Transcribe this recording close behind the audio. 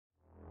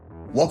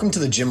Welcome to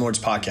the Gym Lords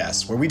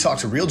Podcast, where we talk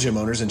to real gym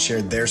owners and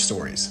share their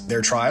stories,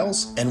 their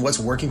trials, and what's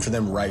working for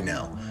them right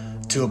now.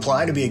 To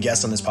apply to be a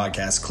guest on this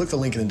podcast, click the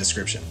link in the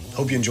description.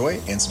 Hope you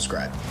enjoy and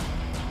subscribe.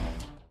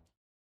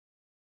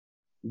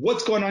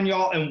 What's going on,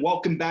 y'all, and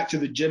welcome back to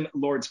the Gym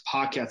Lords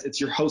Podcast.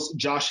 It's your host,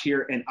 Josh,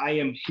 here, and I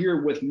am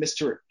here with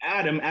Mr.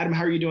 Adam. Adam,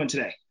 how are you doing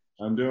today?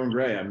 I'm doing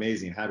great.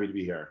 Amazing. Happy to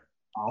be here.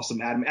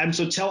 Awesome, Adam. Adam,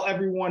 so tell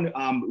everyone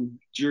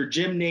your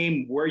gym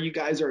name, where you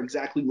guys are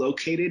exactly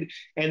located,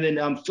 and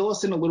then fill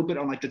us in a little bit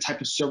on like the type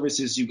of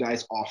services you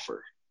guys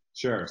offer.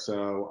 Sure.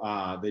 So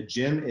the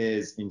gym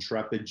is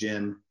Intrepid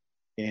Gym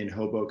in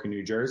Hoboken,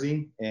 New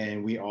Jersey,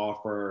 and we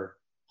offer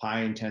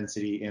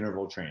high-intensity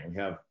interval training.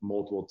 We have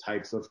multiple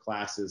types of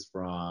classes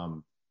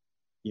from,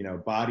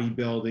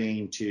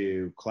 bodybuilding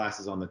to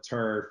classes on the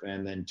turf,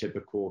 and then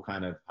typical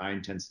kind of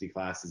high-intensity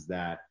classes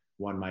that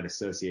one might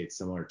associate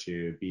similar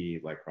to be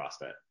like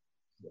CrossFit.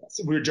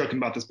 So we were joking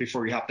about this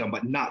before we hopped on,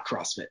 but not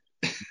CrossFit.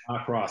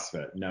 Not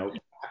CrossFit. No,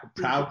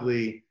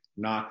 proudly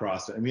not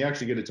CrossFit. And we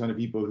actually get a ton of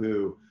people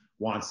who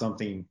want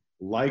something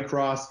like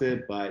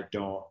CrossFit, but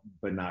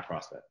not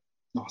CrossFit.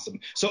 Awesome.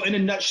 So in a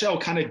nutshell,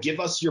 kind of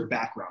give us your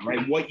background,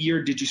 right? What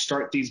year did you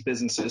start these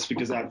businesses?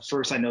 Because at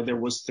first I know there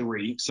was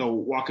 3. So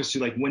walk us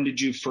through, like, when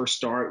did you first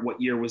start? What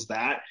year was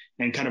that?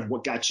 And kind of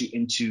what got you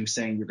into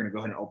saying you're going to go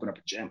ahead and open up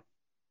a gym?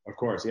 Of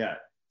course. Yeah.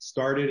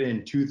 Started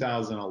in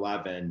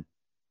 2011.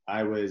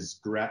 I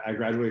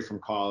graduated from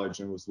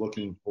college and was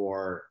looking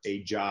for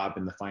a job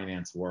in the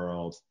finance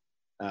world.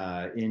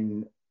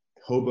 In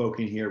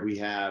Hoboken here, we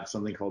have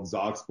something called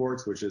Zog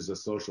Sports, which is a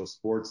social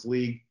sports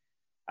league.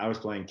 I was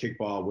playing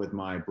kickball with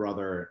my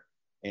brother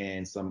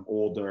and he's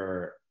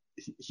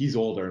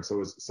older, and so it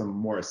was some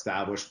more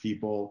established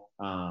people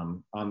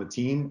on the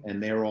team.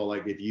 And they were all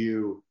like,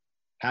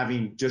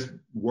 just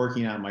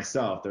working out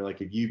myself, they're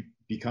like, if you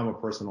become a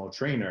personal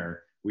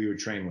trainer, we would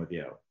train with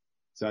you.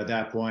 So at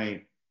that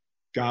point,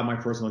 got my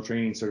personal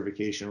training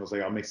certification, was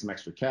like, I'll make some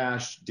extra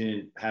cash.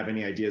 Didn't have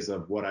any ideas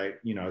of what I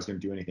was going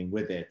to do anything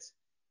with it.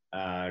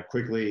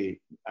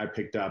 Quickly, I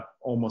picked up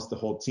almost the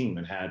whole team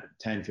and had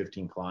 10,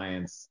 15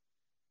 clients,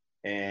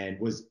 and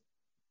was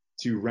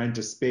to rent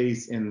a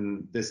space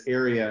in this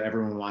area.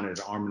 Everyone wanted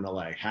an arm and a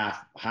leg,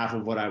 half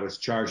of what I was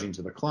charging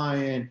to the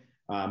client,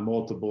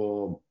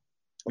 multiple.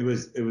 It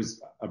was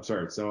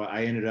absurd. So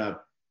I ended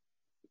up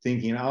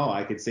thinking,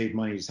 I could save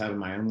money just having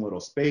my own little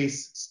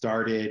space.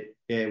 Started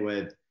it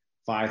with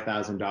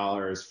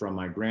 $5,000 from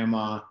my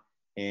grandma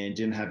and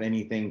didn't have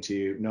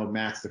no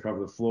mats to cover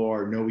the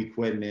floor, no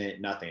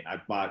equipment, nothing. I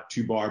bought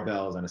 2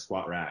 barbells and a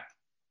squat rack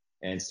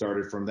and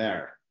started from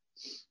there.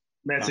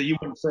 Man, so you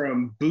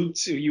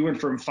went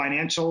from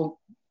financial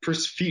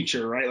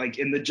future, right? Like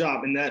in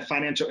that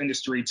financial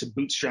industry, to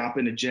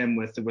bootstrapping a gym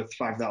with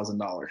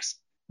 $5,000.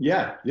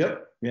 Yeah.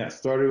 Yep. Yeah.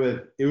 Started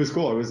with, it was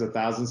cool. It was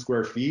 1,000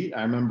 square feet.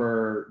 I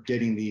remember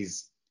getting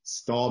these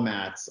stall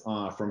mats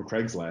from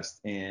Craigslist,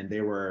 and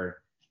they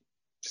were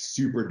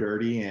super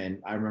dirty.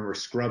 And I remember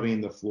scrubbing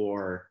the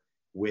floor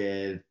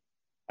with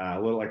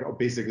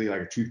basically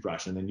like a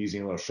toothbrush, and then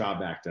using a little shop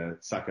vac to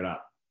suck it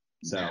up.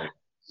 So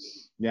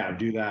yeah, I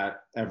do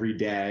that every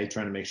day,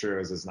 trying to make sure it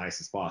was as nice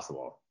as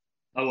possible.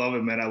 I love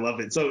it, man. I love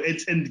it. So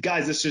and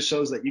guys, this just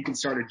shows that you can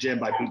start a gym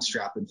by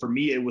bootstrapping. For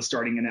me, it was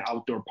starting in an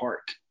outdoor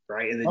park.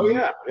 Right. And then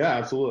yeah,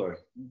 absolutely.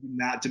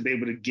 Not to be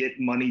able to get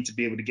money to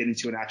be able to get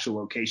into an actual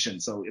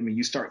location. So,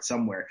 you start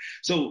somewhere.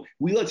 So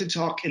we like to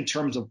talk in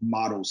terms of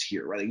models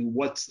here, right? Like,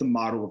 what's the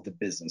model of the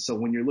business? So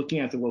when you're looking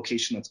at the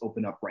location that's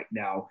open up right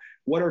now,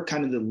 what are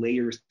kind of the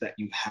layers that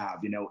you have?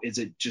 Is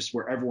it just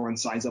where everyone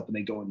signs up and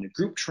they go into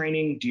group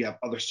training? Do you have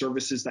other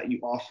services that you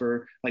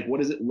offer? Like,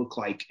 what does it look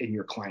like in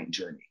your client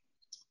journey?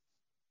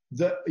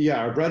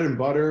 Our bread and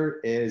butter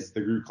is the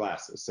group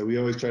classes. So we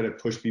always try to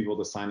push people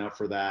to sign up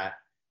for that.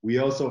 We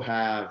also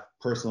have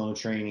personal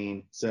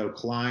training. So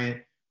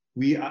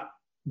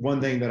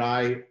one thing that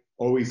I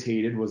always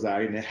hated was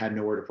I had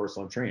nowhere to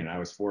personal train. I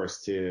was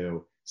forced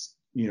to,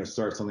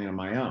 start something on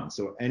my own.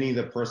 So any of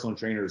the personal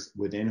trainers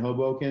within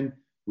Hoboken,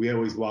 we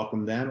always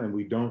welcome them, and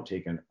we don't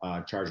take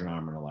charge an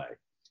arm and a leg.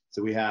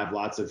 So we have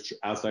lots of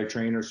outside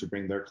trainers who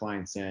bring their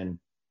clients in.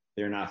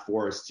 They're not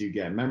forced to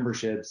get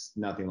memberships,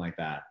 nothing like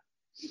that.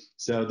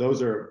 So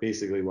those are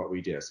basically what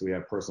we do. So we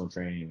have personal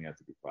training, we have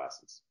the group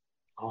classes.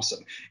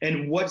 Awesome.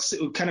 And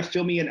kind of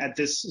fill me in at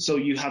this? So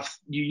you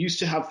used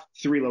to have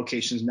 3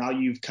 locations. Now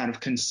you've kind of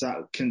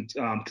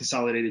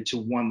consolidated to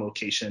 1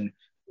 location.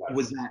 Yes.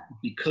 Was that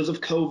because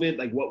of COVID?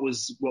 Like, what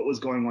was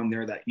going on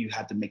there that you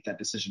had to make that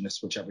decision to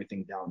switch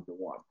everything down to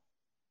 1?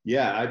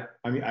 Yeah.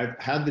 I've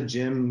had the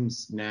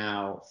gyms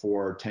now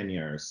for 10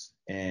 years.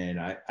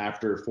 And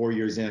after 4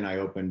 years in, I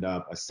opened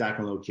up a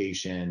second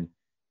location.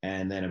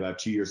 And then about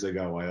 2 years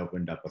ago, I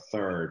opened up a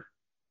 3rd.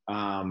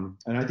 And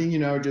I think,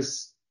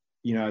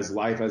 as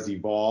life has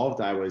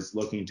evolved, I was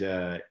looking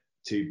to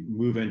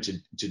move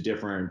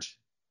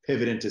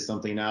pivot into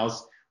something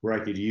else where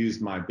I could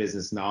use my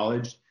business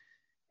knowledge,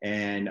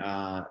 and,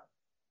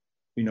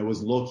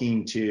 was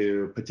looking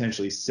to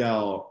potentially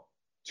sell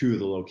 2 of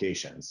the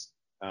locations.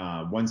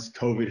 Once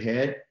COVID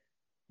hit,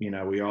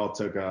 we all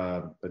took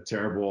a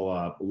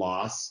terrible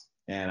loss,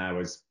 and I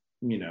was,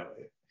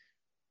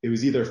 it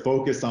was either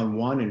focus on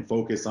one and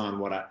focus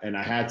on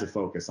I had to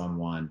focus on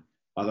one.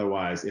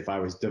 Otherwise, if I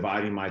was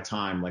dividing my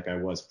time like I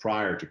was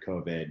prior to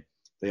COVID,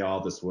 they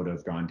all just would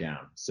have gone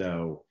down.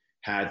 So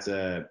had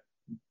to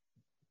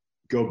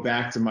go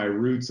back to my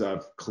roots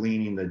of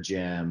cleaning the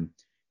gym,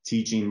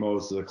 teaching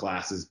most of the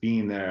classes,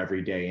 being there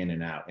every day in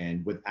and out.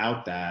 And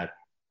without that,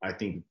 I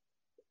think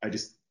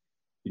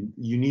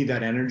you need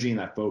that energy and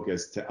that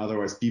focus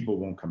otherwise people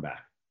won't come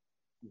back.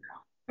 Yeah.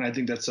 And I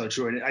think that's so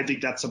true. And I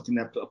think that's something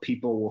that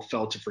people will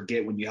fail to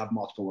forget. When you have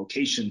multiple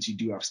locations, you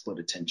do have split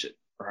attention,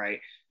 right?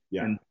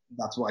 Yeah. And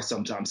that's why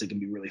sometimes it can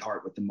be really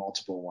hard with the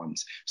multiple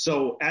ones.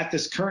 So at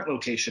this current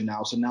location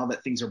now, so now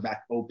that things are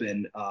back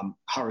open,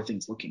 how are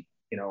things looking?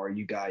 Are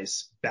you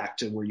guys back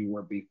to where you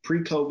were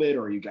pre-COVID,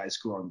 or are you guys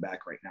growing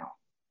back right now?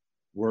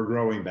 We're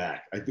growing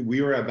back. I think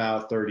we were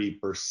about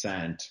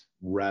 30%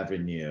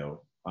 revenue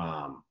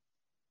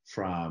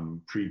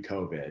from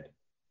pre-COVID,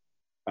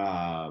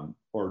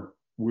 or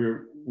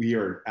we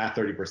are at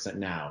 30%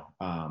 now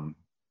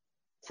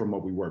from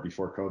what we were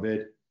before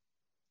COVID.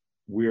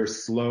 We're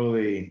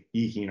slowly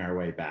eking our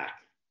way back.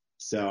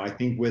 So I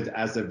think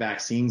as the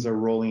vaccines are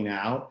rolling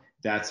out,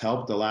 that's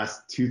helped. The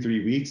last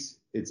 2-3 weeks,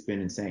 it's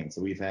been insane.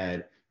 So we've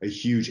had a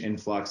huge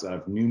influx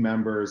of new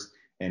members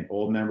and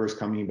old members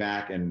coming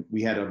back, and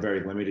we had a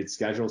very limited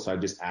schedule. So I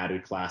just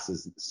added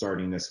classes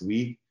starting this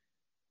week.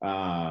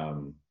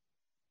 So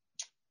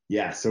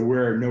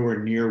we're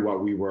nowhere near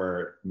what we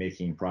were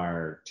making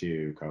prior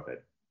to COVID.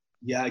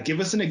 Yeah, give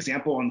us an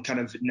example on kind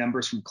of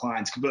numbers from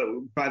clients. But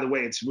by the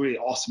way, it's really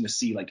awesome to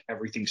see like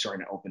everything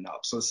starting to open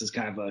up. So this is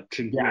kind of a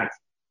congratulations.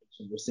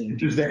 We're seeing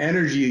just the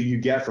energy you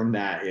get from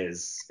that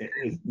is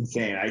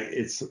insane.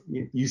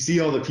 You see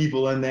all the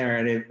people in there,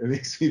 and it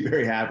makes me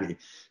very happy,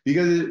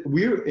 because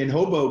we're in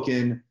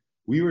Hoboken.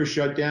 We were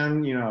shut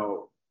down,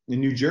 in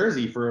New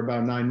Jersey for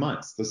about 9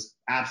 months. There's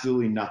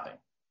absolutely nothing.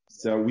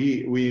 So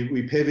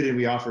we pivoted.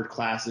 We offered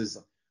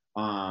classes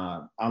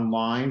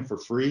online for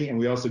free, and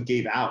we also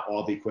gave out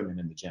all the equipment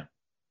in the gym.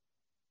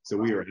 So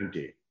we were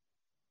empty.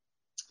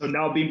 So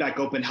now being back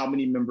open, how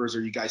many members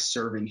are you guys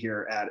serving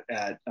here at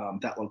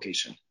that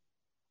location?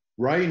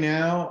 Right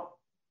now,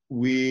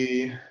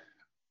 I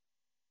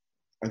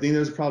think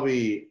there's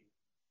probably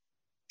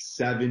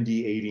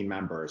 70, 80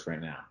 members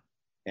right now.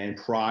 And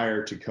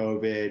prior to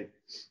COVID,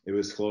 it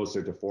was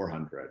closer to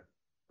 400.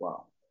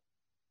 Wow.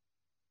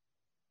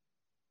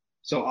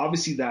 So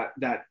obviously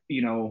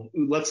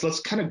let's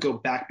kind of go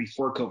back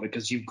before COVID,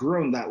 because you've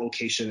grown that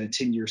location in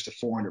 10 years to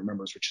 400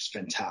 members, which is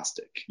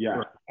fantastic. Yeah,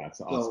 right?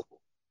 That's awesome. So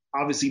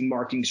obviously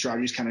marketing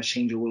strategies kind of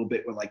change a little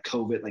bit with like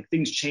COVID, like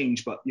things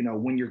change, but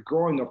when you're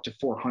growing up to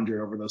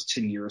 400 over those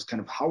 10 years, kind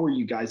of how are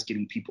you guys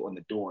getting people in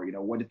the door?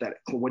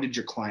 What did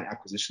your client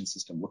acquisition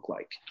system look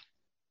like?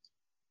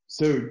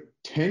 So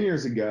 10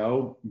 years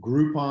ago,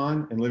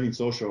 Groupon and Living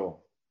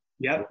Social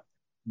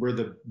were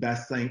the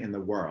best thing in the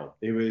world.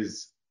 It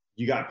was,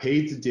 you got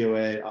paid to do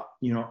it.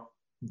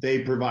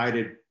 They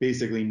provided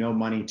basically no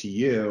money to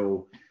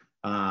you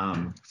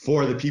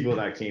for the people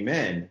that came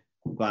in,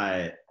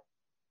 but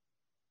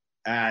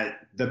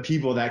the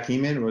people that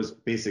came in was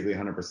basically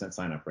 100%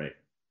 sign up rate.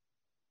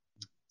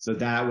 So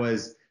that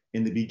was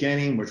in the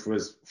beginning, which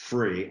was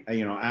free.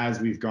 As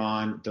we've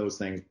gone, those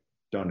things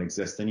don't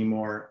exist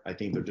anymore. I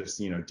think they're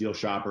just, deal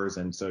shoppers.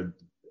 And so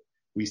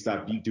we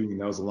stopped doing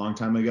those a long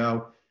time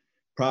ago.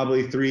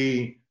 Probably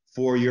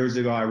 3-4 years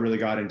ago, I really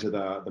got into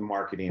the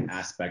marketing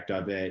aspect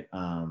of it.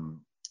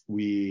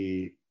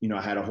 We,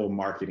 had a whole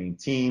marketing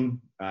team,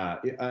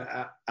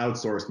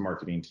 outsourced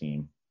marketing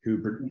team who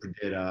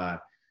did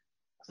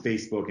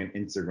Facebook and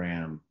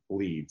Instagram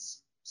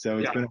leads. So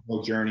it's been a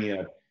whole journey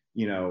of,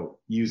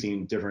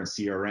 using different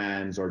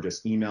CRMs or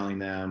just emailing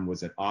them.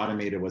 Was it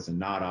automated? Was it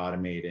not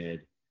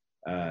automated?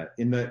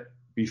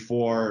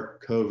 Before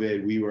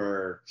COVID, we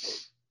were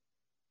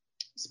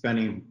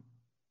spending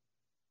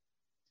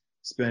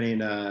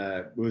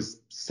it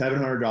was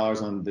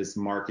 $700 on this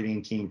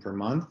marketing team per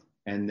month.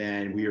 And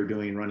then we were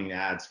running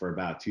ads for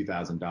about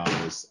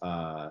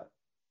 $2,000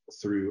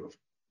 through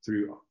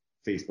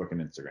Facebook and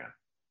Instagram.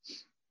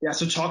 Yeah.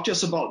 So talk to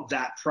us about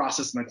that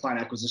process and the client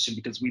acquisition,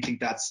 because we think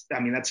that's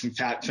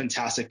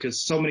fantastic.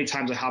 Because so many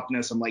times I hop in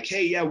this, I'm like,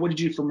 hey, yeah, what did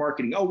you do for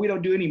marketing? Oh, we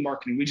don't do any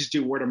marketing. We just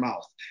do word of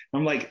mouth.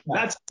 I'm like,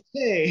 that's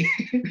okay.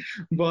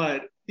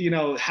 But,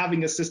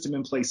 having a system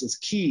in place is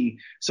key.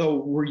 So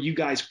were you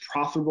guys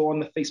profitable on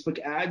the Facebook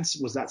ads?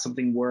 Was that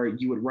something where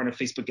you would run a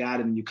Facebook ad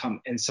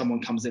and someone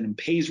comes in and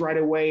pays right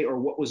away? Or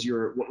what was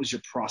your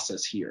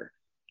process here?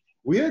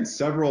 We had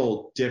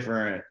several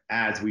different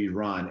ads we'd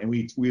run, and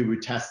we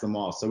would test them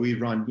all. So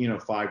we'd run,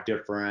 5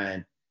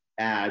 different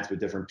ads with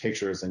different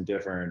pictures and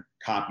different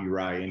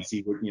copyright, and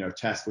see what,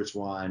 test which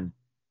one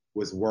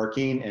was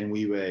working, and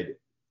we would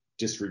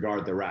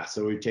disregard the rest.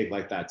 So we'd take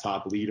like that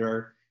top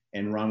leader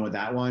and run with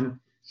that one.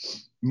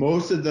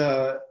 Most of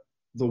the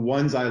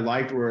ones I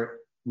liked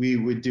we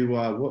would do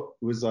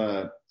what was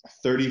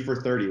 30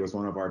 for 30 was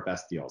one of our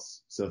best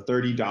deals. So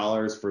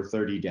 $30 for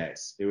 30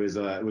 days. It was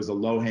a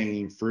low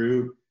hanging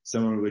fruit.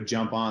 someone would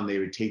jump on, they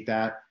would take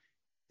that.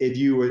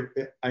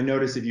 I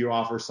noticed if you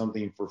offer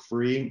something for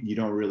free, you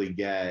don't really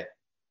get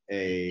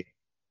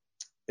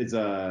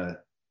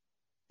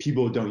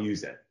people don't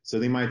use it. So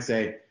they might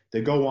say,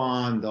 they go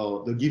on,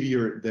 they'll give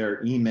you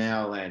their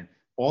email and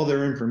all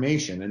their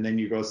information. And then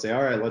you go say,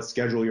 all right, let's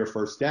schedule your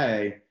first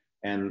day.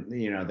 And,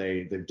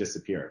 they've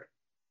disappeared.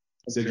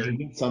 So if you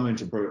need someone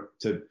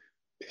to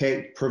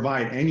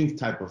provide any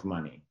type of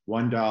money,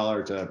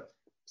 $1 to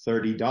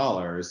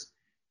 $30,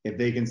 if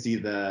they can see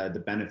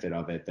the benefit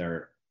of it,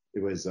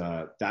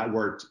 that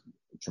worked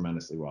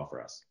tremendously well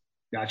for us.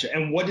 Gotcha.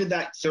 And what did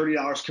that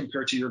 $30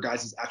 compare to your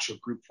guys' actual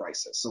group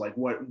prices? So like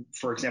what,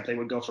 for example, they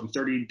would go from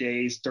 30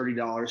 days,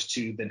 $30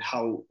 to then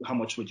how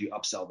much would you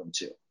upsell them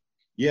to?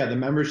 Yeah, the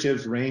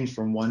memberships range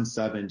from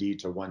 170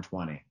 to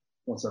 120.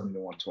 170 to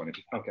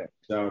 120. Okay.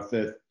 So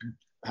if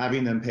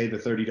having them pay the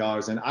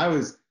 $30, and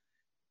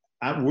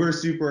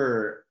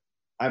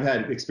I've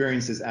had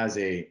experiences as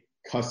a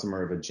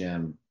customer of a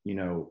gym,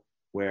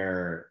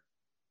 where,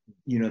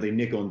 they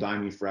nickel and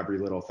dime you for every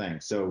little thing.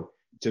 So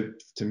to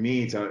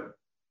me,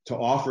 to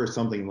offer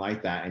something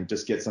like that and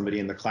just get somebody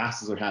in, the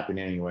classes are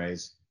happening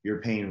anyways, you're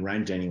paying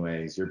rent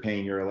anyways, you're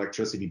paying your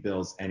electricity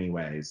bills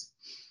anyways,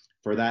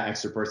 for that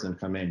extra person to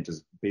come in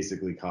just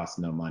basically costs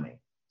no money.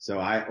 So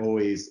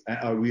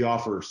we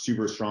offer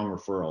super strong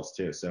referrals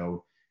too.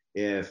 So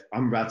if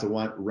I'm about to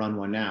run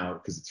one now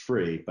because it's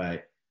free,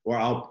 I'm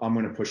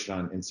going to push it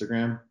on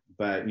Instagram,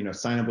 but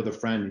sign up with a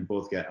friend, you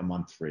both get a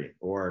month free,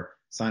 or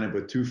sign up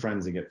with 2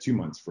 friends and get 2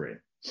 months free.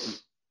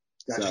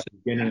 Gotcha. So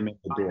getting them in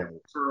the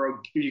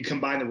door. You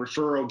combine the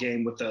referral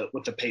game with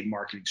the paid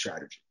marketing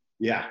strategy.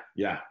 Yeah.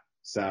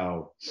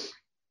 So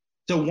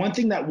one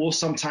thing that we'll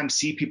sometimes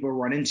see people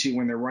run into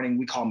when they're running,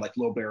 we call them like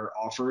low barrier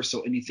offers.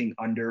 So anything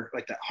under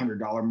like that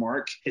 $100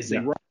 mark is they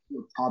run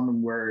into a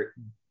problem where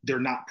they're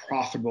not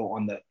profitable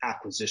on the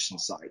acquisition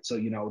side. So,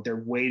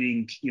 they're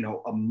waiting,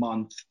 a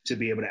month to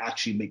be able to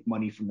actually make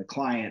money from the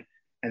client.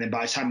 And then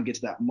by the time we get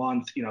to that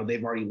month,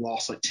 they've already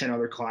lost like 10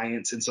 other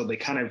clients. And so they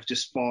kind of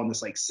just fall in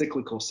this like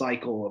cyclical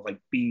cycle of like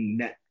being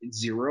net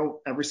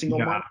zero every single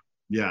month.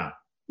 Yeah.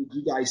 Did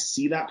you guys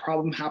see that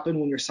problem happen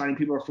when you're signing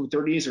people up for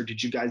 30 days, or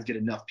did you guys get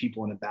enough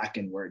people in the back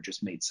end where it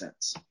just made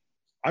sense?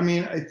 I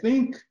mean, I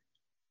think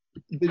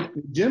the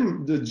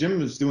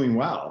gym is doing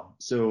well.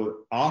 So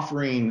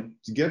offering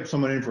to get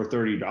someone in for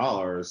 $30,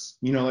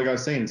 like I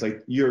was saying, it's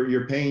like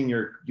you're paying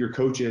your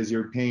coaches,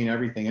 you're paying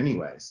everything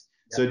anyways.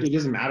 So it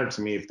doesn't matter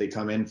to me if they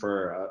come in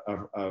for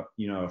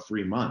a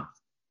free month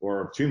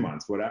or 2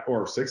 months,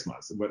 or 6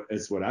 months, but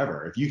it's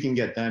whatever. If you can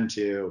get them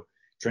to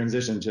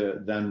transition to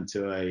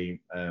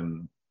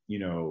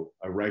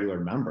a regular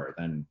member,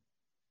 then,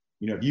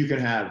 if you can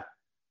have,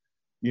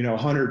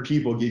 100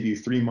 people give you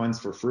 3 months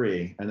for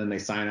free and then they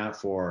sign up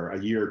for a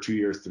year, 2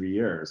 years, 3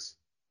 years,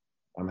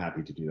 I'm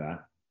happy to do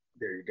that.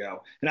 There you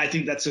go. And I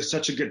think that's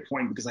such a good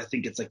point, because I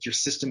think it's like your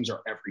systems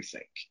are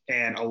everything.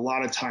 And a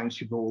lot of times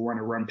people will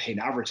run paid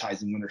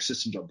advertising when their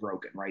systems are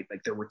broken, right?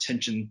 Like their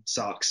retention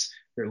sucks.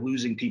 They're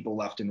losing people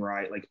left and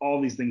right. Like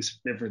all these things,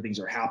 different things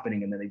are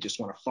happening. And then they just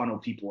want to funnel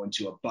people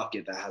into a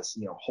bucket that has,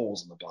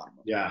 holes in the bottom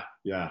of it.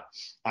 Yeah.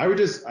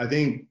 I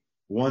think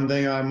one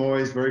thing I'm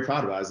always very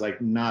proud about is like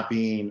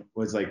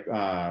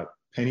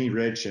penny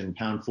rich and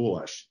pound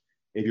foolish.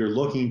 If you're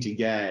looking to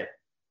get,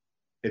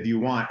 if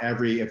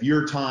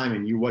your time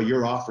and what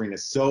you're offering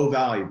is so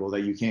valuable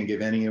that you can't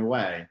give any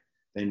away,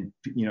 then,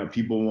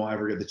 people won't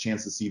ever get the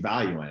chance to see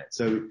value in it.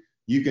 So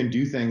you can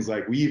do things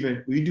like we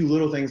do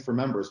little things for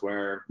members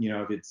where,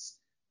 if it's,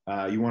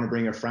 you want to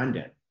bring a friend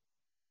in,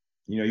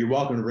 you're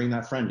welcome to bring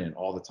that friend in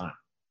all the time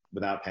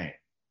without paying.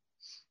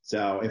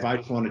 So if I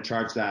just want to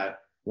charge that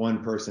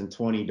one person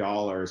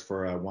 $20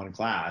 for one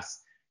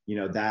class,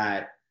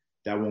 that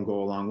won't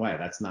go a long way.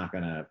 That's not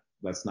going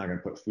to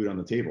put food on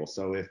the table.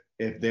 So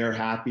if they're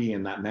happy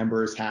and that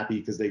member is happy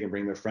because they can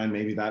bring their friend,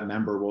 maybe that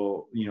member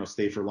will,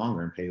 stay for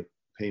longer and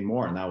pay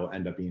more, and that will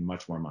end up being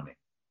much more money.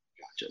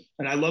 Gotcha.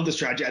 And I love the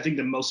strategy. I think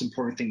the most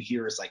important thing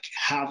here is like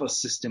have a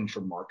system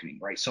for marketing,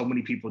 right? So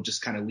many people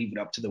just kind of leave it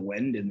up to the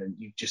wind, and then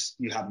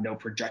you have no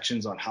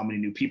projections on how many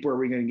new people are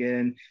we going to get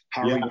in,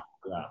 how are we going to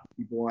get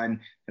people in,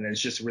 and then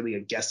it's just really a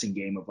guessing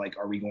game of like,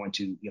 are we going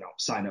to,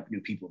 sign up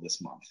new people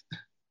this month?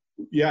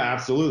 Yeah,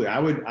 absolutely.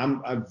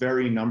 I'm a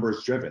very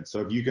numbers driven.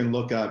 So if you can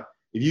look up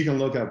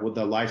what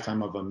the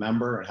lifetime of a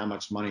member and how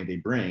much money they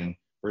bring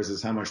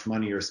versus how much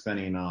money you're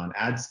spending on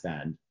ad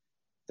spend,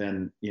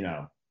 then,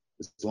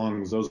 as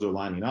long as those are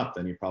lining up,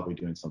 then you're probably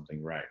doing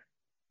something right.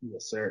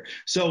 Yes, sir.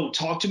 So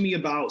talk to me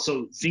about,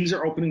 so things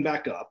are opening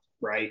back up,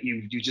 right?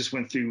 You just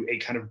went through a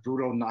kind of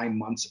brutal 9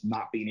 months of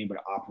not being able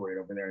to operate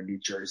over there in New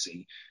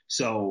Jersey.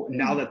 So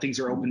now that things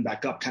are open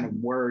back up, kind of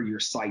where are your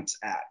sites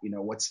at?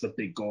 What's the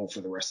big goal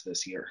for the rest of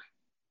this year?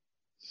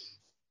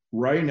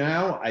 Right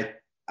now,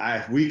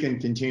 if we can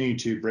continue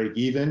to break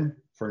even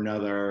for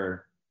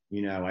another,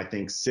 I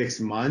think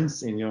 6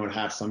 months and,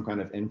 have some kind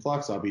of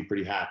influx, I'll be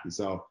pretty happy.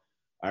 So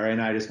right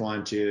now I just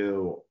want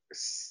to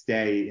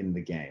stay in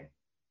the game.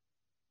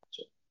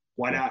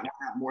 Why not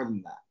more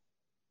than that?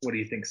 What do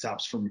you think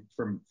stops from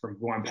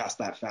going past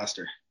that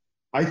faster?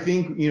 I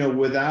think,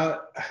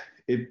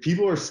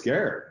 people are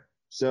scared.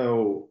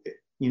 So,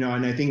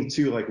 and I think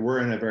too, like we're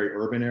in a very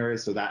urban area,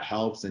 so that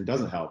helps and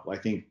doesn't help. I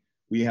think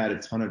we had a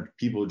ton of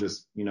people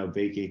just,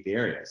 vacate the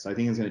area. So I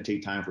think it's going to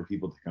take time for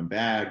people to come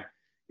back,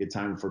 get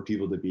time for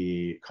people to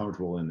be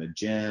comfortable in the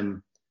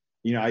gym.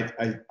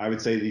 I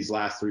would say these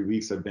last 3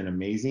 weeks have been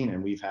amazing,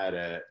 and we've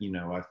had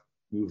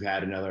we've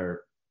had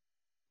another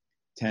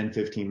 10,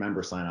 15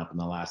 members sign up in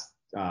the last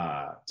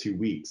 2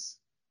 weeks.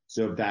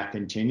 So if that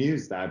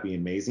continues, that'd be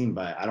amazing.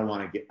 But I don't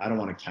want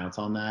to count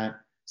on that.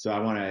 So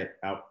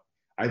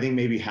I think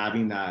maybe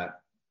having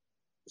that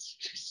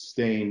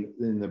staying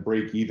in the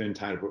break even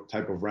type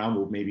of realm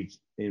will maybe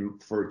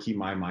keep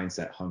my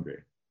mindset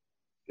hungry.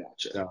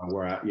 Gotcha.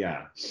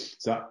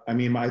 So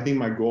I think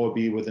my goal would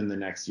be within the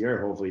next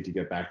year, hopefully, to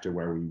get back to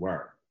where we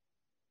were.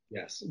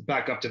 Yes,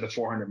 back up to the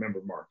 400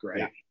 member mark,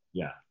 right?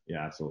 Yeah,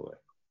 absolutely.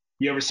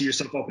 You ever see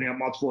yourself opening up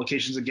multiple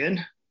locations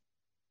again?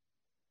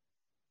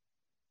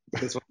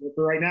 That's what you're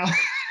for right now.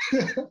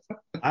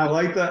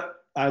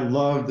 I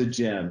love the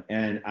gym,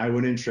 and I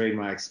wouldn't trade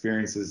my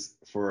experiences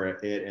for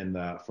it and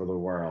for the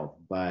world.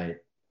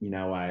 But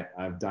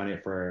I've done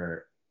it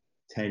for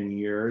 10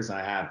 years.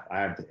 I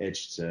have the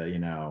itch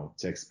to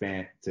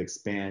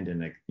expand,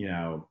 and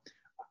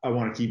I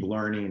want to keep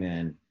learning.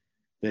 And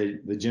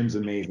the gym's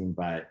amazing,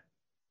 but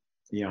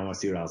I want to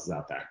see what else is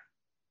out there.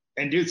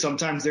 And dude,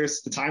 sometimes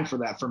there's the time for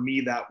that. For me,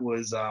 that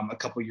was a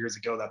couple years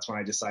ago. That's when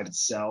I decided to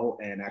sell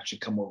and actually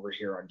come over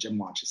here on Gym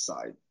Launch's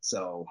side.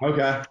 So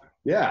okay,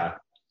 yeah,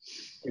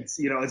 it's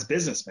it's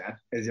business, man.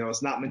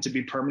 It's not meant to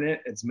be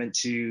permanent. It's meant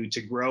to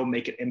grow,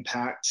 make an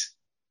impact.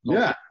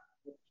 Yeah,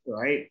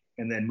 right.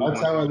 And then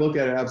that's how I look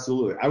at it.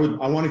 Absolutely, I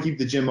want to keep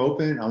the gym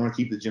open. I want to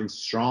keep the gym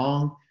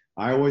strong.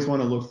 I always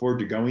want to look forward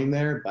to going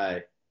there,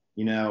 but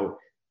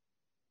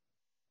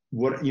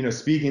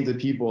speaking to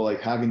people,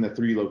 like having the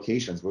 3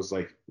 locations was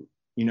like,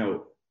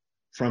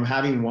 from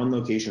having one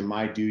location,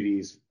 my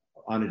duties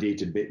on a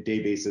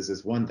day-to-day basis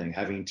is one thing.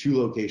 Having 2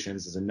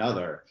 locations is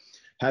another.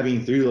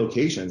 Having 3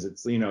 locations,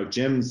 it's,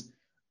 gyms,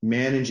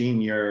 managing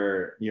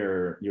your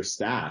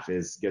staff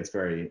gets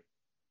very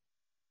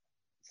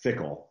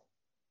fickle.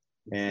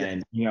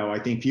 And, I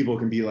think people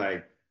can be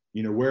like,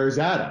 where's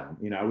Adam?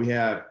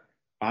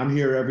 I'm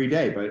here every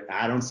day, but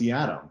I don't see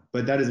Adam.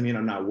 But that doesn't mean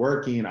I'm not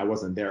working. I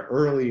wasn't there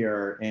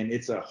earlier. And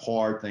it's a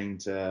hard thing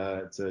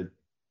it's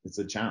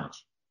a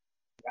challenge.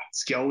 Yeah,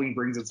 scaling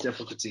brings its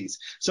difficulties.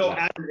 So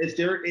Adam, if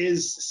there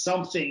is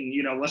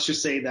something, let's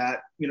just say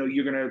that,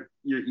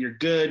 you're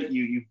good,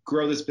 you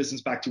grow this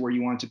business back to where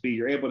you want it to be,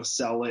 you're able to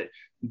sell it.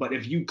 But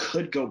if you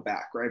could go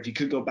back, right? If you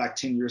could go back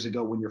 10 years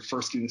ago when you're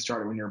first getting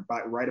started, when you're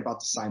right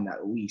about to sign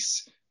that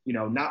lease,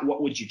 not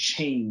what would you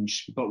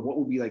change, but what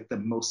would be like the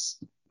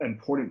most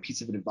important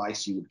piece of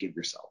advice you would give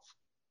yourself?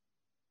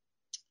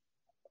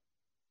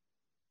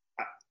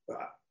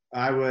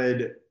 I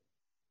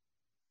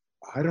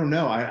don't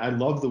know. I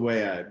love the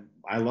way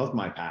I love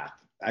my path.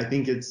 I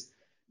think it's,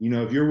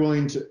 if you're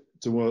willing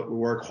to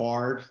work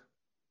hard,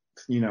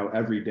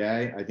 every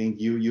day, I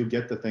think you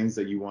get the things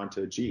that you want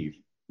to achieve,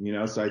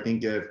 so I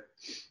think if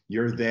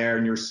you're there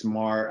and you're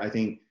smart, I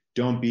think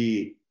don't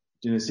be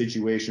in a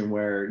situation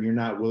where you're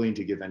not willing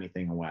to give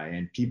anything away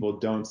and people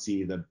don't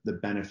see the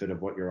benefit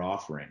of what you're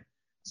offering.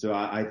 So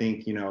I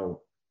think,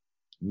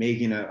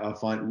 making a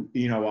fun,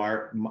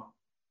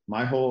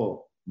 my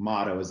whole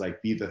motto is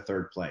like, be the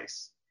third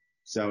place.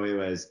 So it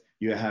was,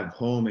 you have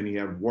home and you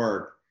have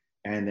work,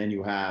 and then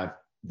you have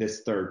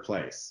this third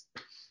place.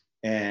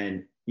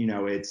 And,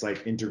 it's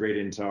like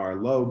integrated into our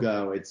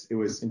logo. It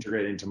was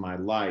integrated into my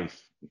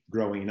life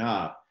growing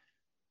up.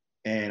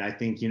 And I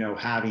think,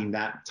 having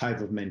that type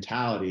of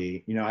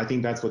mentality, I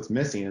think that's what's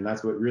missing. And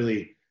that's what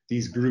really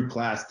these group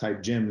class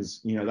type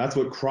gyms, that's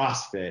what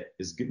CrossFit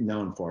is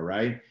known for,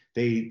 right?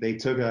 They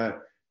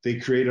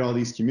created all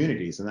these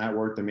communities, and that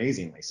worked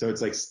amazingly. So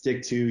it's like,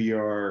 stick to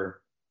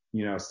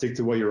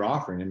what you're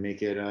offering and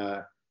make it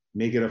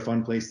a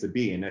fun place to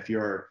be. And if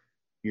you're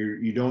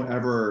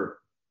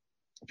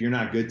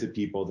not good to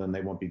people, then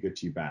they won't be good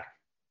to you back.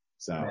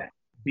 So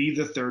be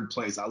the third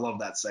place. I love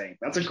that saying.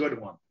 That's a good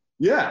one.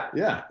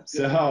 Yeah.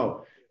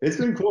 So it's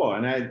been cool.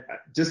 And I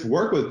just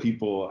work with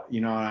people,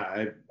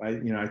 I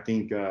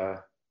think,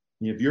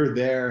 if you're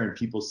there and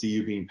people see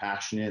you being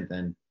passionate,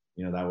 then,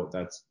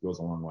 that goes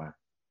a long way.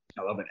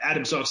 I love it.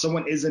 Adam, so if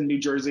someone is in New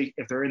Jersey,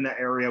 if they're in that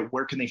area,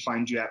 where can they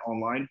find you at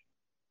online?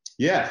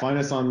 Yeah, find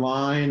us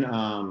online,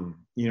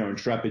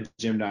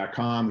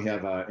 intrepiddgym.com. We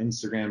have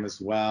Instagram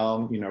as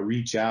well.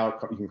 Reach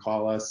out. You can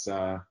call us.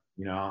 I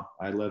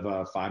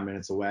live 5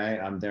 minutes away.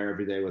 I'm there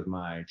every day with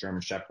my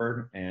German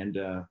Shepherd, and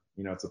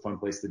it's a fun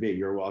place to be.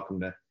 You're welcome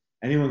to.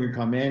 Anyone can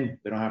come in.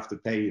 They don't have to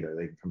pay either.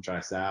 They can come try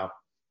us out.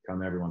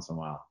 Come every once in a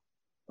while.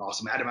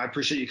 Awesome, Adam. I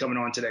appreciate you coming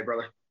on today,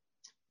 brother.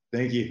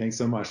 Thank you. Thanks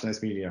so much.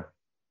 Nice meeting you.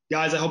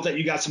 Guys, I hope that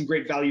you got some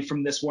great value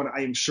from this one. I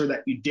am sure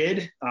that you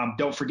did.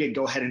 Don't forget,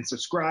 go ahead and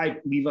subscribe.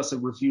 Leave us a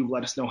review.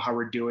 Let us know how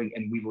we're doing,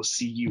 and we will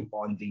see you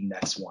on the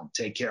next one.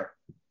 Take care.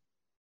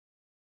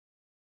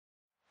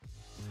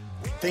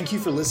 Thank you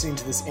for listening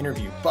to this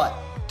interview, but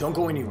Don't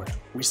go anywhere.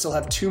 We still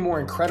have 2 more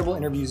incredible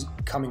interviews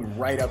coming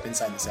right up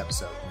inside this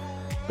episode.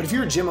 But if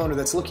you're a gym owner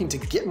that's looking to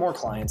get more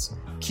clients,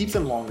 keep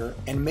them longer,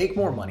 and make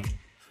more money,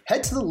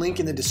 head to the link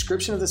in the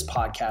description of this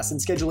podcast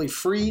and schedule a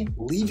free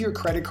leave your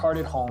credit card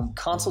at home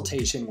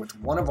consultation with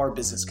one of our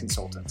business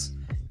consultants.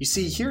 You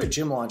see, here at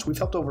Gym Launch, we've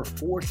helped over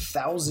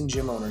 4,000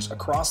 gym owners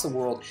across the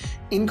world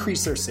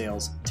increase their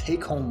sales,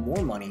 take home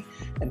more money,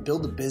 and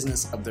build the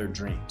business of their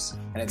dreams.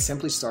 And it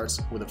simply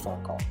starts with a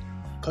phone call.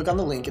 Click on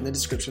the link in the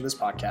description of this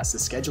podcast to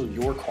schedule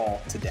your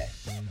call today.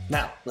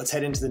 Now, let's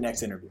head into the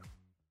next interview.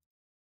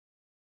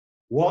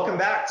 Welcome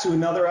back to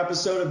another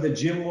episode of the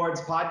Gym Lords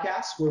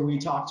podcast, where we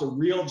talk to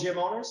real gym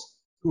owners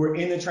who are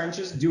in the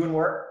trenches, doing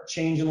work,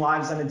 changing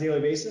lives on a daily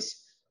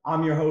basis.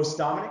 I'm your host,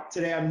 Dominic.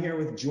 Today, I'm here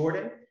with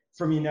Jordan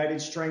from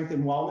United Strength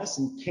and Wellness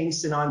in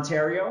Kingston,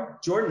 Ontario.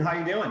 Jordan, how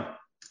you doing?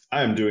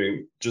 I am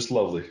doing just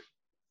lovely.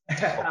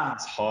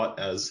 It's hot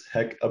as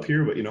heck up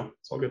here, but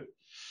it's all good.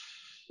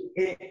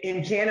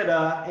 In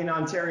Canada, in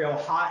Ontario,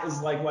 hot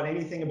is like what,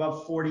 anything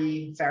above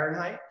 40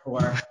 Fahrenheit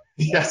or?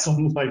 Yeah,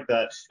 something like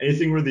that.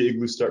 Anything where the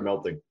igloos start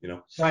melting,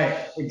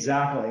 Right,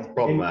 exactly.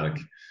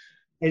 Problematic.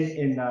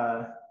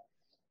 I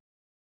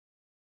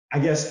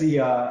guess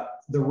the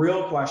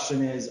real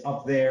question is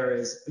up there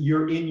is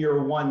you're in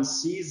your one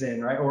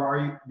season, right? Or are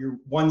you your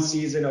one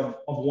season of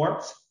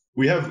warmth?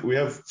 We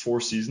have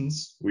 4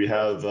 seasons. We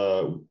have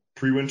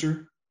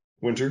pre-winter,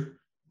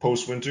 winter,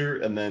 post-winter,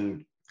 and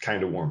then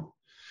kind of warm.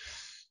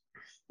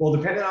 Well,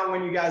 depending on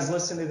when you guys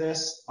listen to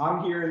this,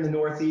 I'm here in the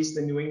Northeast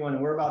in New England,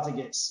 and we're about to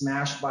get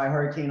smashed by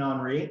Hurricane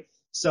Henri.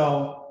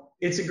 So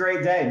it's a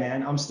great day,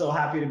 man. I'm still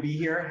happy to be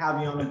here,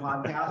 have you on the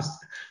podcast.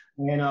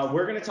 And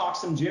we're going to talk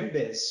some gym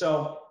biz.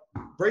 So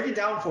break it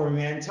down for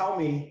me, man. Tell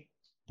me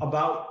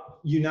about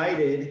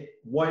United.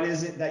 What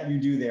is it that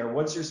you do there?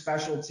 What's your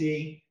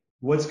specialty?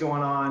 What's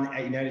going on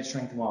at United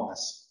Strength and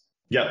Wellness?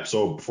 Yeah.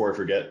 So before I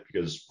forget,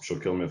 because she'll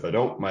kill me if I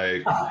don't,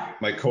 my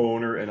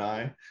co-owner and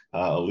I,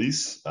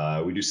 Elise,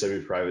 we do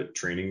semi-private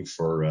training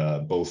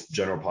for both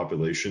general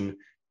population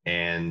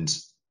and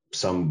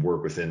some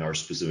work within our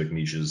specific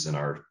niches and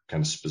our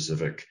kind of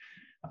specific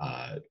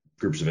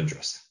groups of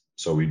interest.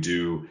 So we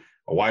do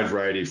a wide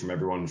variety from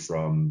everyone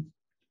from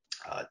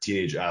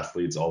teenage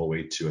athletes all the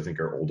way to, I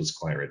think our oldest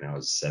client right now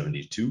is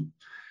 72.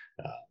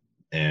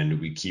 And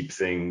we keep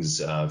things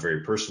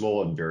very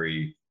personal and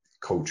very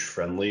coach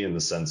friendly in the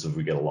sense of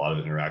we get a lot of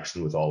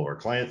interaction with all of our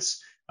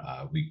clients.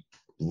 We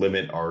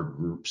limit our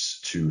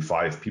groups to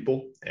 5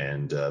 people,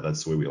 and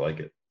that's the way we like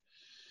it.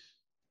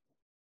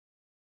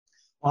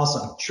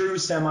 Awesome. True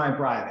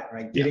semi-private,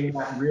 right? Getting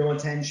that real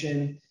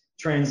attention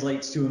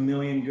translates to a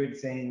million good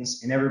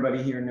things, and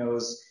everybody here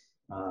knows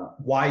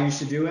why you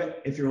should do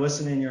it. If you're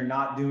listening and you're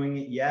not doing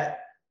it yet,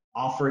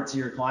 offer it to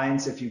your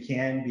clients if you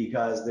can,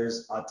 because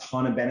there's a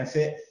ton of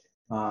benefit.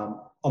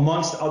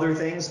 Amongst other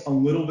things, a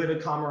little bit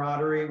of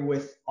camaraderie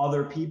with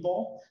other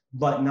people,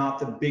 but not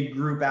the big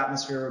group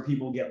atmosphere where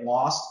people get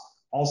lost.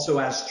 Also,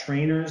 as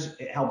trainers,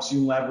 it helps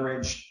you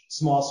leverage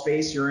small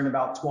space. You're in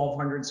about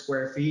 1,200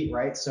 square feet,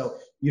 right? So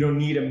you don't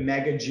need a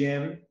mega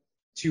gym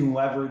to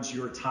leverage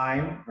your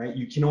time, right?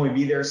 You can only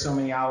be there so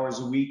many hours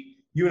a week.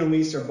 You and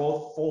Elise are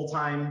both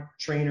full-time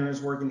trainers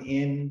working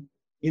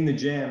in the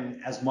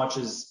gym as much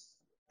as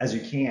you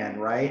can,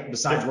 right?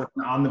 Besides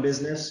working on the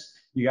business.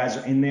 You guys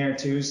are in there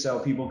too, so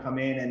people come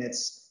in and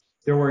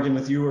they're working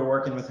with you or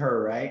working with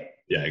her, right?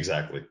 Yeah,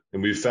 exactly.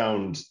 And we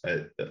found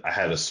I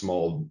had a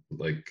small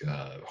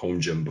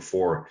home gym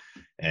before,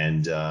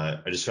 and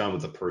I just found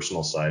with the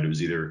personal side, it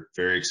was either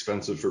very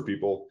expensive for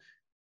people,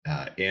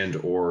 and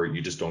or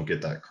you just don't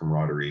get that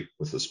camaraderie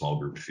with a small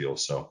group feel.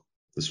 So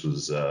this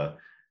was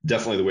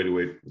definitely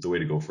the way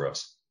to go for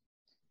us.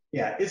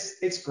 Yeah,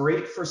 it's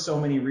great for so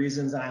many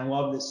reasons, and I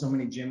love that so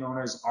many gym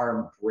owners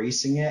are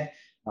embracing it.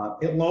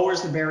 It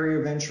lowers the barrier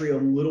of entry a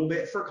little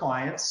bit for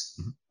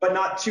clients, but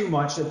not too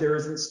much that there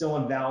isn't still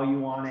a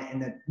value on it,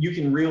 and that you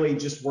can really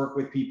just work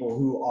with people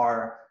who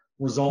are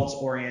results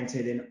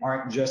oriented and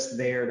aren't just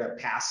there to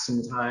pass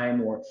some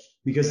time or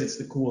because it's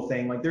the cool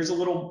thing. Like there's a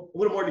little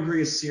more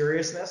degree of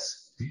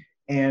seriousness.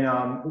 And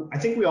I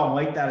think we all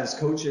like that as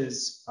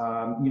coaches.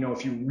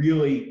 If you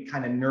really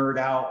kind of nerd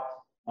out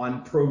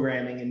on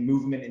programming and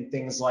movement and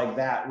things like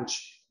that,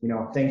 which,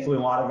 thankfully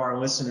a lot of our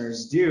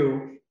listeners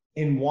do,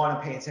 and want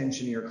to pay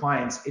attention to your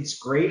clients, it's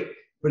great,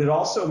 but it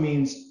also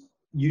means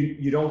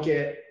you don't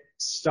get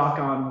stuck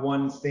on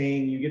one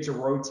thing. You get to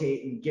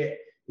rotate and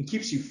it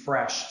keeps you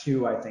fresh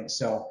too, I think.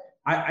 So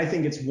I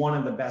think it's one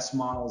of the best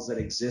models that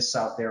exists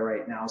out there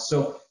right now.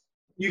 So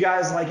you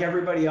guys, like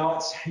everybody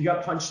else, you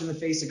got punched in the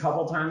face a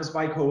couple times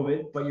by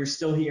COVID, but you're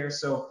still here.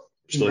 So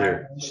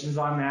congratulations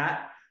on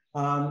that.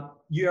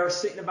 You are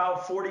sitting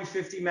about 40,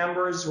 50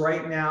 members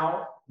right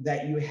now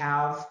that you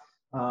have.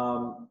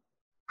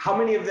 How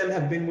many of them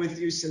have been with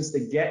you since the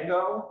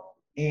get-go,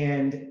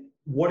 and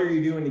what are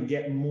you doing to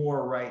get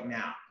more right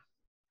now?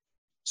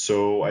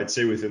 So I'd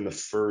say within the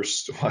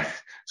first 6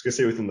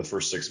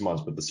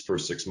 months, but this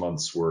first 6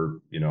 months were,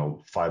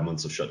 5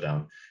 months of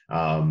shutdown.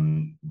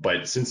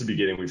 But since the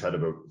beginning, we've had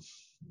about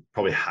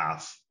probably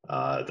half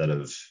that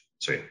have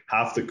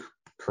half the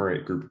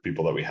current group of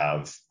people that we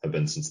have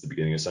been since the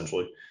beginning,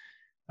 essentially.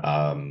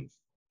 And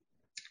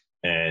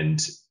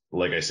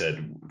like I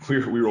said, we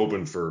were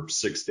open for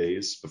 6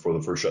 days before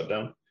the first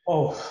shutdown.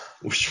 Oh,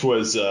 which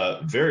was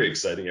very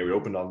exciting. Yeah, we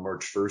opened on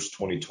March 1st,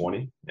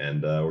 2020,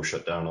 and we're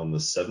shut down on the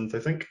 7th, I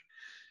think.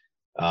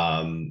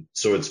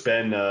 So it's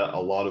been a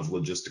lot of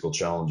logistical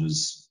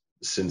challenges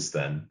since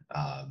then.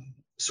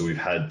 So we've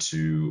had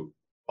to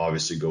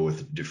obviously go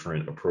with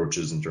different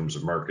approaches in terms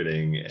of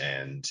marketing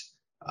and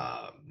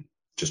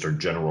just our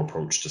general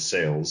approach to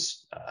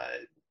sales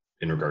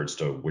in regards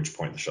to which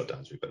point in the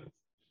shutdowns we've been in.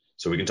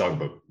 So we can talk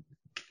about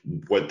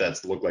what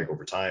that's looked like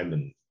over time,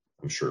 and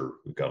I'm sure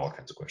we've got all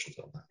kinds of questions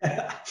on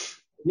that.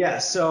 Yeah.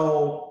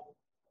 So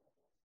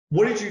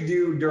what did you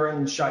do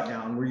during the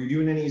shutdown? Were you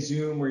doing any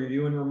Zoom? Were you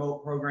doing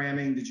remote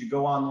programming? Did you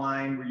go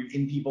online? Were you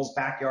in people's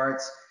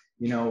backyards,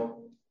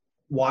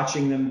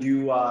 watching them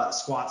do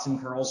squats and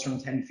curls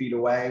from 10 feet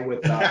away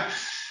with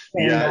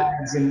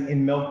sandbags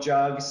and milk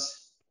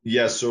jugs?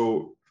 Yeah.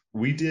 So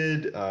we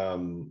did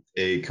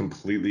a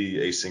completely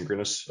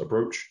asynchronous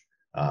approach.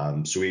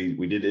 So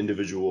we did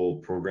individual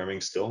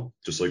programming still,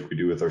 just like we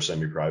do with our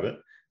semi-private.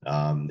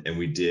 And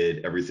we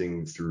did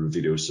everything through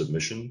video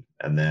submission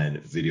and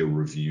then video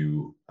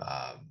review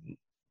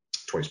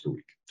twice per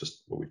week,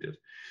 just what we did.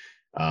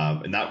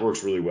 And that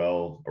worked really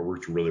well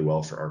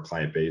for our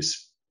client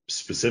base,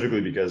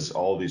 specifically because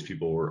all of these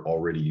people were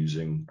already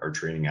using our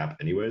training app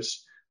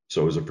anyways.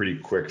 So it was a pretty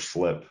quick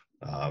flip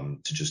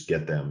to just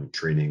get them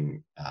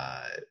training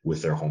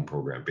with their home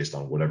program based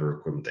on whatever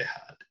equipment they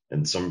had.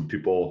 And some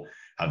people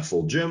had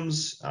full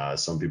gyms,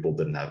 some people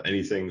didn't have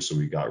anything. So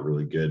we got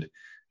really good,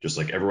 just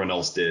like everyone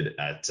else did,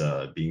 at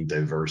being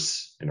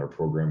diverse in our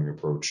programming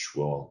approach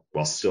while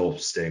still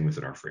staying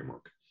within our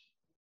framework.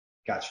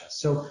 Gotcha.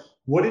 So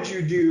what did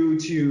you do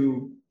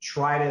to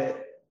try to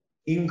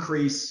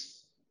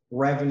increase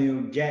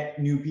revenue, get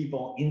new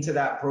people into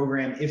that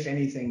program, if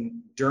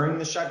anything, during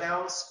the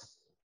shutdowns?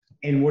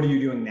 And what are you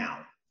doing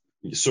now?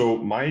 So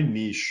my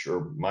niche,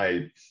 or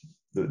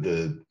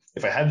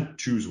if I had to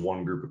choose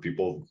one group of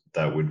people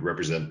that would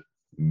represent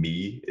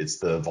me, it's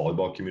the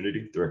volleyball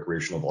community, the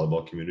recreational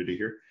volleyball community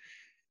here.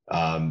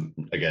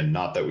 Again,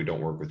 not that we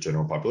don't work with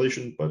general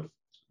population, but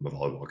I'm a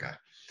volleyball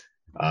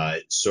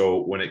guy.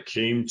 So when it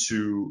came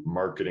to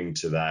marketing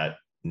to that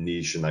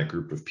niche and that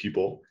group of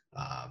people,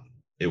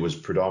 it was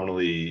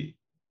predominantly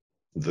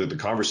the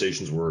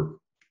conversations were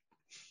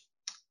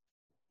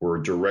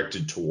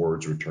directed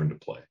towards return to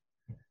play.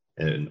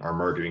 And our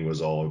marketing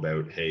was all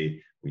about,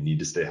 hey, we need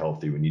to stay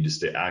healthy, we need to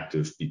stay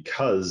active,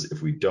 because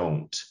if we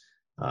don't,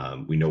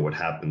 we know what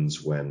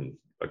happens when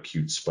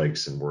acute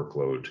spikes in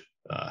workload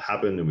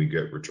happen and we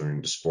get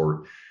returning to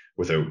sport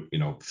without,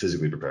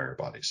 physically preparing our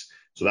bodies.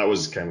 So that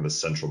was kind of the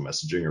central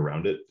messaging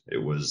around it.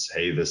 It was,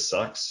 hey, this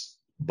sucks,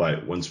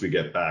 but once we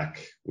get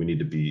back, we need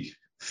to be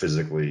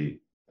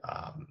physically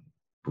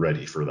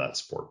ready for that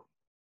sport.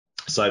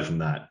 Aside from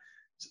that,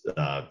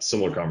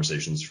 similar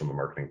conversations from a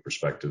marketing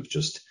perspective,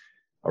 just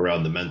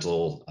around the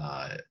mental,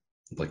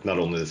 like not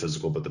only the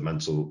physical, but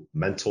the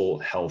mental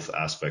health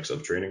aspects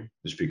of training,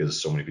 just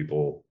because so many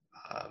people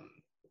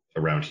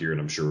around here,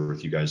 and I'm sure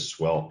with you guys as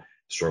well,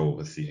 struggle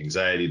with the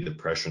anxiety,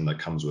 depression that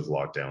comes with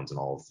lockdowns and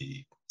all of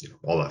the,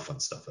 all that fun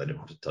stuff I didn't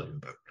want to tell you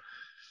about.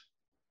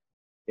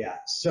 Yeah.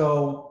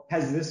 So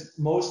has this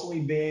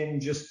mostly been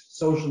just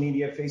social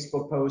media,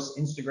 Facebook posts,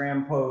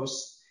 Instagram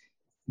posts,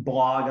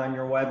 blog on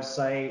your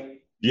website?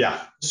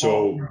 Yeah.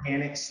 So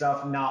organic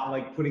stuff, not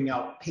like putting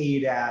out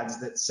paid ads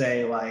that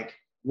say like,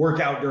 work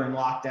out during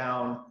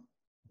lockdown,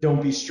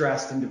 don't be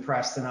stressed and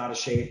depressed and out of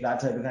shape, that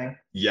type of thing?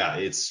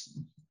 Yeah,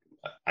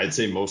 I'd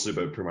say mostly,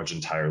 but pretty much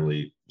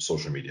entirely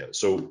social media.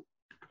 So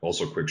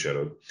also quick shout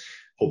out.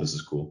 Hope this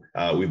is cool.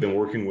 We've been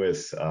working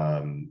with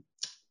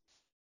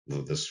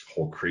this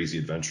whole crazy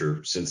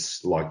adventure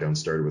since lockdown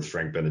started with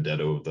Frank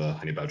Benedetto of the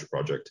Honey Badger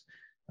Project.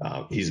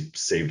 He's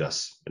saved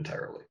us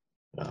entirely.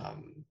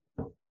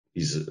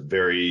 He's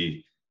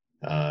very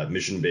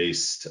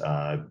mission-based,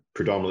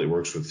 predominantly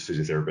works with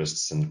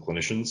physiotherapists and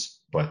clinicians,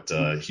 but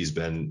he's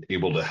been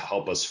able to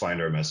help us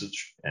find our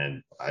message.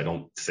 And I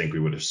don't think we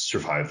would have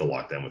survived the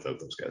lockdown without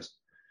those guys.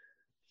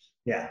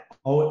 Yeah.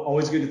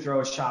 Always good to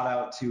throw a shout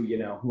out to,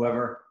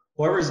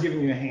 whoever's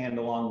giving you a hand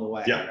along the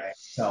way. Yeah. Right?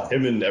 So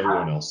him and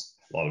everyone else,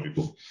 a lot of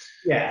people.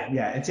 Yeah.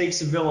 Yeah. It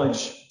takes a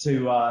village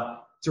to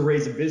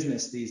raise a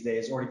business these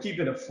days, or to keep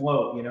it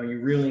afloat.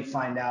 You really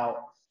find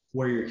out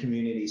where your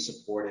community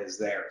support is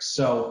there.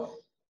 So,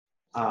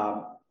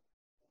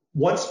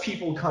 once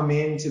people come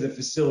into the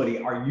facility,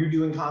 are you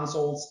doing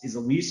consults? Is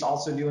Elise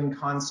also doing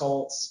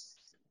consults?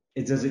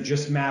 Does it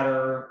just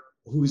matter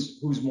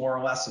who's more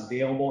or less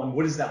available? And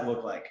what does that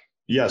look like?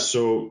 Yeah.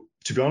 So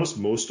to be honest,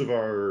 most of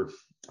our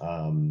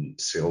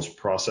sales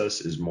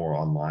process is more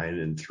online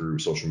and through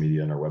social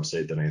media and our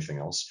website than anything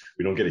else.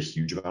 We don't get a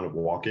huge amount of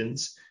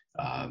walk-ins.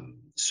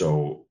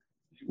 So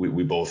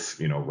we both,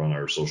 run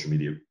our social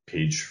media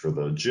page for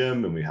the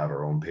gym, and we have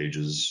our own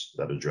pages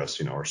that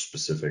address, our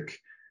specific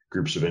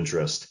groups of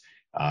interest.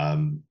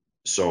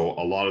 So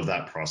a lot of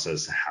that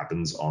process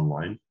happens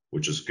online.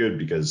 which is good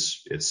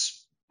because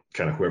it's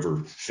kind of whoever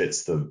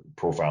fits the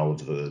profile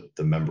of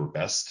the member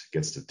best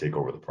gets to take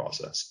over the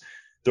process.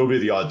 There'll be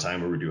the odd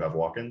time where we do have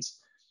walk-ins,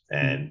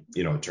 and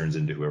it turns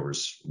into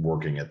whoever's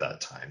working at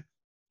that time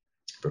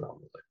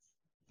predominantly.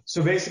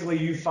 So basically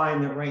you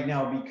find that right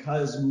now,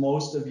 because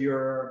most of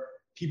your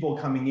people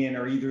coming in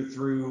are either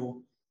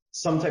through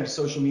some type of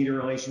social media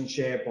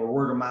relationship or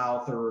word of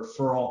mouth or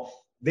referral,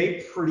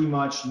 they pretty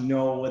much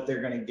know what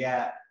they're going to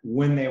get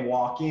when they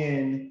walk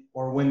in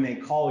or when they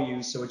call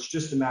you. So it's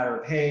just a matter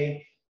of,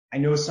 hey, I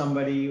know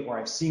somebody, or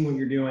I've seen what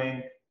you're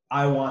doing.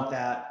 I want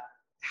that.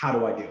 How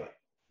do I do it?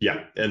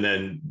 Yeah. And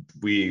then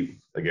we've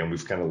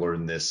kind of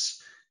learned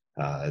this,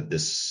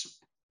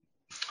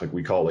 like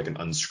we call it, like an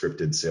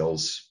unscripted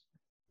sales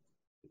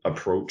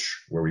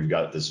approach, where we've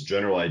got this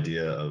general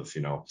idea of,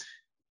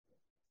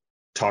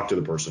 talk to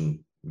the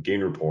person,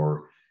 gain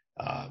rapport,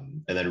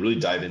 and then really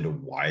dive into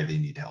why they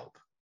need help.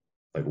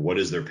 Like, what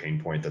is their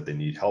pain point that they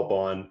need help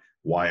on?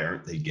 Why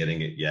aren't they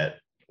getting it yet?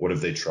 What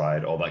have they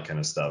tried? All that kind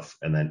of stuff.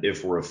 And then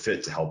if we're a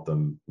fit to help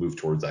them move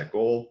towards that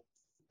goal,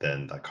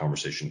 then that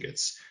conversation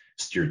gets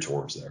steered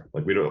towards there.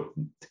 Like, we don't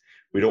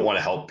want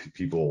to help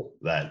people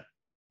that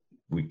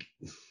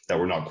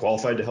we're not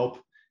qualified to help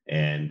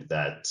and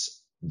that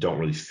don't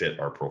really fit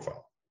our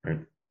profile, right?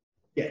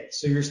 Yeah.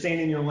 So you're staying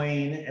in your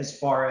lane as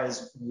far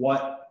as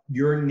what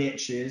your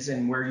niche is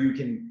and where you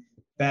can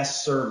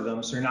best serve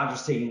them. So you're not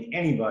just taking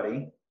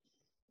anybody.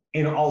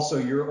 And also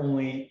you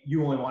only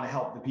want to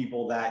help the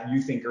people that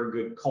you think are a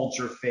good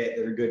culture fit,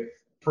 that are good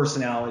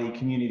personality,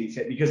 community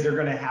fit, because they're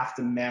going to have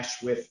to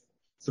mesh with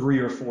 3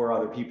 or 4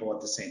 other people at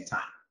the same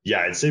time.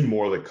 Yeah, I'd say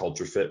more the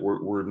culture fit.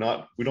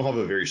 We don't have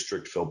a very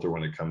strict filter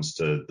when it comes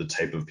to the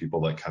type of people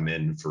that come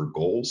in for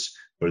goals,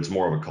 but it's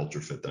more of a culture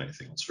fit than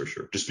anything else for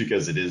sure. Just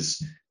because it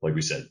is, like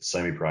we said,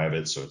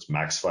 semi-private, so it's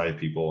max 5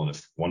 people, and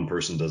if one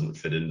person doesn't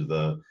fit into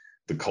the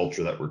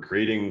culture that we're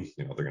creating,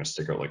 they're going to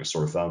stick out like a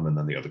sore thumb, and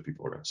then the other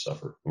people are going to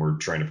suffer. We're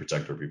trying to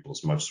protect our people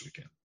as much as we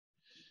can.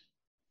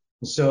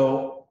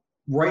 So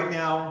right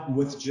now,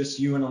 with just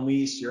you and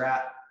Elise, you're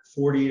at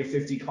 40 to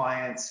 50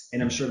 clients,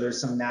 and I'm sure there's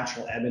some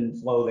natural ebb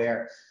and flow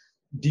there.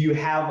 Do you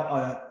have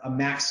a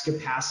max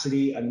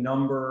capacity, a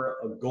number,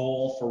 a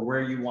goal for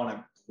where you want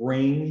to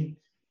bring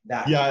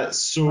that? Yeah,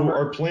 so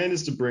our plan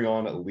is to bring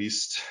on at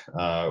least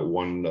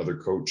one other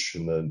coach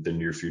in the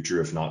near future,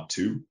 if not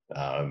 2.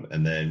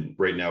 And then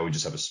right now we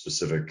just have a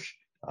specific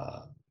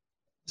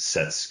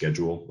set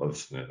schedule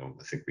of,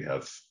 I think we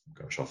have,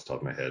 off the top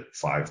of my head,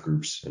 5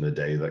 groups in a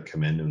day that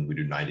come in, and we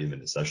do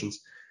 90-minute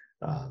sessions.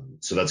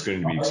 So that's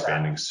going to be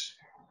expanding.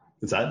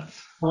 What's that?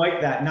 I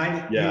like that.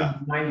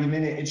 90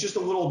 minute. It's just a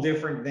little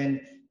different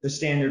than the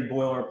standard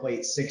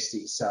boilerplate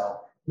 60. So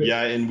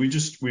yeah, and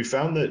we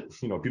found that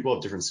people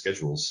have different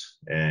schedules,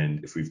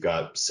 and if we've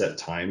got set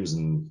times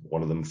and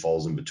one of them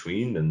falls in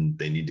between and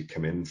they need to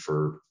come in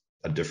for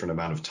a different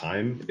amount of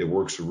time, it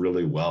works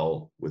really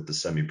well with the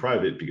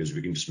semi-private because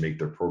we can just make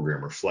their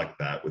program reflect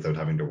that without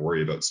having to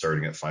worry about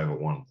starting at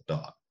 5:01 on the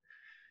dot.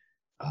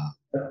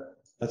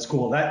 That's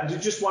cool. That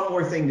just one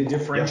more thing to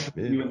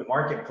differentiate you in the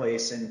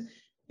marketplace, and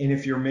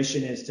if your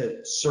mission is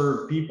to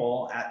serve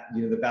people at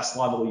the best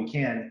level you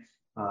can,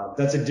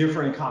 that's a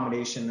different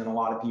accommodation than a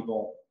lot of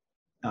people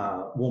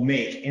will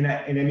make. And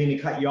I mean to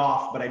cut you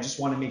off, but I just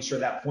want to make sure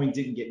that point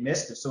didn't get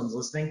missed. If someone's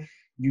listening,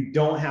 you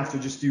don't have to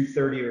just do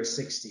 30 or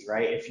 60,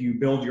 right? If you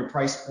build your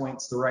price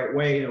points the right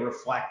way to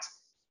reflect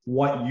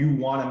what you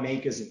want to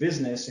make as a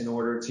business in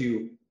order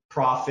to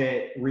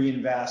profit,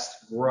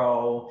 reinvest,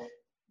 grow,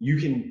 you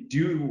can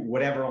do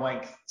whatever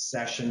length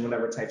session,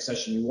 whatever type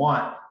session you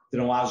want that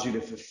allows you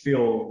to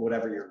fulfill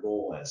whatever your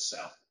goal is. So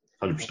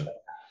 100%.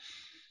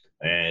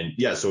 And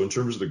yeah, so in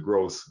terms of the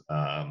growth,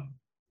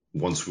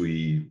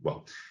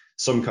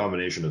 some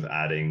combination of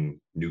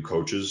adding new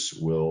coaches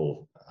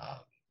will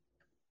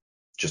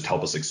just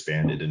help us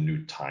expand into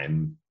new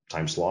time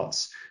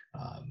slots,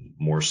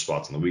 more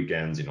spots on the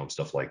weekends,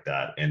 stuff like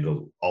that. And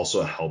it'll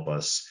also help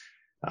us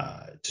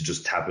to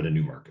just tap into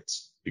new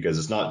markets, because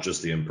it's not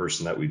just the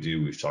in-person that we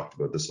do. We've talked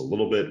about this a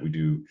little bit. We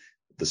do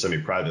the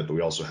semi-private, but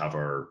we also have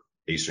our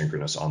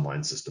asynchronous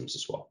online systems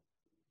as well.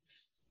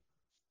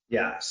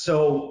 Yeah.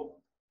 So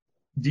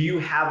do you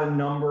have a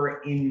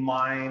number in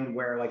mind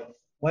where, like,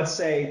 let's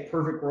say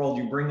perfect world,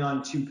 you bring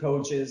on 2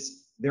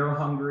 coaches, they're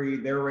hungry,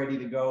 they're ready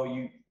to go.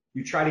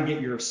 You try to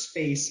get your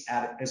space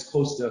at as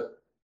close to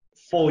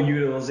full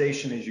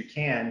utilization as you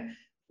can.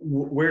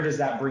 Where does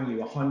that bring you?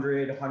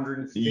 100,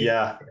 150?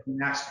 Yeah.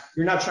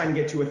 You're not trying to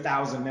get to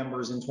 1,000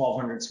 members in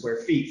 1,200 square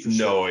feet. For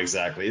sure. No,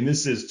 exactly. And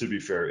this is, to be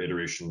fair,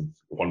 iteration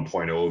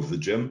 1.0 of the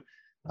gym.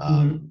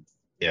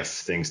 If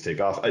things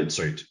take off,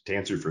 sorry, to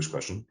answer your first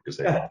question, because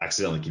I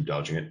accidentally keep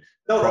dodging it.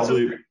 No,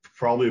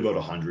 probably about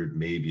 100,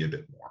 maybe a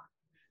bit more.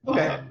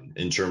 Okay.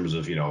 In terms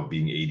of,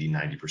 being 80,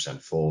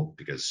 90% full,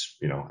 because,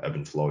 ebb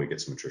and flow, you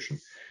get some attrition.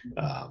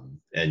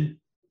 And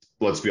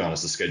let's be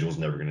honest, the schedule is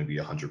never going to be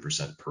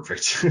 100%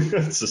 perfect.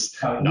 It's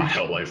just not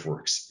how life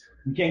works.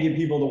 You can't get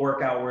people to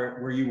work out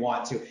where you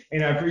want to.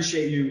 And I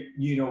appreciate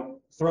you,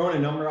 throwing a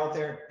number out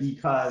there,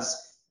 because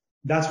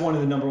that's one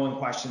of the number one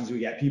questions we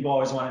get. People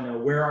always want to know,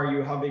 where are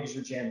you? How big is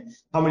your gym?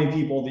 How many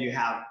people do you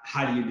have?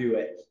 How do you do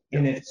it?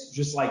 And it's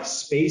just like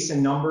space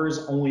and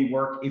numbers only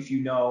work if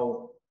you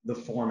know the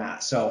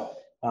format. So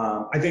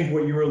I think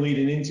what you were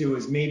leading into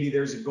is maybe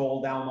there's a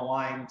goal down the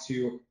line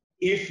to,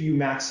 if you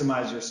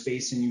maximize your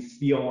space and you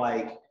feel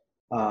like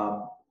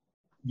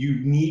you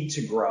need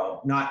to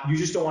grow, you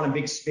just don't want a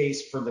big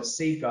space for the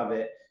sake of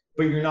it,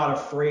 but you're not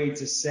afraid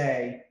to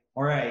say,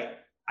 all right,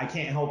 I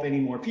can't help any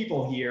more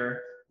people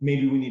here.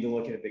 Maybe we need to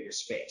look at a bigger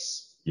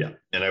space. Yeah.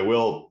 And I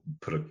will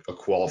put a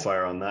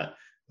qualifier on that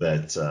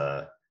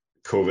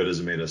COVID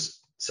has made us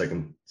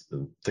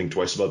think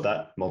twice about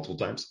that multiple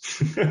times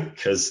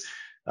because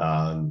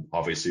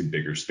obviously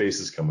bigger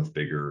spaces come with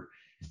bigger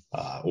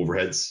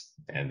overheads.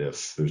 And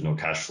if there's no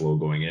cash flow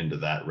going into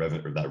that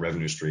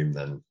revenue stream,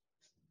 then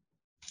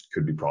it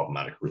could be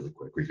problematic really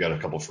quick. We've got a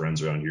couple of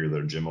friends around here that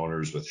are gym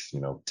owners with,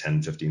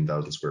 10,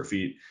 15,000 square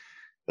feet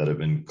that have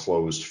been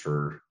closed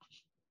for,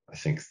 I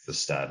think the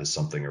stat is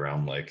something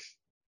around like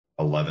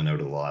 11 out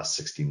of the last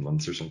 16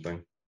 months or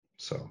something.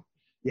 So.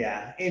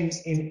 Yeah. And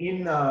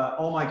in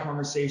all my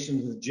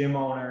conversations with gym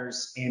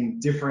owners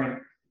and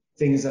different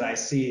things that I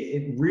see,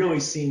 it really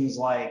seems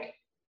like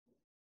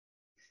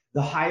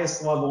the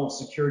highest level of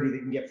security that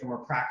you can get from a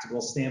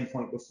practical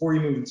standpoint before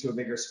you move into a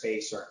bigger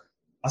space or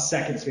a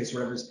second space,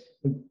 whatever it is,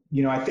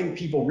 I think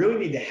people really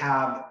need to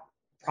have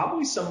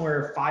probably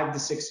somewhere 5 to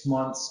 6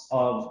 months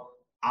of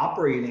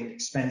operating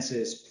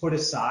expenses put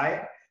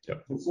aside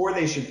before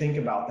they should think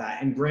about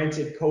that. And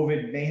granted,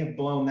 COVID may have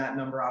blown that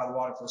number out of the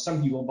water for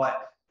some people,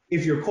 but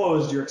if you're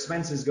closed, your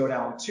expenses go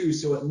down too.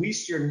 So at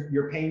least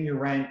you're paying your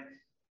rent.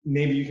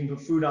 Maybe you can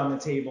put food on the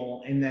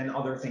table and then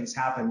other things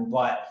happen.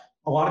 But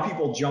a lot of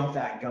people jump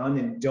that gun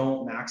and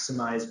don't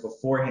maximize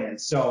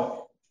beforehand.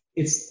 So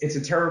it's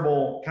a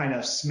terrible kind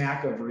of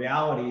smack of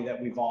reality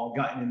that we've all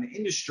gotten in the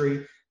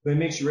industry, but it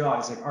makes you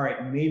realize like, all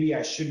right, maybe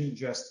I shouldn't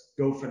just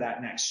go for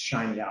that next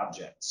shiny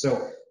object.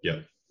 So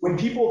when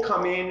people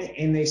come in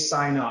and they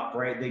sign up,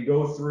 right, they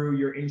go through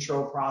your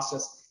intro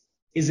process.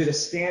 Is it a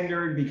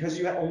standard because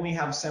you only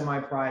have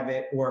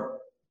semi-private or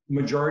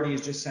majority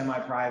is just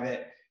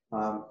semi-private?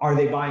 Are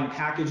they buying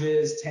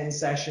packages, 10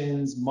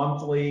 sessions,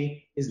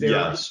 monthly? Is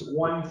there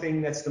one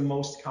thing that's the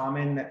most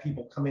common that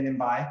people come in and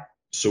buy?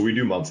 So we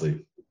do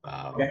monthly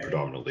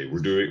predominantly.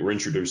 We're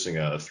introducing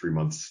a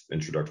 3-month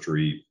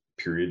introductory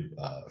period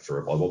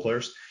for volleyball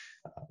players,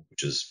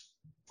 which is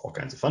all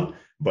kinds of fun.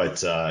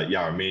 But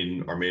our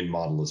main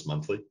model is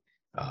monthly,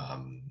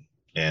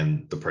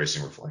 and the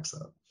pricing reflects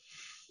that.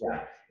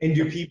 Yeah. And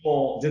do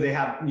they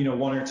have, 1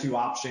 or 2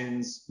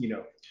 options,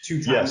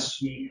 2 times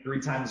a week,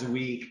 3 times a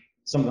week,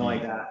 something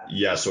like that?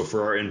 Yeah. So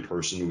for our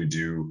in-person, we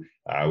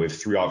have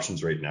 3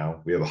 options right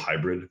now. We have a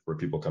hybrid where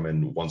people come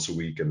in once a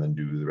week and then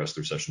do the rest of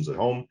their sessions at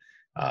home.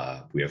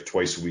 We have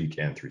twice a week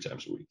and 3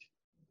 times a week.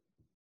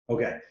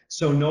 Okay.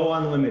 So no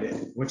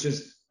unlimited, which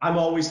is, I'm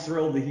always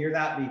thrilled to hear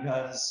that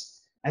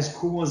because as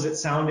cool as it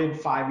sounded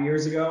 5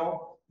 years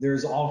ago,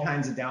 there's all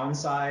kinds of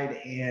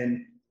downside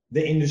and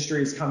the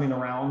industry is coming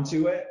around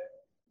to it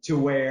to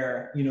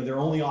where, they're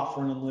only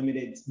offering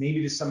unlimited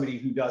maybe to somebody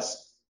who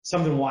does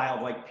something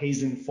wild, like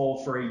pays in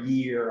full for a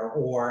year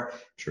or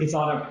it's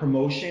on a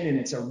promotion and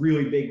it's a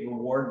really big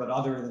reward. But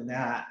other than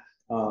that,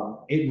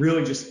 it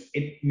really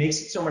it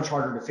makes it so much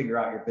harder to figure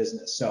out your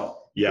business. So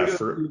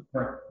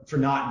for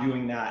not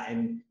doing that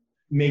and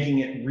making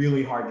it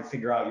really hard to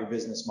figure out your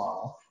business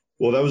model.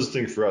 Well, that was the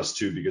thing for us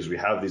too, because we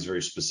have these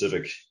very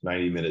specific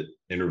 90-minute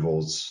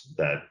intervals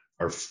that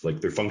are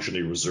like they're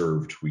functionally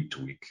reserved week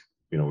to week.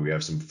 We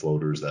have some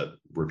floaters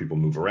where people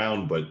move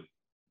around, but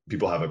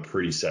people have a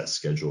pretty set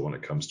schedule when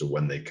it comes to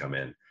when they come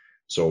in.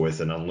 So with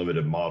an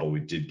unlimited model,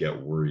 we did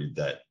get worried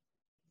that,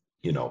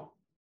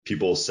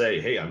 people say,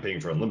 hey, I'm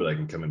paying for unlimited, I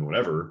can come in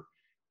whenever.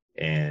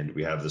 And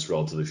we have this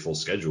relatively full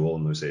schedule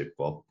and we say,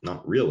 well,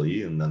 not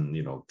really. And then,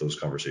 those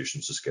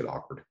conversations just get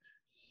awkward.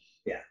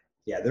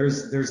 Yeah.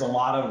 There's a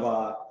lot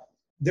of,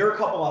 there are a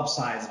couple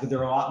upsides, but there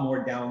are a lot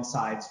more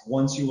downsides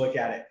once you look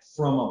at it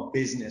from a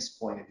business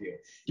point of view.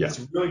 Yeah.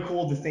 It's really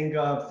cool to think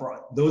of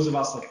for those of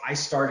us, like I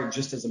started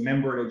just as a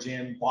member at a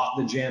gym, bought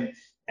the gym,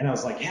 and I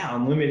was like, yeah,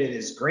 unlimited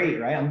is great,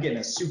 right? I'm getting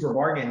a super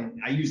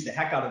bargain. I use the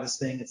heck out of this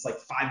thing. It's like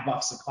 $5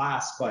 a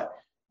class, but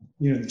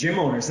the gym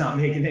owner's not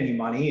making any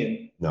money,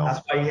 and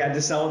that's why he had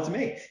to sell it to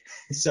me.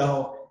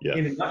 So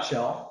in a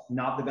nutshell,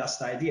 not the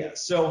best idea.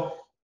 So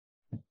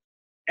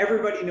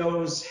everybody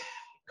knows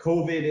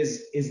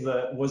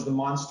COVID was the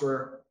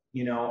monster,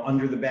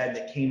 under the bed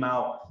that came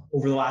out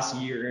over the last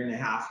year and a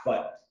half,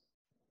 but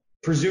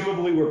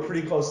presumably we're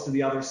pretty close to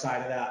the other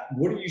side of that.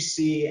 What do you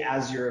see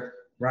as your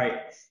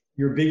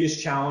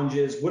biggest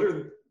challenges?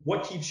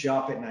 What keeps you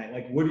up at night?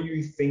 Like, what are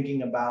you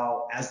thinking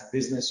about as a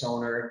business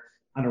owner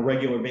on a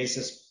regular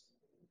basis,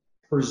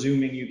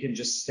 presuming you can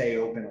just stay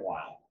open a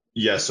while?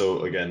 Yeah.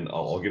 So again,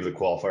 I'll give the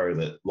qualifier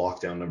that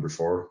lockdown number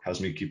 4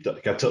 has me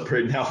kept up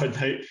right now at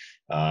night.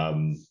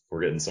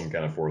 We're getting some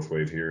kind of 4th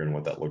wave here, and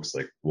what that looks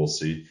like, we'll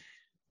see.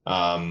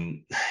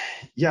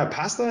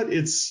 Past that,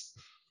 it's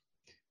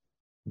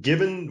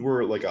given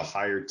we're like a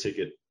higher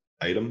ticket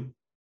item.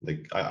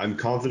 Like I'm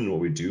confident in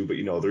what we do, but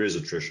there is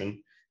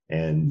attrition,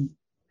 and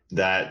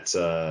that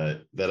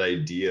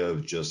idea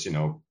of just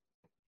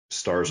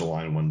stars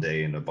align one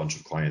day and a bunch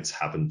of clients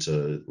happen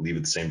to leave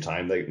at the same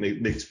time, that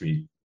makes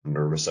me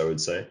nervous, I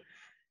would say.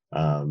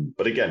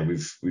 But again,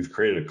 we've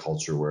created a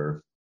culture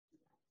where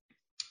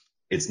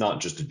it's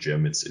not just a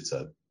gym; it's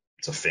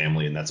a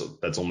family, and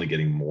that's only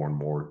getting more and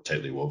more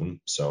tightly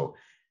woven. So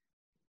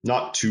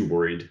not too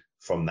worried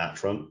from that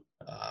front.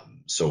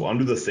 So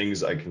under the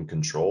things I can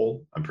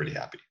control, I'm pretty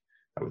happy,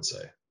 I would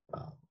say.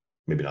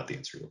 Maybe not the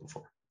answer you're looking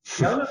for.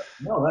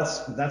 No,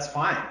 that's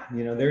fine.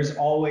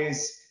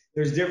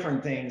 There's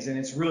different things, and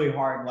it's really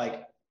hard,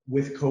 like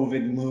with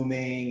COVID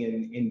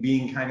looming and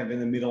being kind of in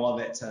the middle of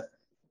it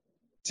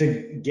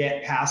to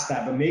get past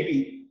that. But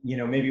maybe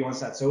once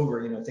that's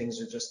over,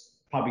 things are just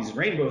puppies and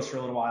rainbows for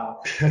a little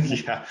while.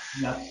 Yeah.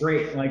 That's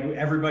great. Like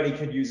everybody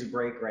could use a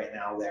break right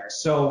now there.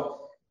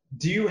 So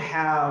do you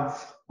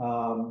have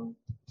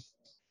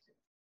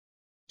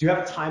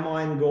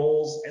timeline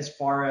goals as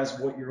far as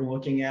what you're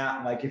looking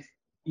at? Like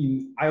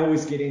I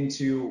always get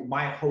into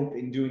my hope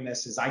in doing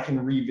this is I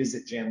can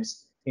revisit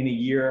gyms in a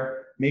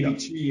year, maybe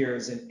 2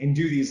 years, and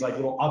do these like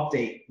little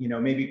update,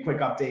 maybe quick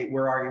update.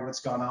 Where are you?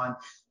 What's going on?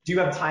 Do you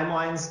have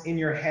timelines in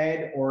your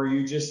head, or are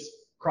you just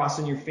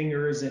crossing your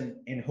fingers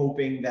and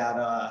hoping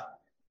that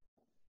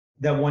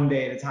one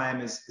day at a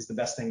time is the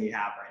best thing you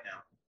have right now?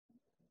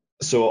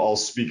 So I'll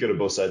speak out of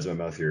both sides of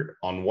my mouth here.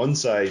 On one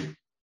side,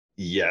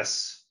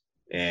 yes.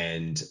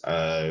 And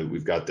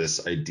we've got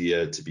this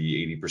idea to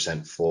be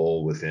 80%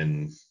 full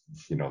within,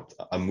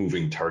 a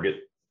moving target,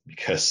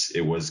 because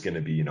it was going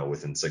to be,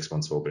 within 6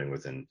 months of opening,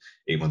 within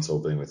 8 months of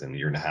opening, within a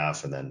year and a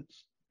half. And then,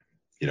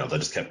 that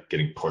just kept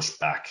getting pushed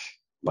back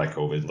by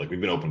COVID. Like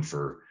we've been open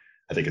for,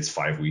 I think it's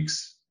 5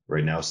 weeks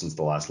right now since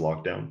the last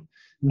lockdown.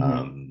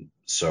 Mm-hmm.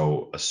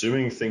 So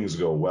assuming things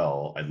go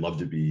well, I'd love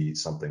to be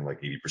something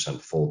like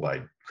 80% full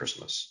by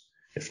Christmas,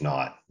 if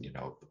not,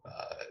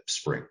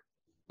 spring.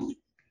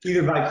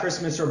 Either by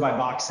Christmas or by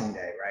Boxing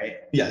Day, right?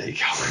 Yeah, there you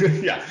go.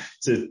 Yeah,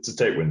 it's a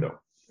tight window.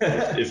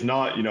 If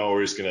not,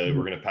 we're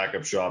gonna pack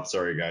up shop.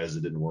 Sorry guys,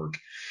 it didn't work.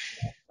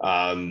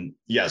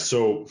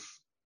 So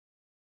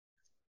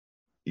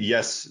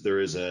yes,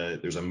 there's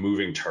a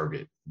moving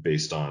target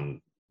based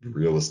on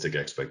realistic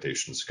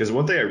expectations. Because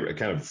one thing I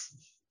kind of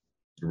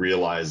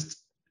realized,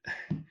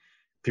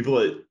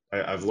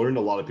 I've learned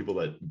a lot of people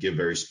that give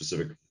very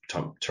specific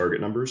target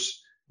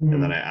numbers. Mm-hmm.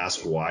 And then I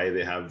ask why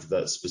they have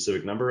that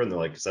specific number, and they're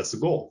like, "'Cause that's the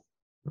goal."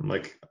 I'm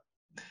like,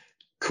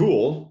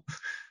 cool.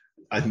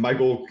 My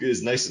goal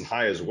is nice and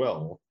high as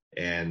well.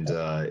 And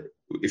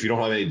if you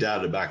don't have any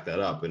data to back that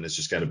up, and it's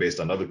just kind of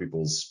based on other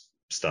people's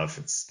stuff,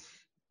 it's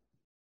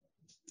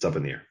up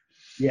in the air.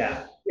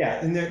 Yeah.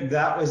 And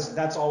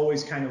that's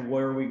always kind of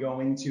where we go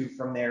into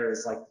from there,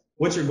 is like,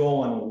 what's your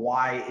goal and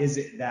why is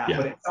it that? Yeah.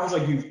 But it sounds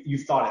like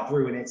you've thought it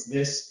through, and it's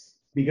this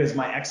because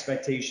my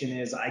expectation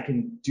is I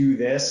can do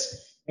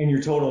this. And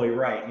you're totally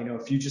right.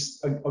 If you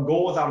just, a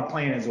goal without a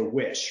plan is a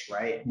wish,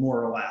 right?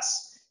 More or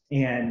less.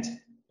 And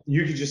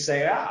you could just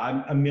say,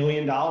 I'm $1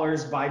 million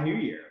by New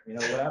Year,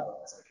 whatever.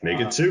 It's like, make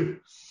it 2.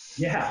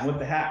 Yeah. What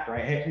the heck,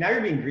 right? Hey, now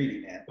you're being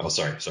greedy, man. Oh,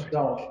 sorry. So,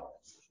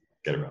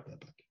 get around that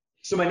back.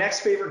 So my next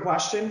favorite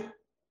question,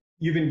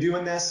 you've been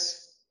doing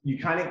this. You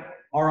kind of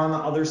are on the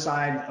other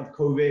side of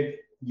COVID.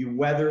 You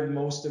weathered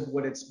most of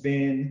what it's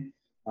been.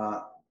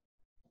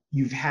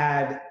 You've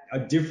had a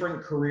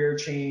different career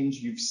change.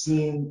 You've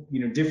seen,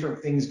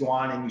 different things go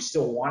on, and you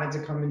still wanted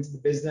to come into the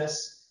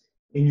business,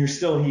 and you're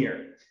still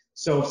here.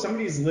 So if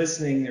somebody's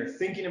listening, they're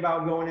thinking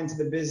about going into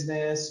the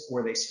business,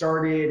 or they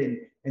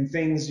started and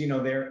things,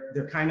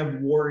 they're kind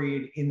of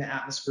worried in the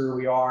atmosphere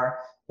we are.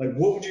 Like,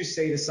 what would you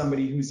say to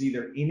somebody who's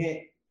either in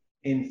it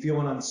and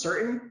feeling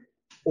uncertain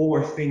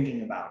or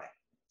thinking about it?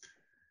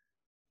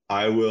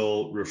 I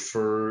will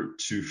refer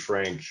to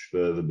Frank,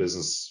 the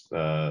business,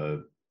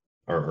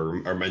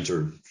 our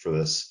mentor for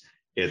this.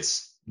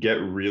 It's get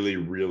really,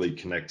 really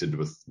connected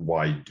with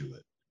why you do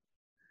it.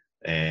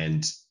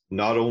 And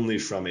not only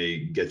from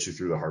a get you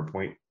through the hard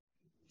point,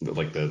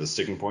 like the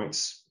sticking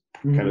points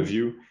kind of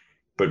view,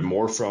 but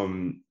more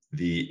from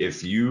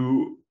if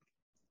you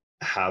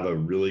have a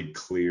really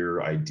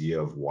clear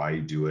idea of why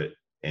you do it,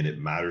 and it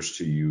matters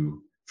to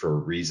you for a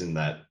reason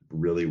that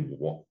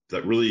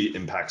really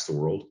impacts the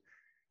world,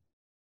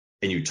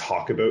 and you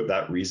talk about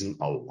that reason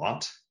a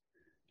lot,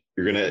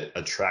 you're going to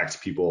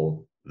attract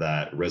people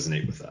that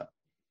resonate with that.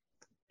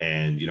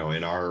 And,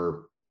 in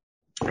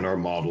our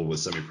model with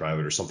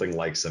semi-private or something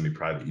like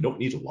semi-private, you don't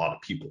need a lot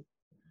of people.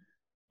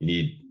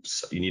 You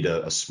need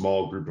a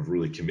small group of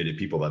really committed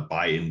people that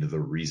buy into the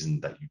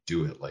reason that you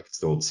do it. Like it's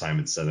the old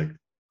Simon Sinek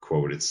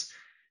quote. It's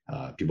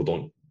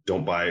people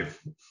don't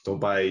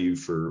buy you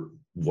for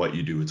what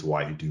you do. It's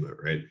why you do it.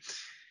 Right.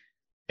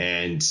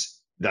 And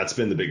that's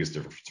been the biggest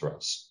difference for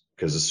us,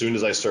 because as soon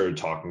as I started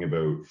talking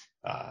about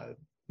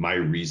my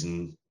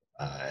reason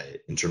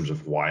in terms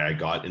of why I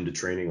got into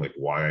training, like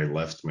why I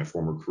left my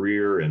former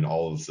career and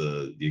all of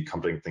the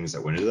accompanying things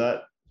that went into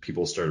that,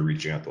 people started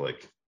reaching out to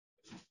like,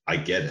 I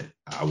get it.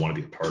 I want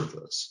to be a part of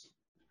this.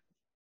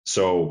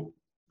 So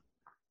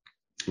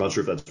I'm not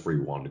sure if that's where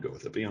you wanted to go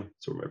with it, but yeah,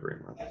 that's where my brain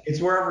went.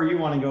 It's wherever you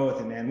want to go with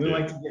it, man. We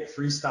like to get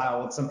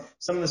freestyle with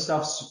some of the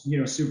stuff's,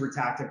 super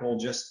tactical,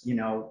 just,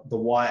 the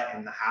what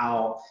and the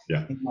how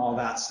and all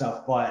that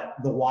stuff. But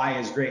the why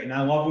is great. And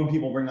I love when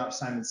people bring up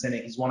Simon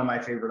Sinek. He's one of my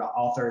favorite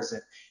authors.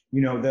 And,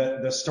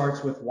 the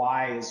starts with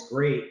why is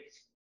great.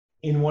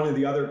 In one of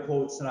the other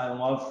quotes that I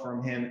love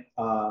from him,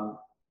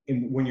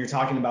 when you're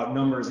talking about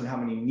numbers and how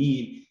many you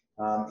need,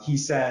 he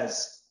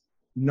says,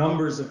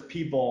 numbers of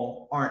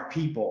people aren't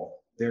people.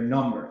 They're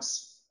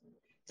numbers.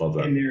 Love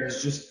that. And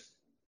there's just,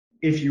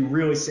 if you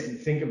really sit and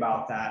think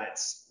about that,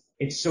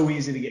 it's so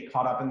easy to get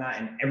caught up in that,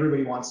 and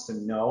everybody wants to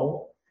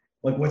know,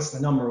 like, what's the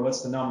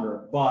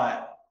number?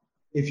 But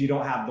if you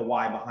don't have the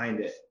why behind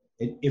it,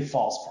 it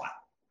falls flat.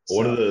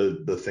 One of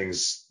the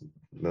things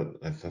that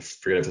I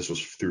forget if this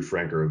was through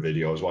Frank or a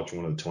video, I was watching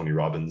one of the Tony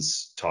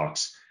Robbins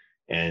talks,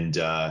 and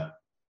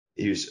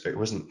it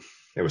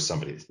was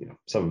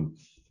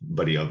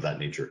somebody of that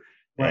nature.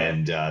 Right.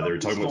 And they were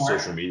talking about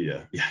social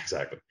media. Yeah,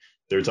 exactly.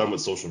 They were talking about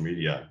social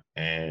media,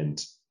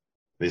 and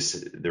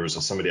there was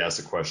somebody asked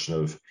a question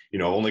of,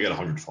 I've only got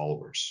 100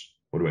 followers.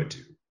 What do I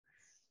do?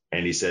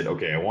 And he said,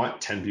 okay, I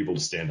want 10 people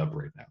to stand up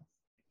right now.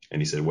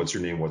 And he said, what's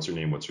your name? What's your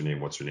name? What's your name?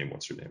 What's your name?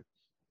 What's your name?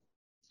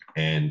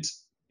 And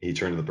he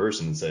turned to the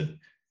person and said,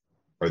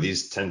 are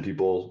these 10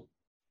 people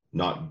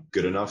not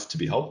good enough to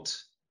be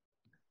helped?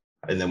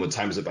 And then what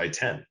times it by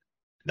 10?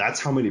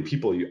 That's how many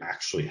people you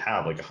actually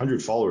have. Like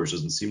 100 followers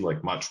doesn't seem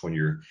like much when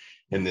you're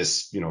in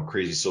this,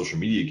 crazy social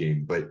media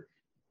game, but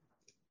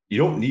you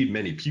don't need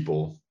many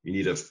people. You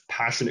need a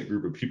passionate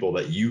group of people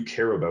that you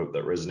care about,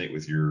 that resonate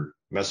with your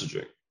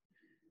messaging.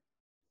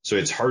 So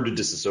it's hard to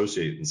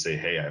disassociate and say,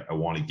 hey, I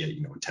want to get,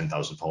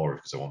 10,000 followers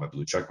because I want my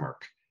blue check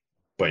mark.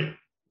 But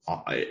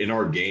in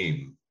our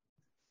game,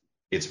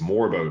 it's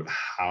more about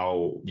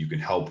how you can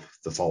help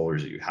the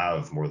followers that you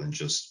have more than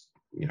just,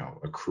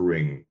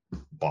 accruing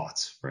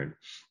bots, right?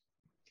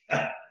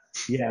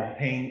 Yeah,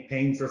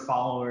 paying for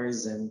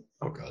followers and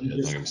oh god, yeah,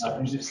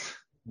 just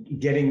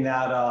getting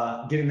that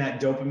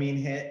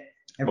dopamine hit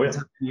every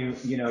time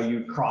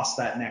you cross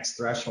that next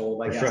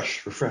threshold.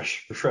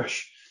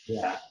 Refresh.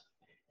 Yeah,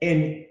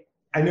 and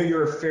I know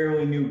you're a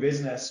fairly new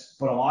business,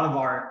 but a lot of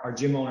our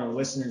gym owner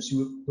listeners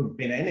who've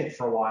been in it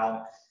for a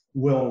while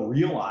will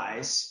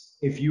realize,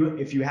 if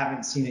you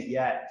haven't seen it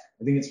yet,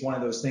 I think it's one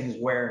of those things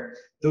where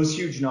those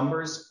huge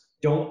numbers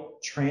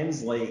don't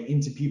translate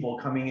into people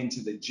coming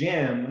into the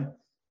gym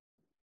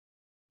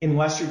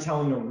unless you're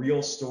telling a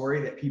real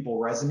story that people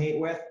resonate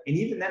with. And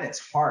even then it's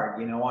hard,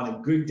 on a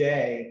good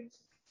day,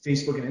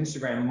 Facebook and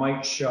Instagram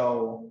might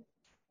show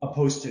a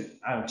post to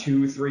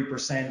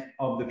 2-3%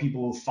 of the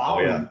people who follow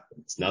you.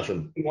 It's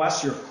nothing.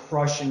 Unless you're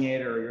crushing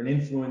it, or you're an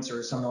influencer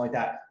or something like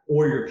that,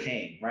 or you're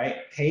paying, right?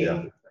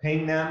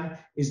 Paying them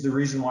is the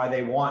reason why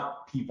they want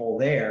people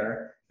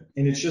there.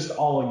 And it's just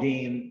all a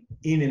game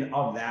in and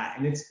of that.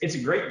 And it's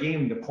a great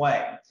game to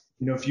play.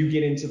 If you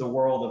get into the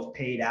world of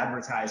paid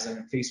advertising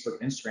on Facebook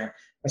and Instagram,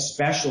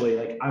 especially,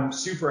 like, I'm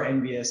super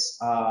envious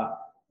of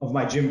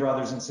my gym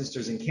brothers and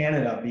sisters in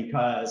Canada,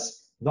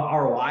 because the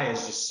ROI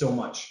is just so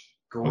much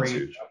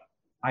greater.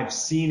 I've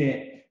seen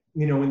it,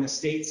 in the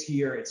States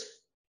here, it's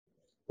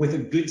with a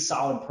good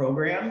solid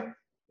program.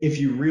 If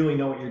you really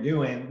know what you're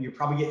doing, you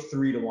probably get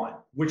 3 to 1,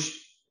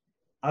 which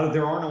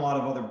there aren't a lot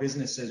of other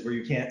businesses where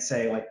you can't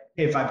say, like,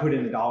 hey, if I put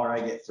in $1,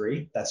 I get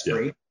 3. That's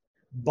great.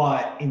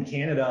 But in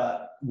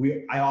Canada,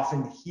 I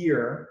often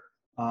hear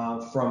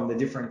from the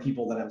different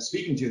people that I'm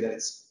speaking to that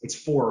it's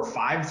 4 or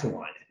 5 to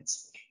 1.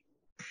 It's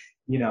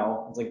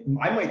like,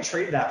 I might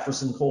trade that for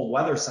some cold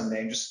weather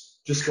someday and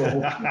just go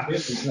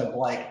because,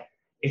 like,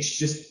 it's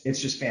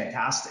just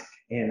fantastic.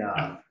 And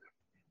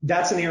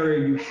that's an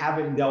area you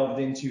haven't delved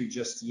into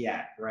just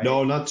yet, right?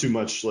 No, not too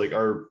much. Like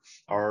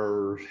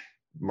our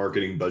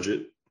marketing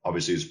budget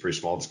obviously is pretty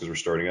small, just because we're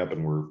starting up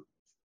and we're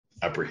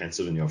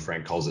apprehensive, and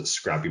Frank calls it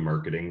scrappy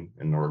marketing,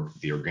 and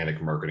the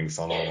organic marketing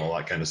funnel and all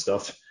that kind of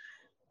stuff.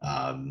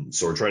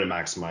 So we're trying to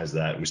maximize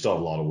that. We still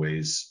have a lot of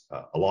ways,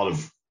 a lot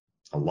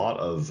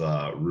of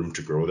room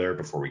to grow there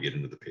before we get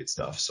into the paid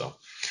stuff. So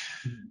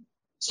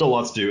still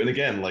lots to do. And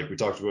again, like we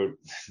talked about,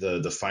 the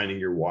defining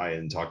your why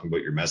and talking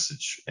about your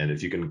message. And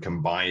if you can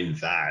combine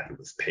that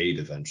with paid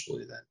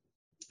eventually, then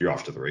you're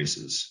off to the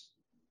races.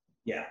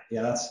 Yeah,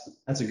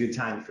 that's a good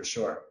time for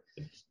sure.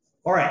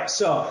 All right,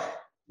 so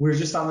we're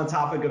just on the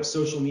topic of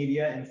social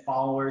media and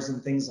followers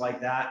and things like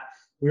that.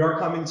 We are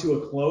coming to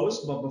a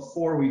close, but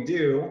before we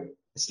do,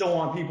 I still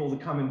want people to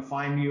come and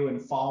find you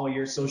and follow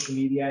your social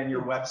media and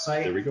your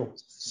website. There we go.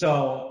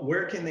 So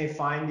where can they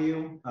find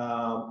you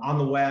on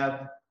the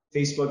web?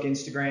 Facebook,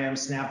 Instagram,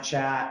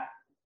 Snapchat,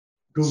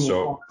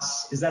 Google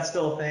Plus. Is that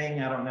still a thing?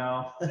 I don't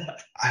know.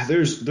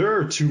 There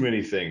are too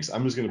many things.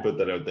 I'm just going to put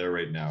that out there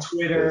right now.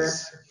 Twitter.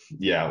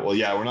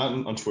 We're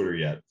not on Twitter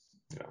yet.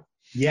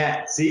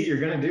 Yeah. See, you're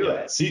going to do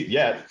it. See,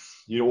 yeah.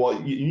 You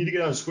need to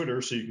get on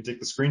Twitter so you can take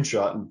the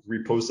screenshot and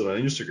repost it on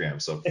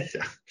Instagram. So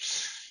yeah.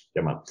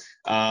 Come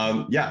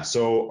on.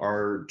 So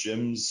our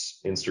gym's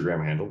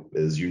Instagram handle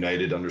is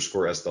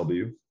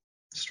United_SW.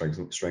 Strength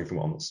and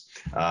wellness.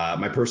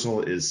 My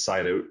personal is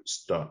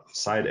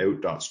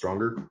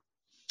sideout.stronger.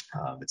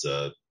 It's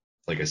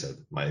like I said,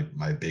 my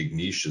big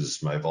niche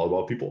is my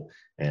volleyball people,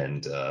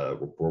 and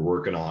we're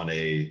working on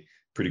a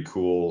pretty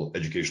cool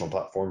educational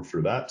platform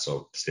for that.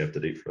 So stay up to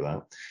date for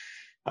that.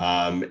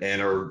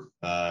 And our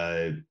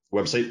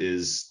website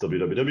is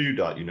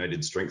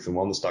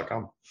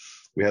www.unitedstrengthandwellness.com.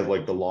 We have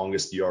like the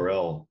longest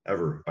URL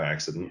ever by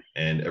accident,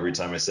 and every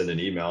time I send an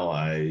email,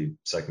 I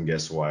second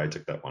guess why I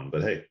took that one.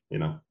 But hey,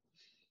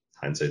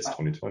 hindsight's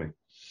 2020.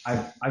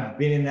 I've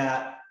been in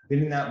that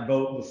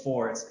boat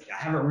before. It's like, I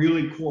have a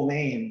really cool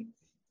name,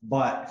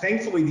 but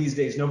thankfully these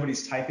days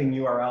nobody's typing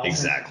URLs.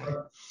 Exactly.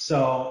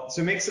 So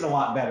it makes it a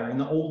lot better. In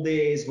the old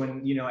days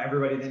when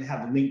everybody didn't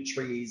have link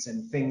trees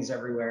and things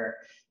everywhere,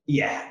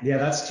 yeah,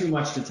 that's too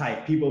much to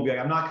type. People will be like,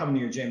 I'm not coming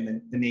to your gym.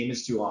 The name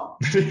is too long.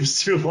 The name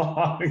is too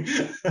long.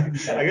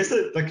 I guess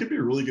that could be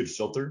a really good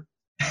filter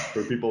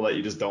for people that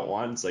you just don't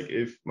want. It's like,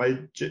 if my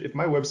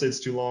website's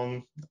too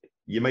long,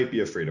 you might be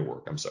afraid of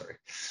work. I'm sorry.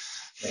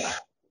 Yeah,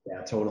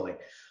 totally.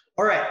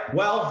 All right.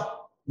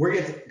 Well, we're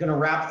going to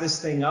wrap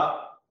this thing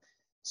up.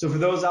 So for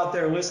those out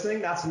there listening,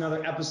 that's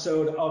another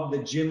episode of the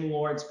Gym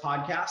Lords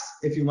podcast.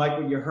 If you like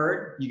what you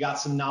heard, you got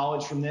some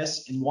knowledge from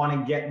this and want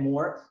to get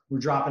more, we're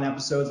dropping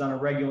episodes on a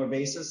regular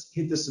basis.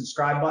 Hit the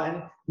subscribe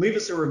button. Leave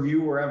us a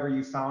review wherever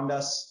you found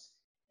us.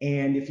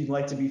 And if you'd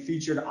like to be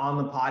featured on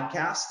the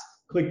podcast,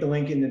 click the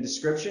link in the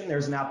description.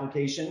 There's an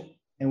application,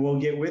 and we'll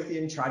get with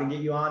you and try to get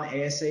you on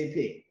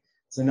ASAP.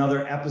 It's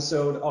another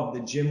episode of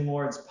the Gym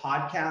Lords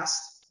podcast.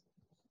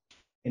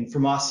 And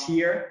from us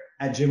here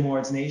at Gym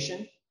Lords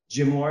Nation,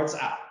 Gym Lords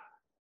out.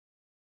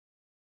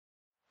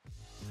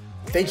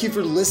 Thank you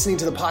for listening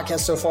to the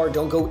podcast so far.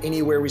 Don't go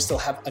anywhere. We still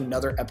have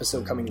another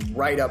episode coming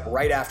right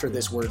after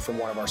this word from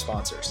one of our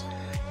sponsors.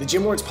 The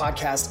Gym Lords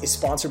podcast is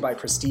sponsored by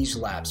Prestige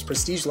Labs.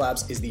 Prestige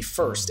Labs is the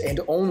first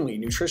and only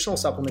nutritional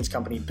supplements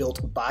company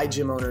built by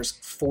gym owners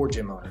for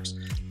gym owners.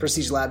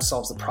 Prestige Labs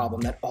solves the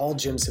problem that all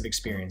gyms have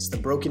experienced: the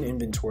broken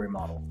inventory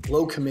model,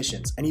 low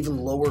commissions, and even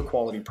lower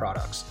quality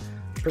products.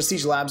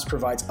 Prestige Labs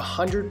provides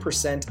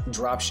 100%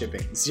 drop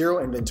shipping,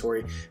 zero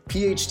inventory,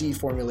 PhD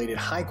formulated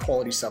high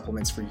quality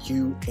supplements for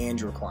you and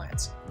your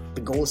clients.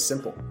 The goal is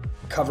simple: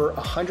 cover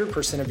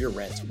 100% of your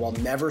rent while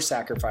never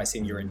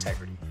sacrificing your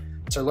integrity.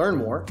 To learn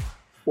more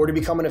or to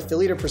become an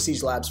affiliate of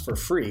Prestige Labs for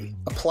free,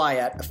 apply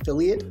at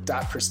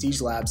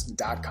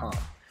affiliate.prestigelabs.com.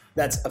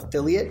 That's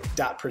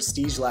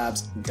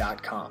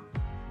affiliate.prestigelabs.com.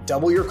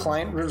 Double your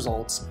client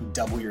results,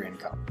 double your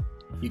income.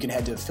 You can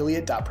head to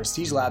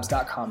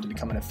affiliate.prestigelabs.com to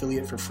become an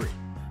affiliate for free.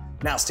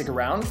 Now stick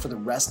around for the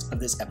rest of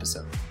this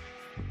episode.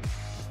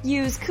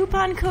 Use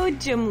coupon code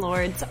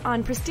GYMLORDS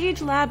on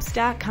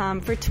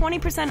prestigelabs.com for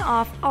 20%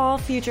 off all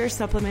future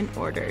supplement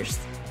orders.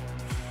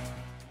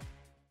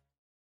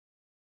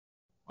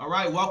 All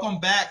right, welcome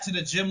back to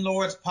the Gym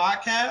Lords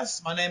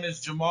podcast. My name is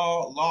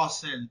Jamal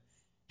Lawson,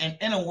 and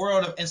in a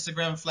world of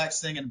Instagram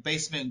flexing and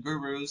basement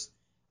gurus,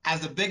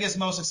 as the biggest,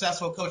 most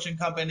successful coaching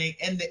company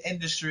in the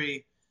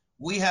industry,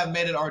 we have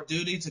made it our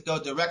duty to go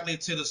directly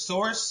to the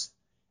source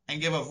and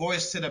give a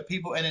voice to the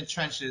people in the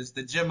trenches,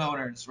 the gym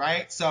owners,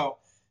 right? So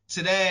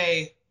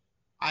today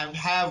I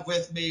have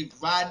with me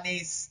Rodney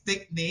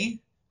Stickney.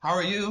 How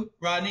are you,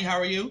 Rodney? How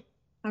are you?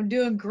 I'm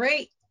doing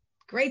great.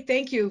 Great,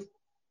 thank you.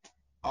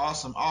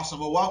 Awesome.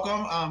 Well,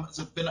 welcome.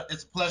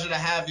 It's a pleasure to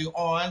have you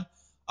on.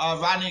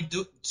 Rodney,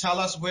 tell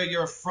us where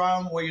you're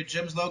from, where your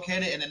gym's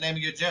located, and the name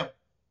of your gym.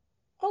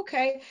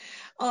 Okay.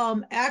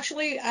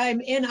 Actually, I'm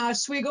in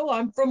Oswego.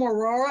 I'm from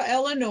Aurora,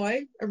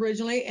 Illinois,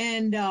 originally,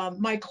 and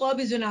my club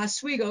is in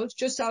Oswego. It's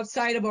just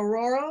outside of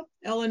Aurora,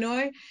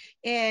 Illinois,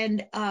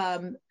 and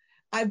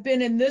I've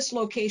been in this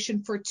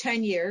location for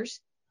 10 years,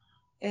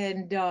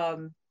 and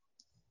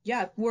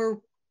we're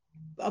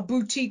a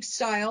boutique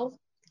style,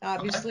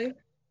 obviously.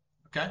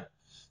 Okay.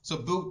 So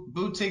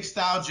boutique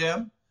style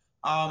gym,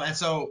 and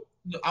so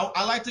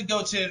I like to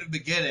go to the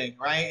beginning,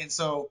 right? And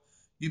so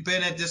you've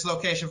been at this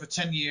location for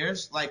 10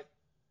 years, like.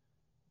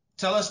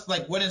 Tell us,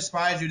 like, what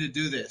inspired you to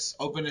do this,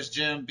 open this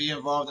gym, be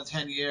involved in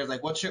 10 years?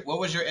 Like, what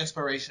was your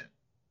inspiration?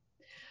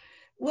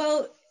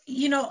 Well,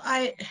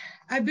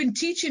 I've been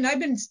teaching.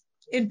 I've been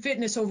in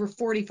fitness over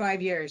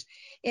 45 years,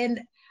 and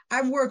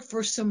I've worked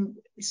for some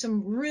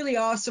really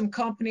awesome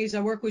companies. I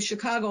worked with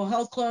Chicago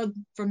Health Club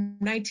from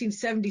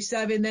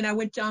 1977. Then I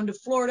went down to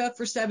Florida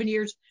for 7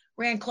 years,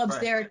 ran clubs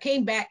there,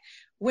 came back,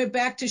 went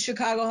back to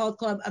Chicago Health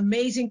Club.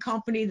 Amazing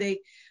company.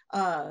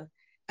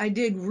 I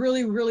did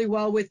really, really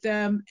well with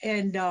them.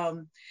 And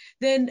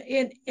then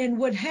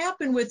what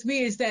happened with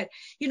me is that,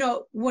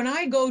 when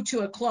I go to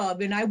a club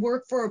and I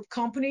work for a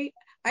company,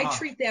 I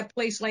treat that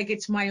place like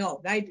it's my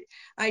own.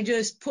 I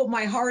just put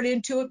my heart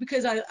into it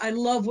because I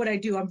love what I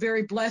do. I'm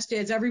very blessed.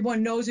 As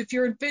everyone knows, if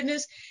you're in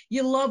fitness,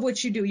 you love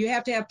what you do. You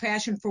have to have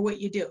passion for what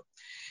you do.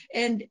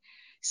 And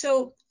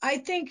so I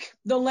think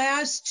the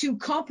last two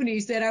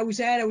companies that I was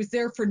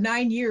there for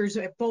 9 years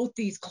at both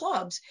these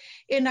clubs.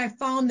 And I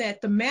found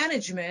that the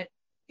management,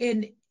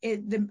 and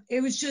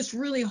it was just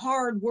really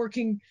hard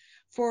working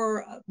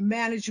for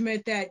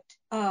management that,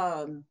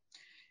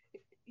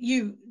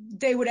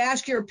 they would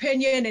ask your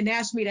opinion and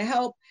ask me to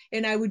help,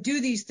 and I would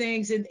do these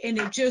things, and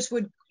it just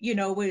would,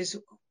 was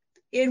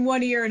in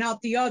one ear and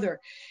out the other.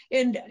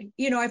 And,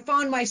 I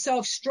found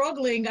myself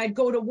struggling. I'd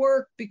go to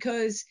work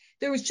because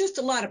there was just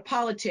a lot of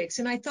politics.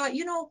 And I thought,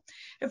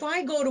 if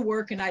I go to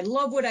work and I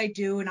love what I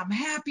do and I'm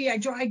happy, I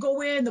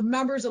go in, the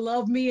members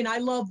love me and I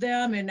love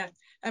them and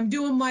I'm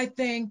doing my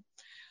thing.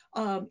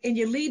 And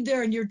you leave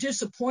there and you're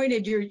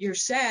disappointed, you're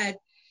sad,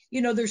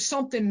 there's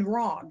something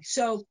wrong.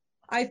 So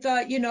I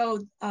thought,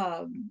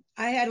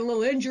 I had a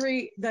little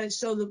injury.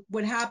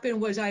 What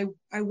happened was I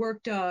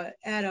worked at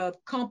a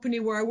company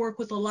where I work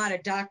with a lot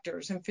of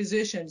doctors and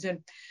physicians, and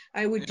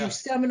I would do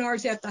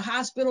seminars at the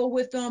hospital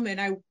with them.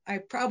 And I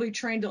probably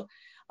trained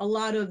a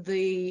lot of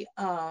the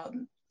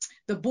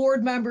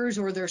board members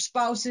or their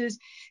spouses.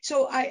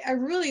 So I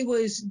really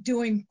was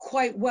doing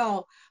quite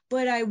well,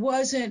 but I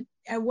was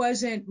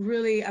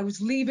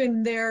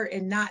leaving there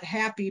and not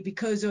happy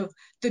because of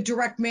the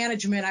direct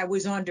management I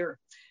was under.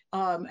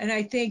 And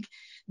I think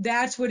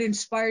that's what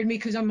inspired me,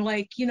 because I'm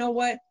like, you know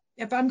what?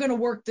 If I'm going to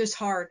work this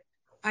hard,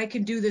 I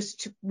can do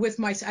this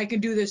myself.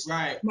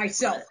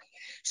 Right.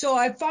 So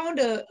I found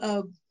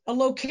a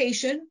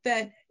location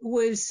that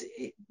was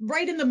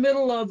right in the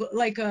middle of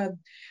like a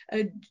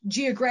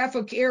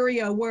geographic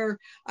area where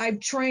I've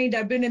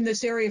been in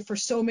this area for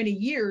so many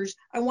years.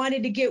 I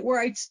wanted to get where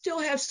I'd still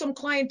have some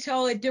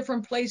clientele at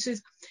different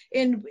places,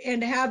 and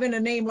having a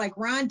name like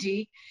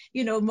Rodney,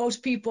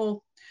 most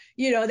people,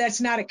 that's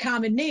not a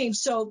common name.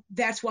 So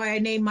that's why I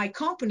named my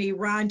company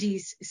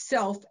Rodney's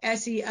Self,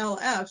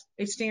 SELF.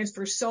 It stands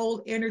for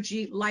Soul,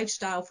 Energy,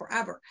 Lifestyle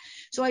Forever.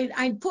 So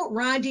I put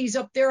Rodney's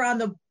up there on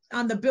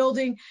the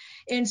building.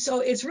 And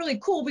so it's really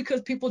cool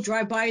because people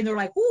drive by and they're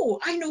like,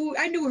 oh, I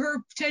knew her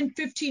 10,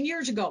 15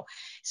 years ago.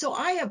 So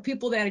I have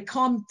people that have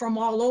come from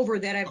all over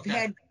that I've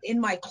had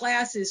in my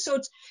classes. So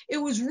it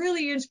was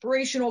really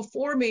inspirational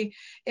for me.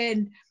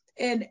 And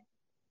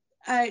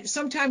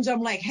sometimes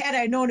I'm like, had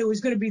I known it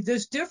was going to be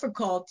this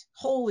difficult,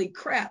 holy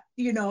crap,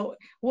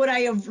 would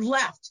I have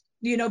left,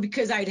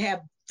 because I'd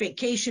have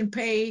vacation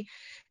pay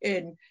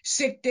and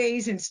sick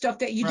days and stuff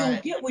that you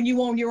don't get when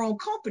you own your own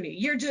company.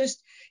 You're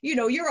just,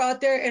 you're out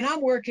there, and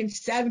I'm working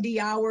 70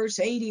 hours,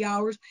 80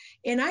 hours.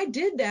 And I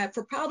did that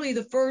for probably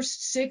the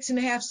first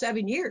 6.5,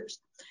 7 years.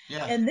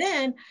 Yeah. And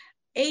then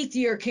 8th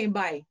year came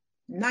by,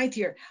 9th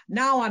year.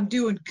 Now I'm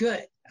doing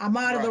good. I'm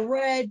out of the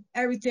red.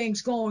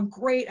 Everything's going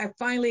great. I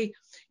finally,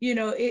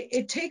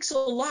 it takes a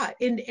lot.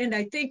 And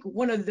I think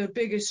one of the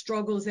biggest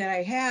struggles that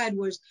I had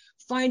was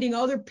finding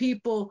other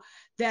people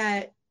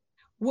that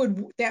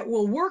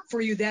will work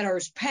for you, that are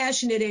as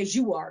passionate as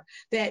you are,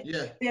 that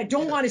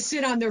don't want to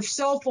sit on their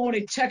cell phone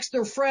and text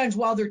their friends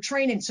while they're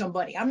training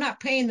somebody. I'm not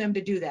paying them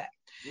to do that.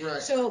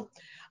 Right. So,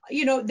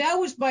 that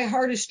was my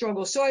hardest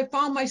struggle. So I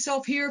found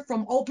myself here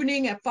from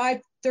opening at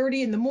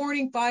 5:30 in the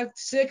morning, 5,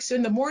 6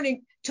 in the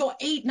morning till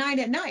 8, 9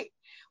 at night.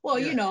 Well,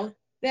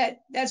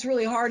 that's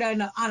really hard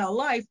on a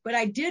life, but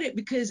I did it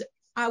because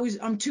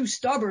I'm too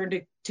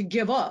stubborn to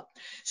give up.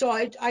 So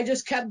I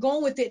just kept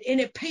going with it,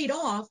 and it paid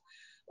off.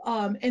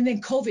 And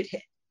then COVID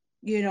hit,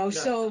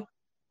 so,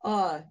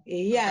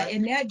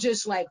 and that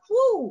just like,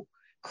 whoo,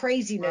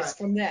 craziness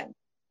from then.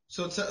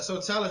 So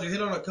tell us, you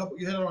hit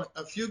on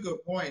a few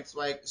good points.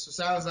 Like, so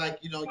sounds like,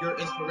 your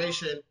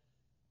inspiration,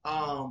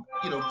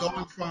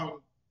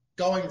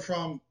 going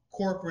from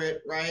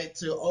corporate, right,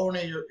 to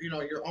owning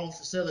your own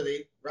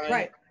facility, right?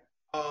 Right.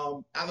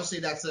 Obviously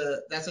that's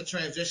a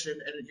transition,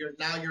 and you're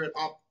in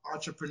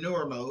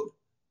entrepreneur mode,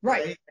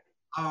 right?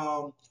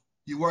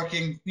 You're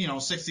working,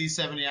 60,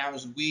 70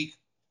 hours a week.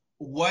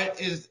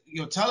 What is,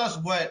 tell us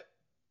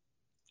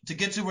to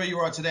get to where you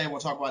are today, and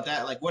we'll talk about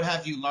that. Like, what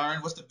have you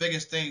learned? What's the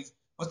biggest thing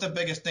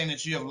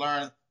that you have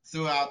learned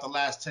throughout the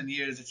last 10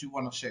 years that you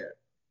want to share?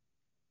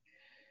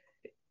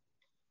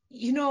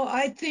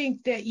 I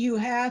think that you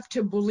have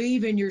to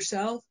believe in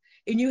yourself,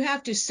 and you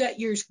have to set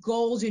your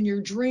goals and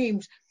your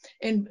dreams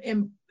and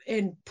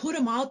put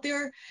them out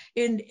there,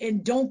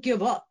 and don't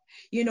give up.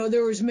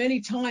 There was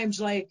many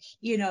times, like,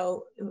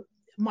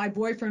 my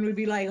boyfriend would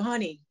be like,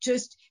 honey,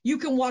 just, you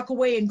can walk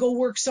away and go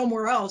work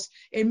somewhere else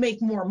and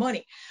make more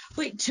money.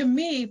 But to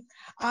me,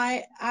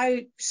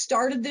 I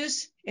started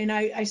this, and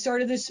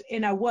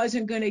I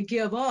wasn't going to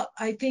give up.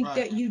 I think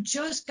that you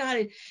just got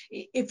to,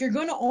 if you're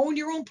going to own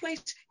your own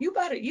place, you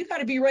got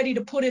to be ready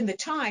to put in the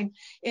time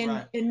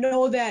and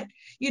know that,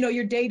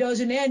 your day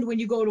doesn't end when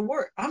you go to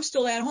work. I'm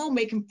still at home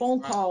making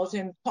phone calls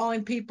and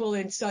calling people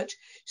and such.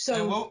 So,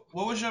 and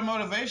what was your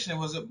motivation?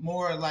 Was it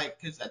more like,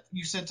 because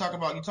you said, talk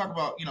about,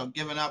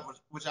 giving up,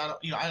 which I don't,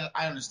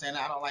 I understand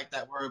that. I don't like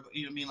that word, but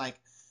I mean, like,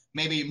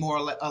 maybe more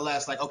or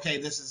less like, okay,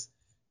 this is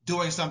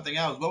doing something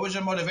else. What was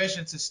your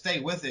motivation to stay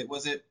with it?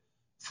 Was it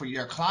for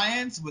your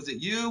clients? Was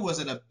it you? Was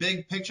it a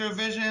big picture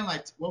vision?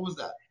 Like, what was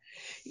that?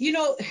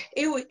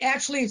 It was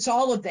actually, it's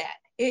all of that.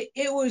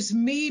 It was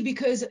me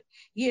because,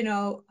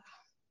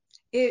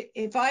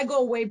 if I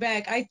go way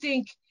back, I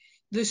think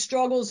the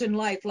struggles in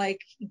life, like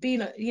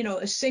being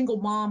a single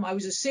mom, I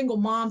was a single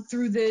mom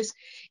through this.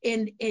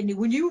 And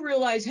when you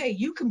realize, hey,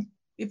 you can,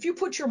 if you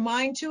put your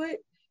mind to it,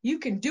 you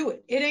can do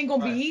it. It ain't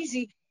gonna be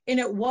easy, and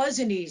it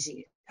wasn't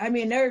easy. I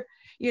mean,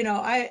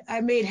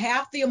 I made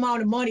half the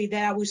amount of money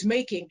that I was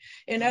making,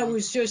 and I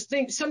was just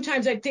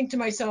sometimes I think to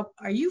myself,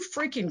 are you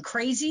freaking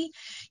crazy?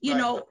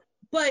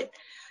 But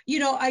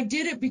I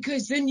did it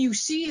because then you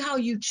see how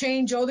you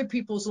change other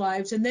people's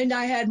lives. And then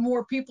I had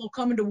more people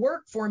coming to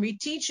work for me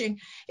teaching,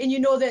 and you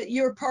know that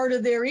you're part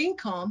of their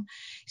income.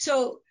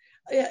 So,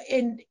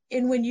 and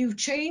when you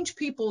change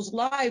people's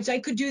lives, I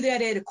could do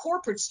that at a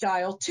corporate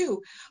style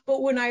too.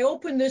 But when I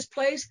opened this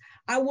place,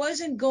 I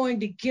wasn't going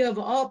to give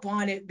up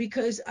on it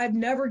because I've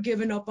never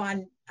given up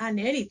on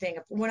anything.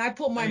 When I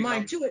put my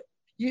mind to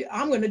it,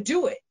 I'm going to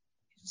do it.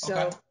 So.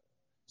 Okay.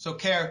 So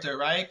character,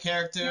 right?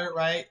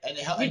 Right? And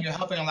you're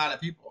helping a lot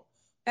of people.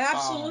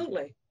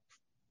 Absolutely.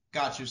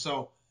 Got you.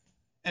 So,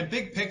 and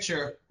big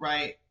picture,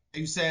 right?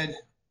 You said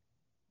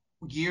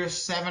year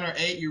 7 or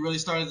 8, you really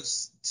started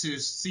to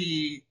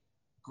see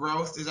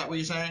growth. Is that what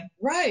you're saying?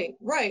 Right.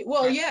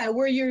 Well, yeah,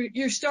 where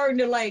you're starting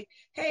to like,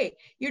 hey,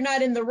 you're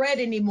not in the red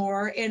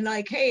anymore, and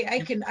like, hey,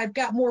 I've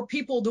got more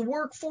people to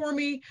work for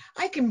me.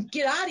 I can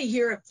get out of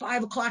here at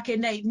 5 o'clock at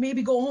night,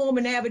 maybe go home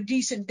and have a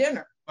decent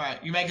dinner. Right.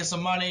 You're making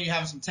some money. You're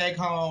having some take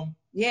home.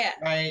 Yeah.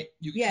 Right.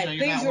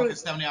 You're not working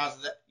 70 hours.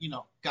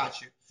 Got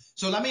you.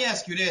 So let me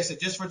ask you this, and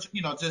just for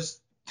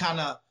just kind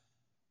of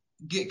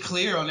get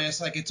clear on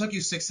this. Like, it took you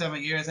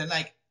 6-7 years, and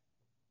like,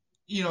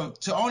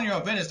 to own your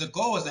own business, the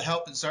goal is to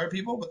help and serve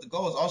people, but the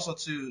goal is also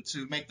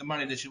to make the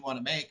money that you want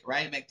to make,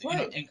 right?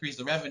 Increase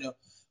the revenue.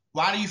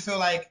 Why do you feel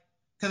like?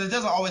 Because it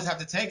doesn't always have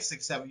to take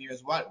 6-7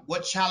 years.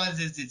 What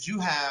challenges did you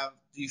have?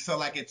 Do you feel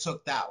like it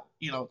took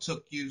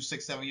you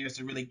 6-7 years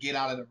to really get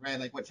out of the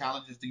red? Like, what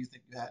challenges do you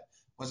think you had?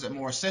 Was it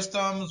more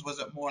systems? Was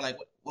it more like,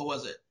 what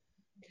was it?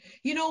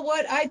 You know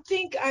what? I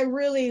think I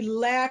really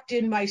lacked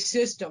in my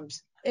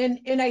systems, and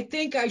I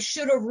think I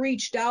should have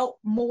reached out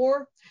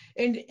more,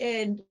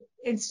 and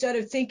instead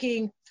of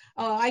thinking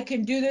I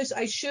can do this,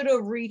 I should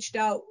have reached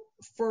out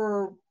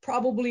for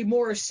probably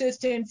more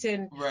assistance,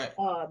 and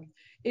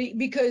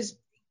because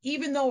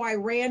even though I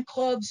ran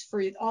clubs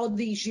for all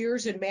these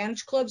years and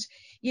managed clubs,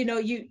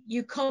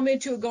 you come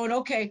into it going,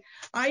 okay,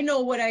 I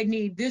know what I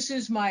need. This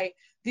is what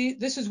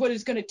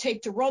it's going to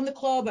take to run the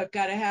club. I've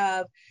got to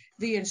have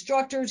the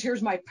instructors.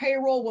 Here's my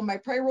payroll. When my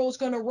payroll is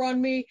going to run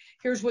me,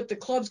 here's what the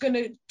club's going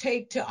to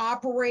take to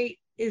operate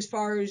as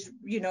far as,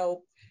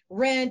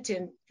 rent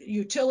and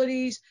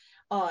utilities,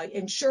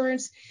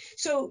 insurance.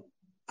 So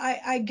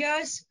I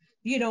guess,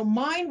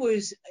 mine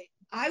was,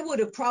 I would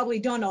have probably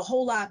done a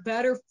whole lot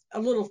better, a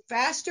little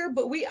faster,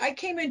 but I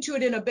came into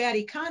it in a bad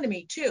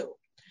economy too.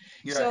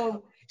 Yeah.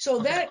 So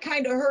that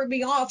kind of hurt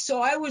me off.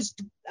 So I was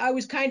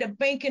kind of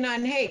banking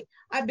on, hey,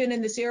 I've been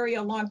in this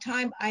area a long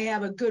time. I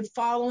have a good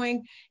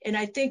following, and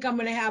I think I'm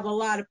going to have a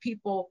lot of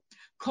people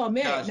come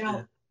in. Gotcha.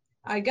 Now,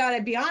 I got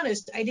to be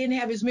honest, I didn't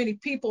have as many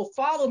people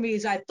follow me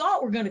as I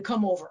thought were going to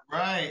come over.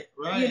 Right.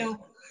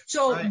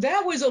 So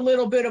that was a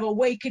little bit of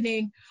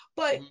awakening,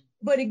 but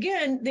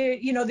again,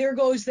 there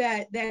goes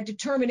that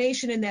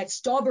determination and that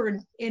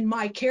stubborn in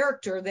my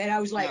character that I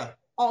was like,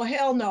 oh,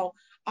 hell no,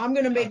 I'm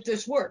going to make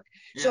this work.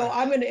 Yeah. So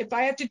if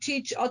I have to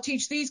teach, I'll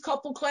teach these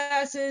couple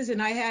classes. And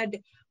I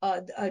had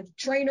a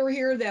trainer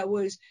here that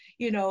was,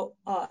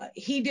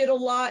 he did a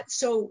lot.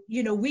 So,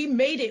 we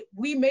made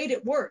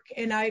it work.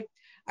 And I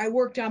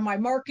worked on my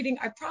marketing.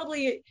 I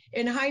probably,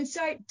 in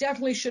hindsight,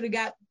 definitely should have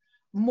got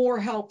more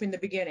help in the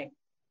beginning.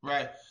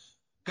 Right.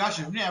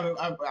 Gotcha. Yeah,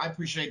 I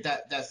appreciate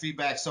that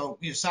feedback. So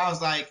it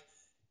sounds like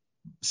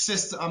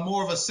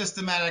more of a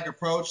systematic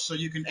approach, so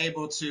you can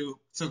able to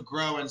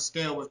grow and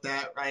scale with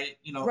that, right?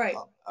 Right.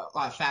 A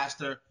lot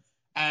faster.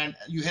 And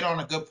you hit on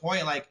a good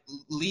point, like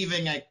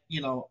leaving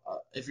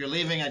if you're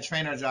leaving a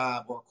trainer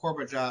job or a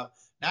corporate job,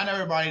 not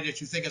everybody that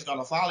you think is going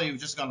to follow you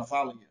is just going to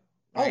follow you.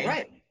 Right? Oh,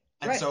 right.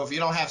 And so if you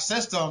don't have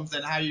systems,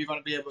 then how are you going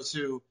to be able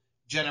to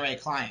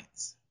generate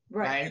clients?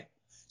 Right?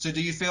 So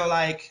do you feel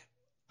like,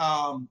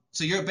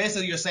 so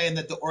you're saying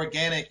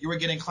that you were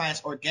getting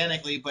clients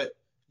organically, but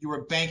you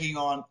were banking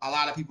on a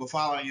lot of people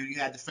following you. You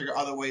had to figure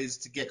other ways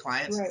to get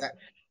clients. Right.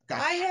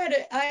 I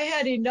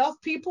had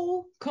enough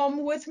people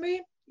come with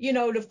me,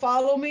 to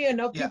follow me.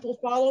 Enough people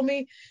follow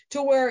me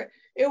to where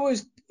it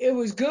was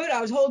good.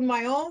 I was holding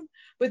my own,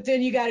 but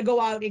then you got to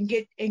go out and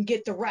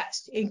get the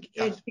rest, and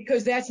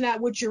because that's not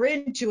what you're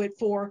into it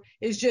for.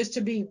 Is just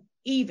to be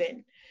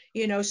even,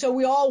 So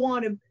we all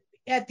want to,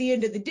 at the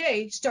end of the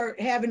day, start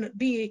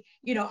be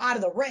out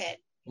of the red,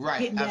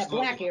 right? Hitting that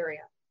black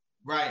area.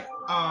 Right.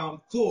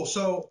 Cool.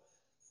 So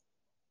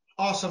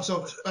awesome.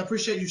 So I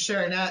appreciate you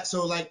sharing that.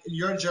 So like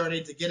your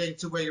journey to getting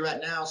to where you're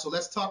at now. So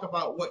let's talk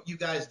about what you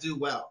guys do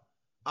well.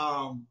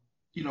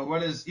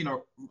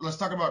 Let's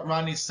talk about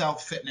Rodney's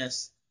Self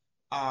Fitness.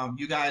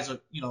 You guys are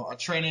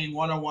training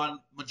one-on-one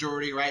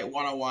majority, right?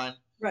 One-on-one.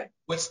 Right.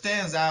 What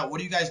stands out? What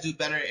do you guys do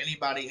better than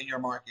anybody in your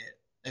market,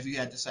 if you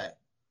had to say?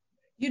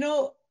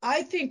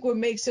 I think what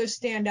makes us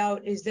stand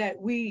out is that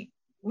we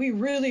we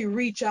really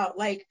reach out.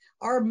 Like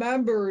our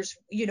members,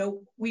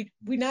 we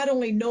not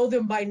only know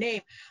them by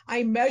name,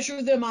 I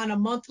measure them on a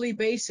monthly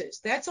basis.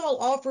 That's all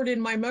offered in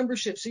my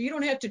membership. So you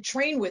don't have to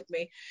train with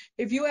me.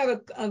 If you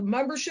have a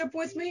membership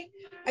with me,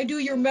 I do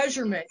your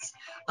measurements.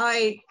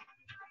 I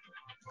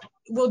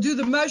will do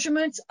the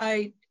measurements.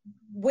 I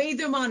weigh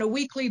them on a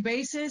weekly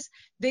basis.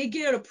 They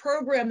get a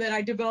program that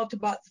I developed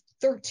about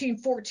 13,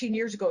 14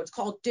 years ago. It's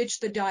called Ditch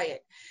the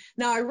Diet.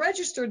 Now I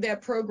registered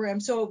that program.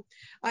 So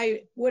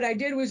what I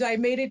did was I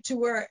made it to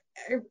where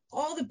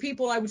all the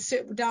people I would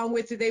sit down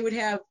with, they would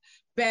have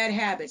bad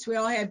habits. We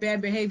all had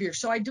bad behavior.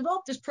 So I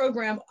developed this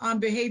program on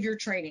behavior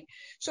training.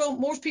 So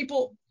most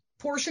people,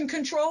 portion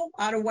control,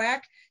 out of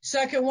whack.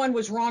 Second one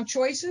was wrong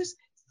choices.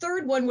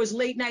 Third one was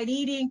late night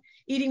eating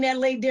that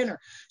late dinner.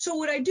 So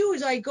what I do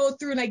is I go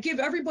through and I give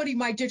everybody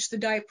my Ditch the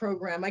Diet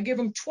program. I give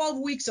them 12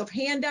 weeks of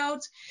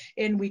handouts,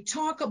 and we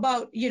talk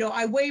about,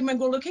 I weigh them and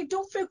go, look, hey,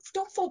 don't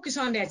focus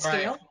on that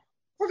scale. Right.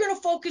 We're going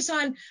to focus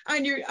on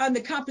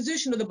the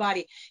composition of the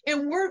body.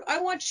 And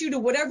I want you to,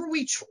 whatever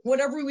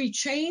we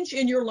change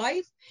in your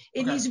life,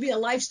 it needs to be a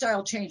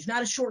lifestyle change,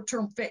 not a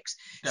short-term fix.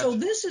 Gotcha. So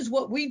this is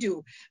what we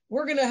do.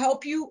 We're going to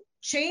help you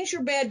change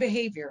your bad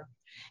behavior.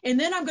 And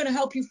then I'm going to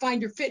help you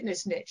find your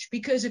fitness niche,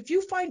 because if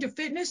you find your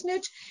fitness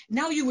niche,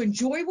 now you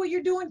enjoy what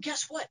you're doing,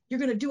 guess what? You're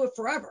going to do it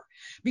forever,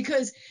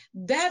 because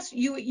that's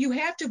you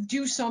have to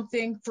do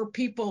something for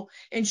people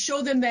and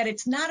show them that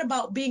it's not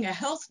about being a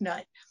health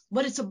nut,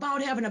 but it's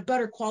about having a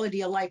better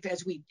quality of life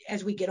as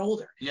we get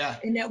older. Yeah.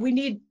 And that we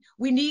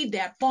need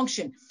that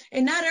function.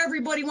 And not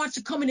everybody wants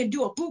to come in and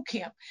do a boot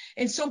camp.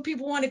 And some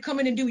people want to come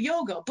in and do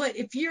yoga. But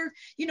if you're,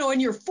 in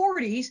your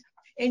 40s,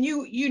 and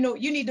you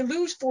need to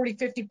lose 40,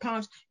 50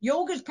 pounds,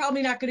 yoga is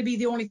probably not going to be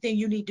the only thing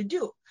you need to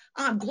do.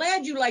 I'm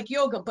glad you like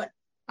yoga, but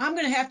I'm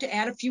going to have to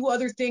add a few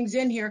other things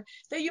in here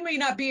that you may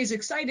not be as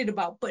excited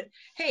about. But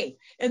hey,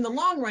 in the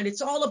long run,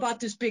 it's all about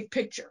this big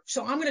picture.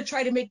 So I'm going to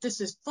try to make this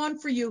as fun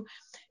for you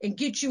and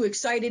get you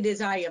excited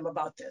as I am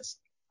about this.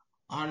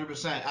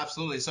 100%.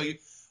 Absolutely. So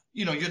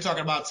you're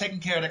talking about taking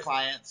care of the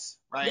clients,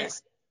 right?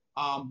 Yes.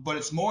 But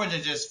it's more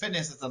than just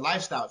fitness. It's a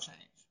lifestyle change,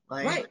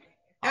 right? Right.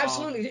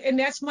 Absolutely. And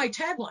that's my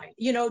tagline.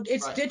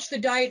 It's right. Ditch the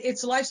diet,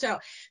 it's lifestyle.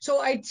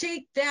 So I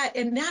take that,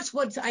 and that's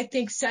what I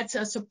think sets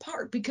us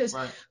apart, because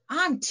right.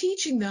 I'm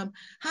teaching them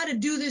how to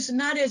do this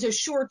not as a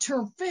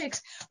short-term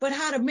fix, but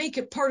how to make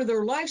it part of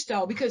their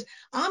lifestyle, because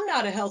I'm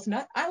not a health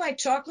nut. I like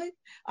chocolate.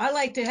 I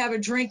like to have a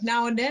drink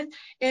now and then.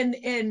 And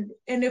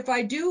if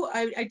I do,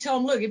 I tell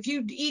them, look, if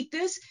you eat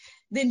this,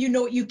 then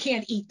you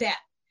can't eat that.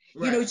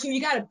 Right. So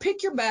you got to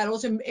pick your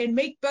battles and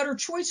make better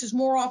choices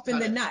more often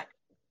than not.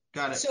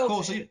 Got it. So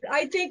cool.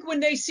 I think when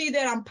they see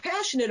that I'm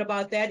passionate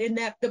about that, and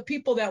that the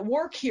people that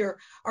work here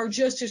are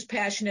just as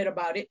passionate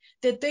about it,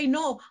 that they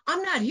know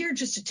I'm not here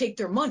just to take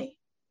their money.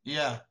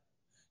 Yeah.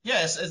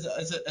 Yes,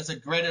 it's a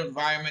great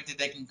environment that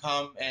they can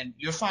come, and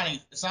it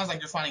sounds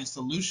like you're finding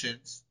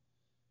solutions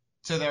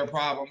to their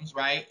problems,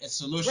 right? It's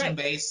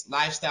solution-based,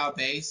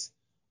 lifestyle-based.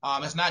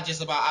 It's not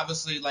just about,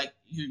 obviously, like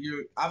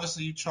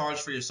you charge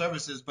for your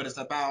services, but it's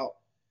about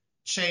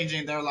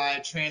changing their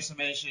life,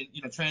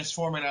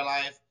 transforming their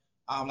life.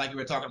 Like you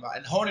were talking about,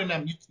 and holding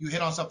them, you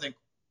hit on something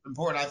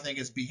important, I think,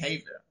 is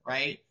behavior,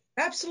 right?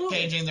 Absolutely.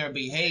 Changing their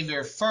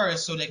behavior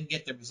first so they can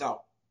get the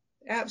result.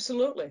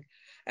 Absolutely.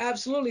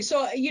 So,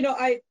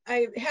 I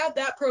have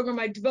that program.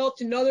 I developed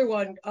another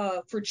one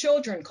for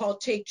children called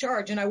Take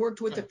Charge, and I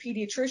worked with the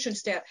pediatrician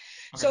staff.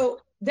 Okay.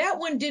 So that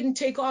one didn't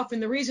take off,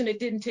 and the reason it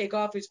didn't take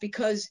off is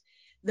because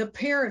the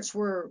parents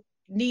were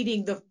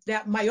needing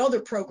my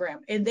other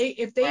program, and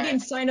if they didn't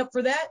sign up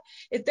for that,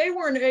 if they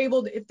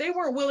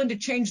weren't willing to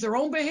change their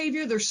own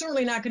behavior, they're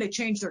certainly not going to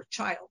change their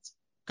child's.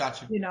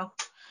 Gotcha.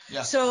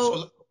 Yeah.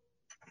 So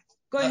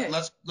go ahead.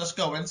 Let's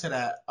go into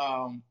that,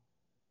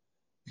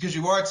 because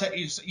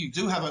you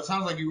do have it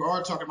sounds like you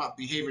are talking about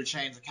behavior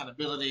change,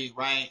 accountability,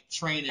 right?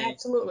 Training.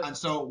 Absolutely. And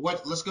so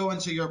let's go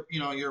into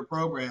your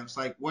programs.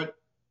 Like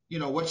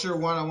what's your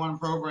one-on-one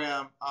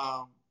program?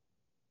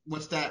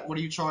 What's that? What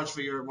do you charge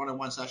for your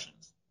one-on-one sessions?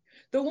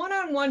 The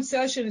one-on-one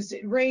sessions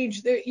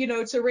range,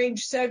 it's a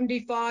range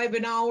 75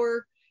 an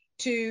hour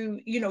to,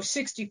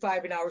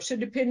 65 an hour. So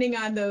depending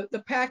on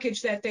the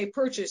package that they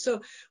purchase.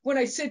 So when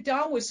I sit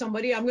down with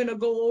somebody, I'm going to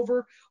go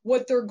over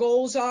what their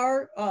goals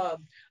are.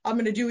 I'm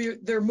going to do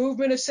their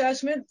movement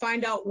assessment,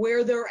 find out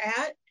where they're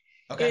at,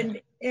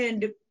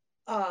 and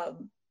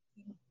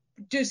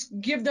just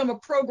give them a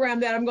program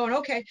that I'm going,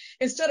 okay,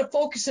 instead of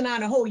focusing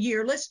on a whole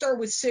year, let's start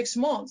with 6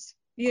 months,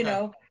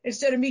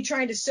 instead of me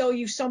trying to sell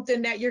you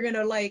something that you're going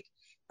to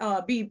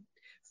be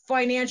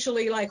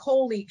financially like,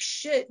 holy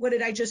shit, what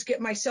did I just get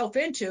myself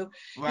into?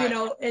 Right.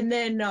 And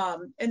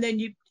then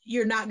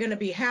you're not going to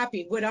be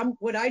happy.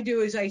 What I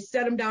do is I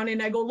set them down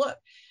and I go, look,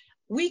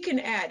 we can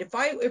add,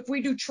 if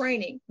we do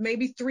training,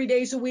 maybe 3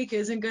 days a week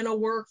isn't going to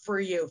work for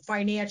you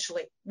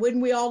financially.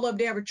 Wouldn't we all love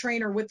to have a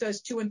trainer with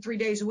us 2 and 3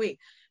 days a week?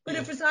 But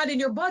if it's not in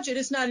your budget,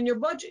 it's not in your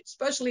budget,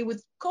 especially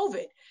with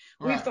COVID.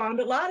 Right. We found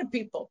a lot of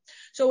people.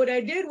 So what I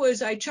did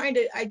was I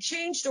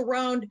changed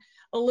around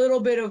a little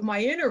bit of my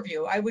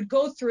interview. I would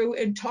go through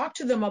and talk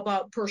to them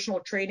about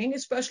personal training,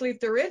 especially if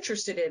they're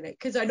interested in it,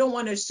 because I don't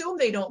want to assume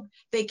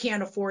they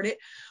can't afford it.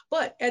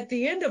 But at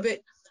the end of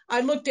it,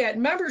 I looked at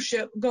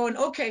membership going,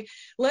 okay,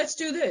 let's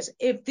do this.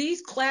 If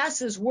these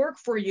classes work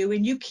for you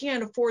and you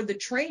can't afford the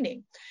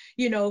training,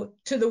 to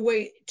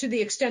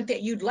the extent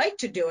that you'd like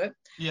to do it,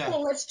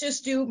 well, let's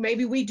just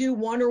maybe we do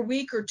 1 a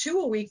week or 2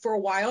 a week for a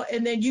while,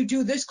 and then you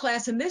do this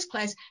class and this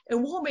class,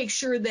 and we'll make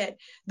sure that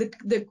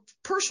the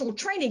personal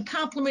training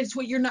complements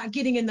what you're not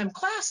getting in them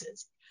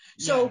classes.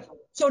 So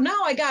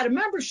now I got a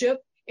membership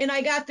and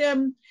I got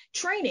them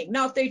training.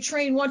 Now, if they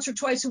train once or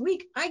twice a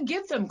week, I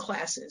give them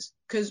classes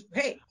because,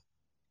 hey,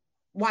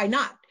 why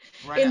not?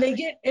 Right.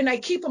 And I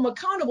keep them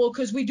accountable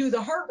because we do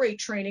the heart rate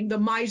training, the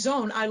My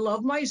Zone. I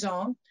love My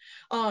Zone.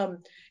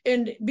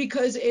 And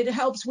because it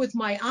helps with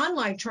my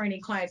online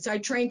training clients. I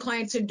train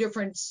clients in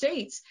different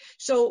states.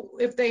 So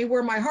if they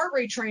were my heart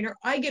rate trainer,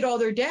 I get all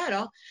their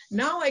data.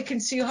 Now I can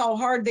see how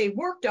hard they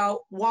worked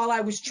out while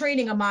I was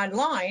training them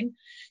online.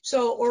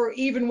 So, or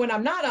even when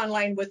I'm not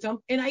online with them,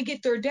 and I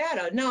get their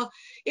data. Now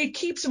it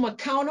keeps them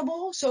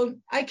accountable. So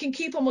I can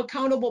keep them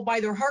accountable by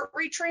their heart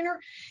rate trainer,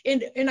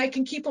 and I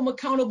can keep them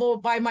accountable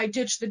by my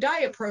Ditch the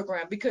Diet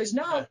program, because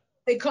now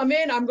they come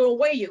in, I'm going to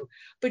weigh you,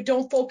 but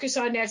don't focus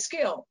on that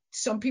scale.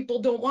 Some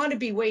people don't want to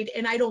be weighed,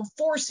 and I don't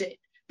force it,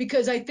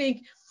 because I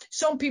think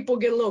some people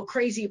get a little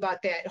crazy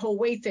about that whole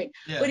weight thing.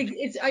 Yeah. But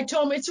I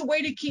tell them it's a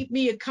way to keep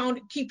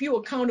you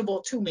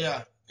accountable to me.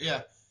 Yeah,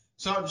 yeah.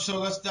 So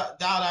let's dial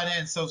that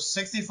in. So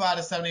 65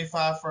 to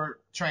 75 for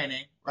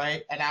training,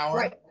 right? An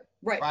hour,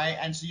 right?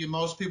 And so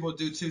most people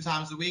do 2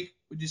 times a week,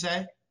 would you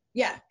say?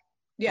 Yeah.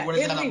 Yeah. What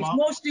is that a month?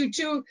 Most do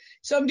 2,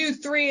 some do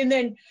 3, and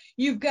then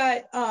you've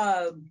got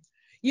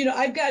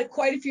I've got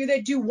quite a few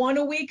that do 1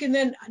 a week, and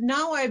then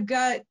now I've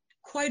got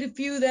quite a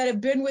few that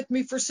have been with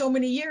me for so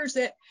many years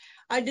that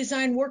I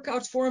design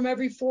workouts for them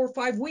every 4 or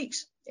 5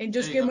 weeks and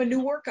just give them a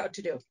new workout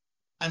to do.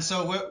 And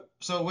so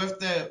with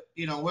the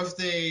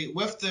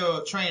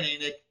training,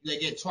 they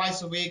get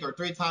twice a week or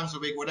 3 times a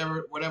week,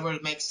 whatever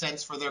makes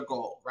sense for their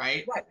goal,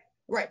 right?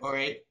 Right. All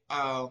right.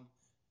 And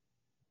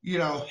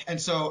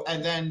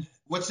then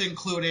what's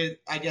included,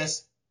 I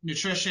guess,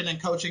 nutrition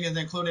and coaching is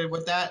included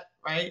with that,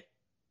 right?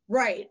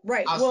 Right.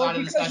 Outside well,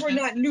 because we're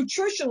not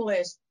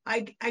nutritionalists,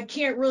 I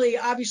can't really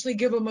obviously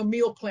give them a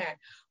meal plan,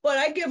 but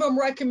I give them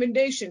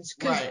recommendations,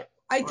 because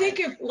I think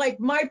if like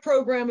my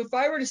program, if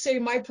I were to say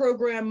my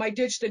program, my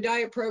Ditch the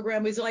Diet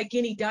program is like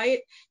any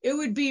diet, it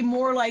would be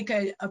more like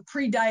a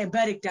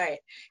pre-diabetic diet,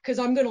 because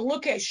I'm going to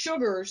look at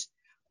sugars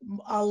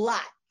a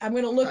lot. I'm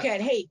going to look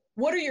at, hey,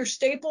 what are your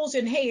staples?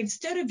 And hey,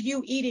 instead of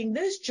you eating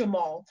this,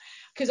 Jamal,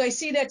 because I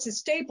see that's a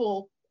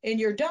staple in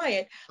your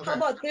diet, how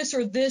about this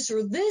or this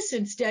or this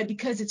instead,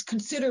 because it's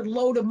considered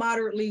low to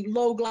moderately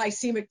low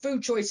glycemic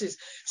food choices.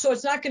 So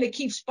it's not going to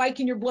keep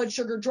spiking your blood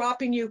sugar,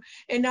 dropping you,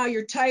 and now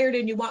you're tired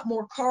and you want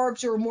more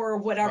carbs or more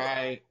of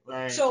whatever.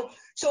 Right. So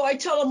I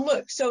tell them,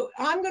 look, so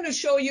I'm going to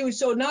show you,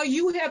 so now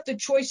you have the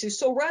choices.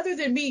 So rather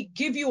than me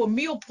give you a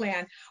meal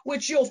plan,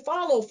 which you'll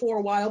follow for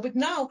a while, but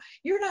now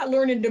you're not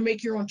learning to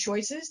make your own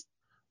choices.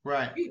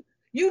 Right.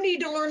 You need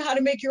to learn how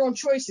to make your own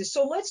choices.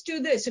 So let's do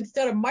this.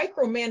 Instead of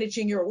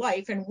micromanaging your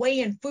life and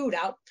weighing food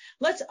out,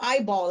 let's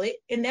eyeball it.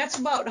 And that's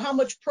about how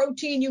much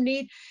protein you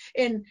need.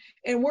 And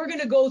we're going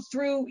to go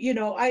through,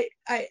 I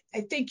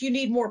think you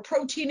need more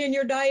protein in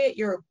your diet.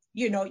 You're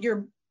in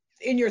your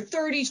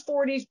 30s,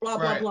 40s, blah,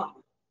 blah, blah.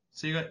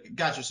 So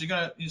gotcha. So you're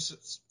going to,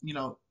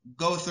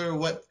 go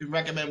through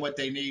recommend what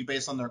they need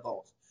based on their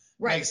goals.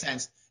 Right. Makes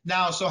sense.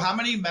 Now, so how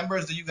many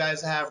members do you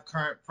guys have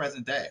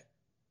present day?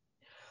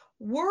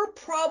 We're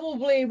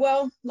probably,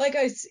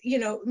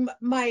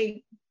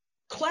 my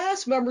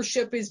class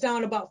membership is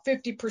down about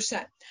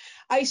 50%.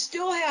 I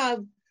still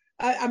have,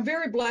 I'm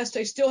very blessed.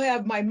 I still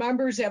have my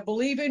members that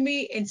believe in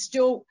me and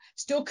still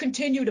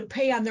continue to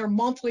pay on their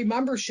monthly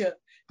membership,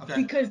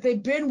 because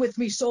they've been with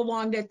me so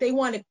long that they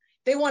want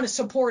to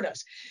support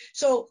us.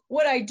 So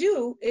what I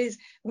do is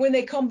when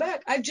they come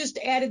back, I've just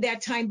added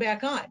that time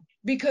back on,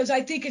 because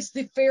I think it's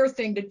the fair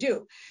thing to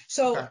do.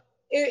 So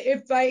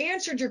if I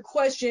answered your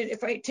question,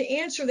 to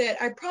answer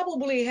that, I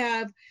probably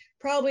have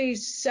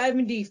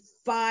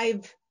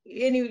 75,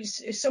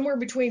 somewhere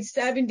between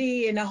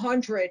 70 and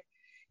 100,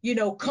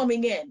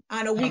 coming in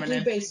on a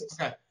weekly basis.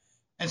 Okay.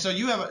 And so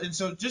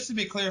so just to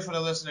be clear for the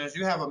listeners,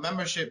 you have a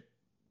membership,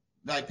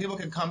 like people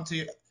can come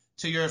to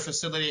your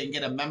facility and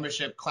get a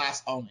membership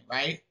class only,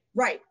 right?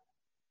 Right.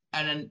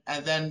 And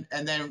then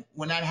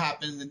when that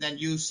happens, and then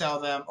you sell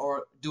them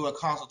or do a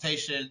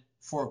consultation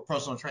for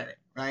personal training,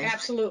 right?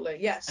 Absolutely,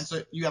 yes. And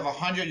so you have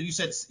 100. You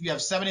said you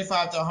have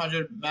 75 to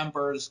 100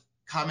 members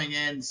coming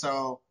in.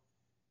 So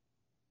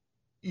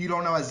you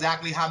don't know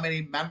exactly how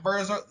many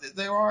members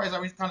there are. Is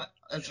that what kind of?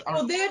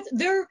 Well,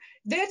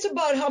 that's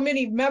about how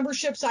many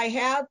memberships I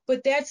have,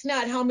 but that's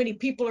not how many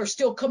people are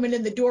still coming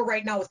in the door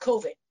right now with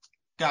COVID.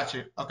 Got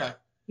you. Okay.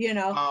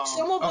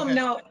 Some of them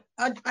now.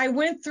 I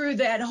went through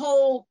that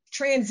whole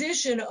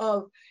transition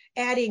of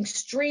adding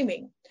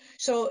streaming.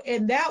 So,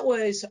 and that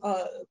was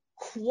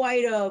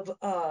quite of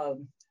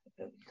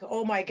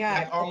oh my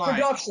God, Like online.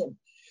 production.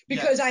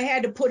 Because I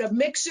had to put a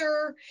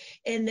mixer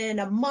and then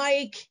a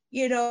mic,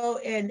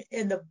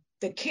 and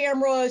the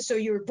camera, so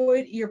your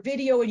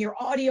video and your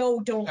audio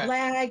don't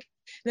lag.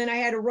 Then I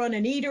had to run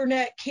an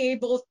Ethernet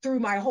cable through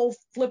my whole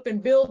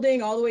flipping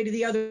building all the way to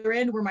the other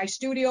end where my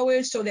studio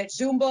is, so that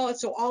Zumba,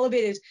 so all of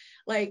it is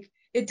like,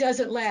 it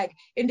doesn't lag.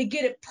 And to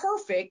get it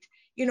perfect,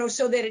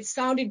 so that it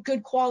sounded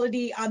good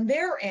quality on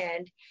their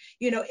end,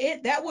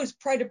 that was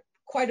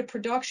quite a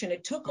production.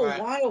 It took a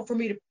while for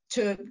me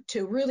to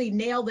really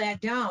nail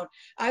that down.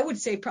 I would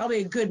say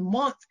probably a good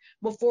month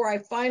before I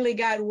finally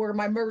got where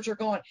my members are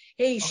going,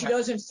 hey, she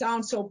doesn't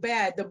sound so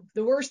bad.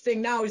 The worst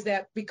thing now is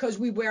that because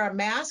we wear a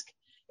mask,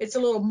 it's a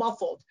little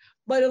muffled,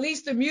 but at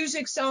least the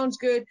music sounds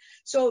good.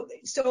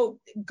 So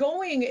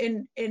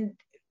going and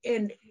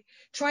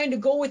trying to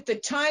go with the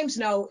times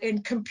now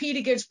and compete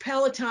against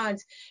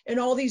Pelotons and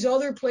all these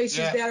other places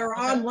that are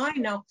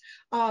online now.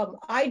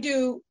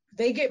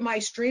 They get my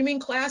streaming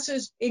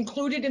classes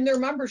included in their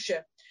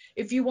membership.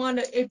 If you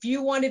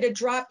wanted to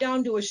drop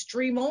down to a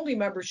stream only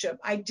membership,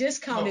 I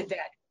discounted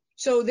that.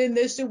 So then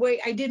this is the way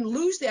I didn't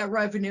lose that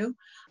revenue.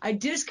 I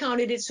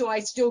discounted it so I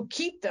still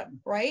keep them,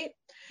 right?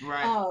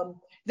 Right.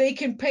 They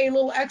can pay a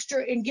little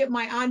extra and get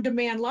my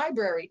on-demand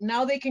library.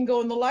 Now they can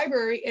go in the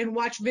library and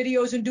watch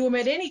videos and do them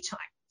at any time.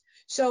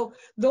 So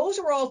those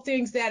are all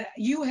things that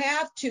you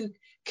have to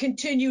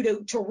continue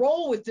to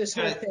roll with this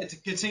whole thing.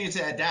 To continue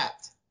to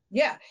adapt.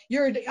 Yeah,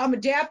 I'm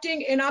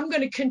adapting and I'm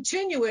going to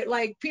continue it.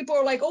 Like people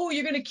are like, oh,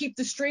 you're going to keep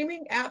the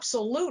streaming?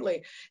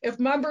 Absolutely. If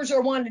members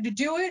are wanting to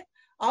do it,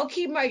 I'll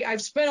keep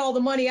I've spent all the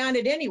money on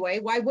it anyway.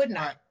 Why wouldn't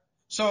I? Right.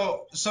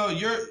 So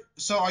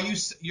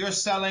you're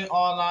selling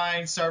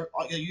online, are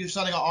you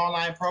selling an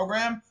online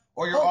program,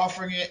 or you're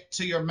offering it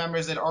to your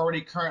members that are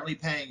already currently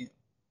paying you?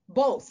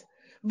 Both.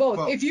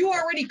 If you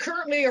already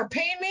currently are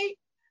paying me,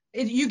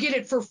 you get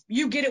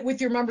it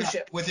with your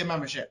membership. Yeah, with your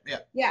membership, yeah.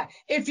 Yeah.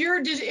 If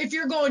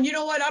you're going, you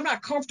know what, I'm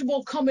not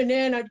comfortable coming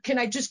in. Can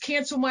I just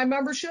cancel my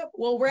membership?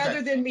 Well,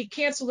 rather than me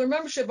cancel their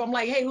membership, I'm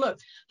like, hey, look,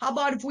 how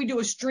about if we do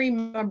a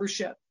stream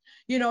membership?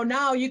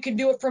 Now you can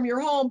do it from your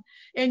home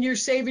and you're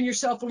saving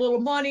yourself a little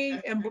money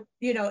and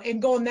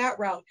going that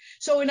route.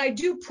 So, and I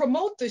do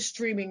promote the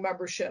streaming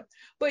membership,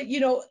 but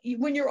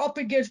when you're up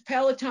against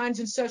Pelotons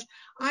and such,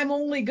 I'm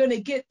only going to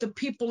get the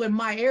people in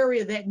my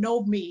area that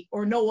know me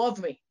or know of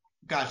me.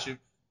 Got you.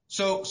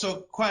 So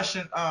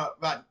question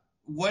about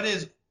what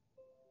is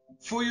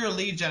for your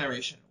lead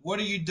generation?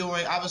 What are you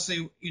doing?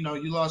 Obviously,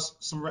 you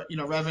lost some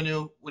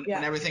revenue when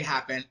everything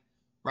happened,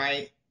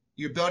 right?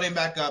 You're building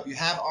back up. You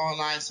have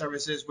online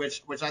services,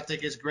 which I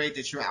think is great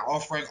that you're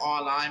offering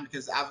online,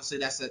 because obviously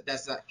that's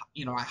a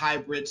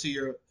hybrid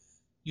to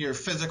your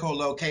physical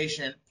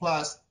location.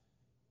 Plus,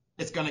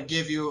 it's going to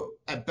give you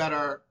a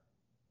better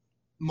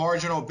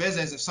marginal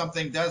business if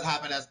something does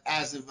happen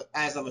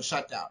as of a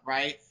shutdown,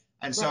 right?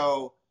 And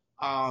so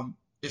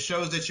it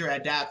shows that you're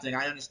adapting.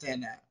 I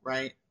understand that,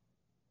 right?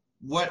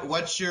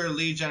 What's your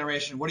lead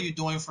generation? What are you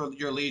doing for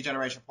your lead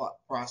generation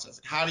process?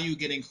 How are you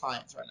getting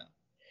clients right now?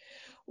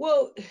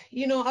 Well,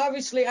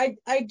 obviously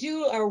I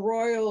do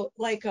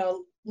a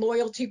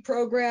loyalty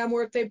program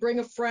where if they bring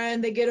a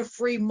friend, they get a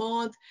free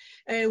month,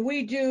 and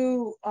we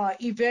do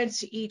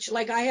events each.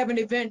 Like I have an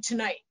event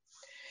tonight,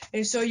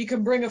 and so you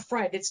can bring a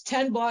friend. It's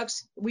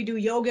 $10. We do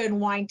yoga and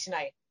wine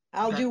tonight.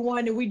 I'll do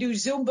one, and we do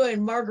Zumba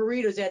and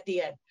margaritas at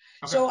the end.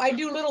 Okay. So I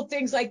do little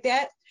things like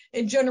that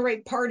and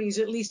generate parties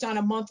at least on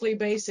a monthly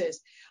basis.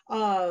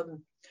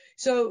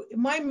 So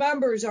my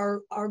members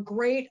are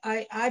great.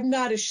 I'm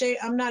not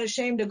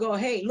ashamed to go,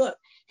 hey, look,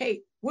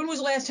 when was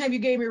the last time you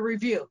gave me a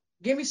review?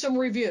 Give me some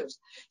reviews.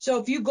 So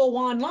if you go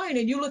online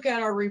and you look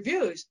at our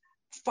reviews,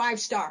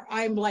 5-star.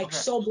 I'm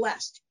so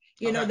blessed,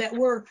 that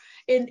we're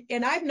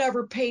and I've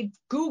never paid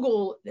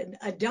Google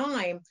a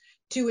dime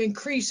to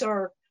increase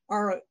our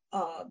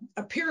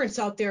appearance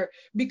out there,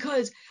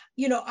 because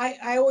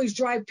I always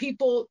drive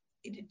people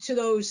to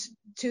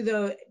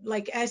the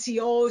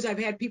SEOs. I've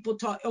had people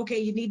talk, okay,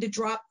 you need to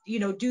drop,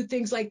 do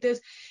things like this.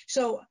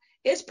 So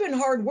it's been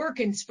hard work,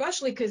 and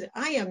especially because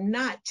I am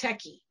not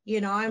techie,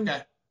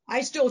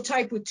 I still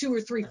type with 2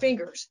 or 3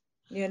 fingers,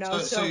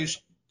 So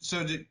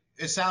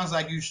it sounds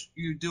like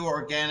you do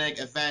organic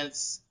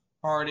events,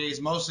 parties,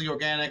 mostly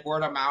organic,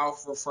 word of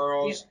mouth,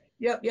 referrals.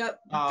 Yep.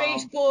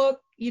 Facebook,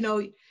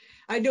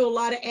 I do a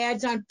lot of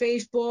ads on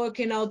Facebook,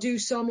 and I'll do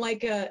some I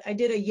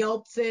did a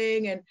Yelp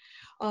thing, and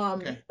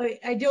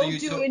I don't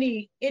do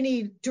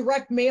any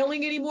direct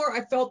mailing anymore.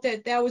 I felt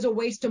that was a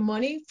waste of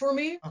money for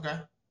me. Okay.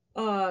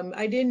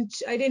 I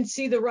didn't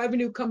see the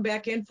revenue come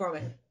back in from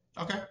it.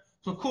 Okay.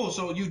 So cool.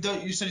 So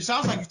you said it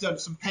sounds like you've done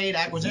some paid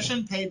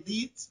acquisition, paid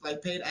leads,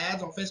 like paid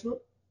ads on Facebook.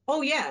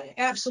 Oh yeah,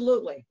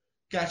 absolutely.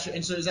 Gotcha.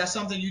 And so is that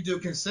something you do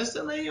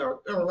consistently,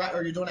 or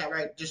you're doing that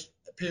right just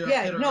period?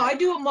 Yeah. No, I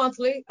do it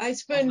monthly. I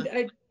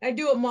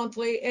do it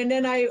monthly, and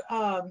then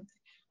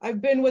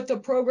I've been with a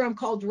program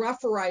called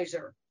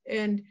Referizer,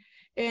 and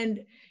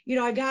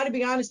I got to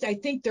be honest, I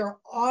think they're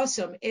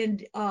awesome,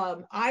 and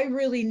I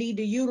really need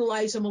to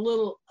utilize them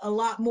a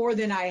lot more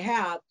than I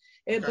have.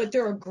 But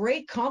they're a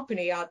great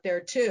company out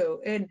there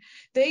too. And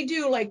they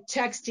do like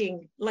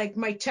texting, like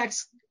my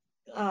text,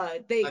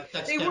 they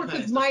work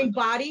with Mind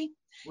Body.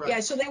 Right. Yeah,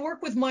 so they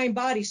work with Mind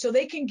Body, so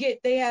they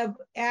have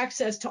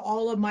access to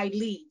all of my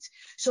leads.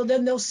 So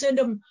then they'll send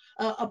them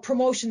a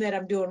promotion that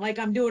I'm doing. Like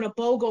I'm doing a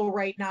BOGO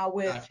right now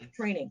with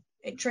training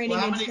and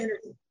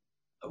synergy.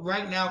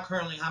 Right now,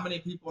 currently, how many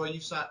people are you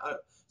signing?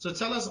 So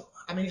tell us,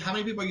 how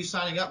many people are you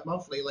signing up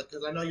monthly? Like,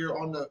 because I know you're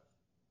on the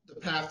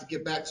path to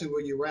get back to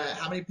where you were at.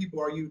 How many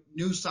people are you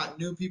new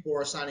people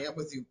are signing up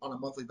with you on a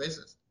monthly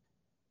basis?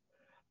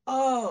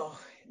 Oh,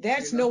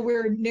 that's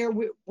nowhere near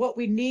what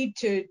we need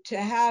to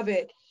have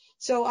it.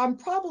 So I'm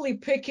probably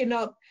picking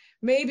up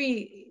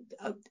maybe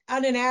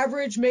on an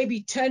average,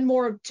 maybe 10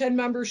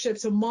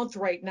 memberships a month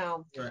right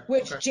now,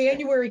 which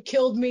January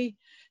killed me.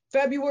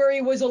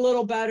 February was a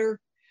little better,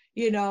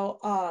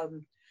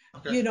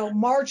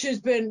 March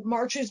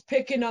is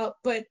picking up,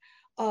 but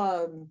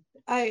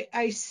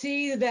I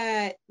see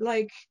that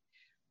like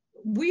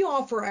we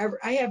offer,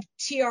 I have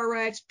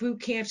TRX,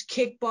 boot camps,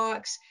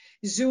 kickbox,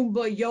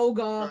 Zumba,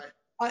 yoga. Right.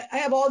 I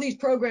have all these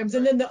programs,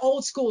 and then the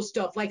old school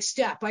stuff like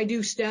step. I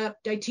do step.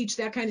 I teach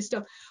that kind of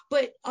stuff.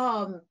 But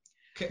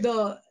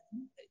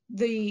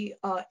the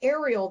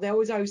aerial I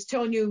was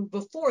telling you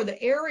before,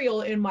 the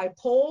aerial in my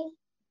pole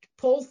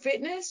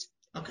fitness.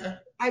 Okay.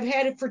 I've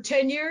had it for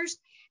 10 years,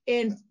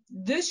 and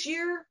this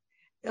year,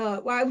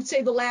 I would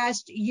say the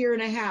last year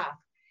and a half,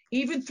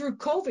 even through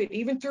COVID,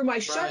 even through my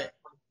shut,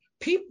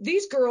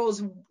 these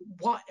girls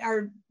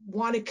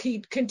want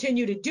to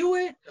continue to do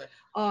it.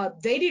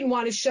 They didn't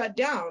want to shut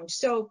down.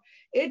 So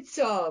it's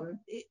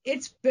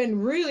been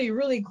really,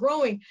 really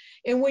growing.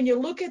 And when you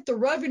look at the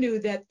revenue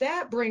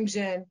that brings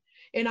in,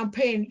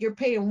 and you're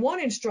paying one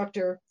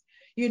instructor,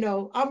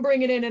 I'm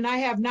bringing in, and I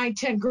have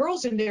 9-10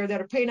 girls in there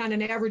that are paying on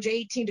an average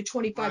 $18 to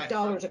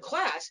 $25 a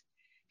class.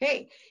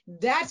 Hey,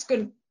 that's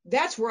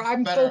where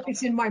I'm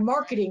focusing my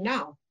marketing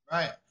now.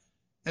 Right.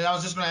 And I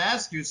was just going to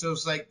ask you, so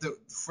it's like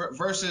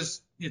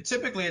versus,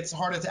 typically it's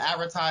harder to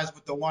advertise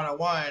with the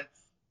one-on-one.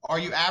 Are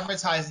you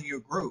advertising your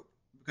group?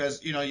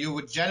 Because, you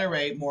would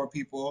generate more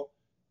people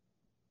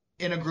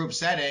in a group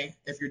setting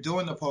if you're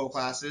doing the pole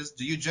classes.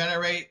 Do you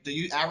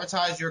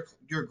advertise your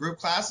group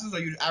classes, or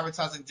are you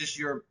advertising just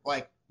your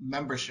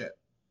membership?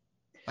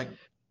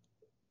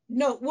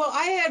 No, well,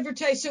 I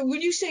advertise. So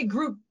when you say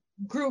group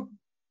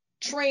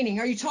training,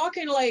 are you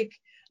talking like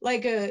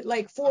 4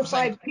 or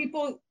 5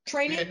 people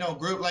training? Yeah, no,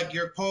 group, like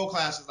your pole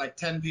classes, like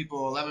 10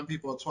 people, 11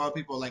 people, 12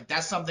 people, like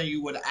that's something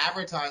you would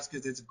advertise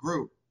because it's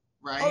group,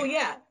 right? Oh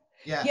yeah.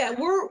 Yeah,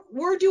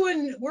 we're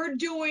doing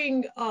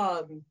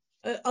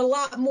a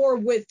lot more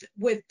with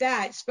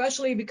that,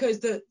 especially because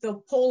the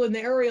pole and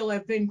the aerial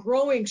have been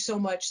growing so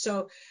much.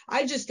 So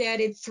I just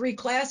added 3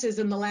 classes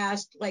in the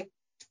last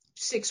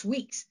 6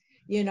 weeks,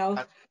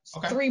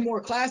 3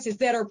 more classes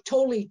that are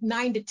totally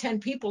 9 to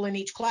 10 people in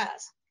each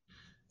class.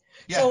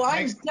 Yeah, so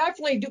I'm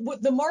definitely,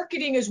 the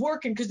marketing is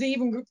working, because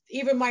even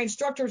my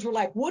instructors were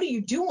like, what are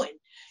you doing?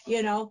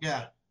 Yeah.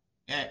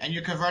 And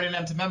you're converting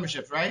them to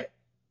memberships, right?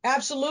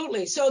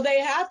 Absolutely. So they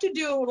have to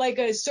do like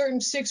a certain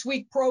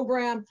 6-week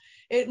program,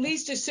 at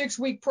least a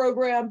 6-week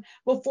program,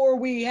 before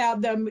we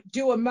have them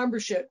do a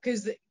membership,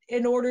 because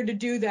in order to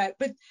do that,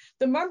 but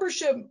the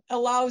membership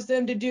allows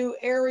them to do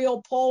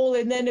aerial, pole,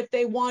 and then if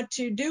they want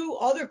to do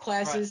other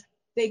classes,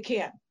 they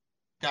can.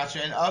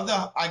 Gotcha. And of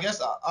the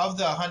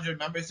 100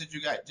 members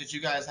that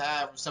you guys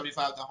have, from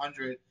 75 to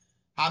 100,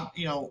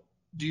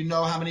 do you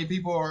know how many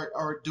people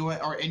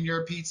are in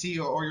your PT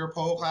or your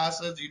pole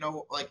classes? Do you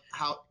know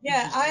how?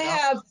 Yeah,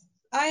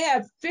 I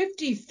have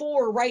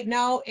 54 right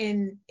now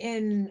in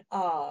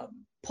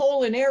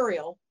pole and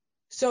aerial.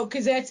 So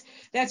because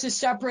that's a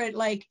separate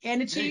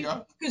entity.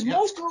 Because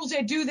most girls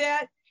that do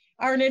that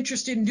aren't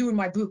interested in doing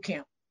my boot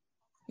camp.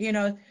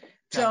 So.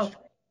 Gotcha.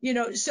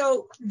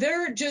 So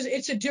they're just,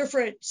 it's a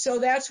different, so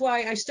that's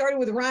why I started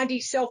with Rodney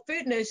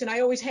self-fitness, and I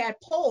always had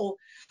pole,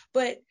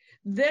 but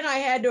then I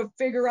had to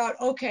figure out,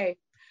 okay,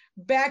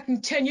 back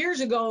 10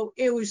 years ago,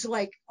 it was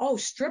like, oh,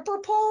 stripper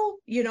pole?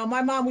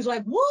 My mom was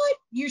like, what?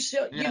 You're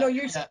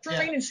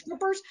training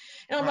strippers?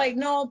 And I'm like,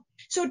 no.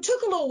 So it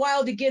took a little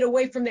while to get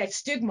away from that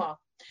stigma.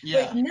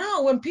 Yeah. But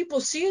now when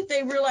people see it,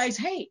 they realize,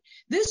 hey,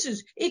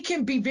 it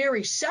can be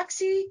very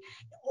sexy,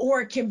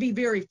 or it can be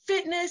very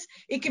fitness.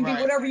 It can be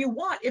whatever you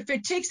want. If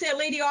it takes that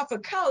lady off a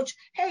couch,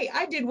 hey,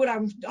 I did what I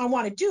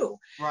want to do.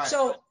 Right.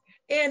 So,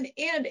 and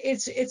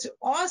it's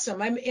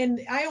awesome.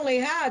 I only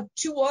have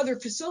 2 other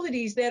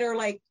facilities that are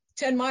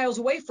 10 miles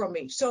away from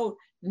me. So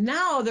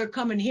now they're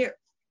coming here.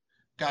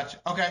 Gotcha.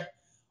 Okay.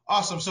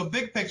 Awesome. So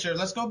big picture,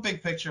 let's go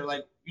big picture.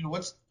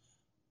 What's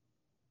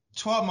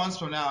 12 months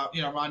from now,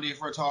 Rodney, if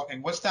we're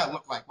talking, what's that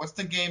look like? What's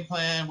the game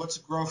plan? What's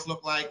the growth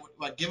look like?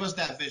 Give us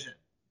that vision,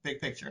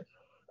 big picture.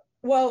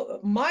 Well,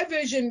 my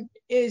vision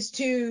is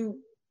to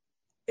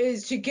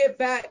get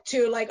back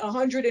to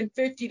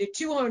 150 to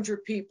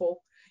 200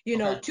 people,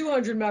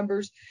 200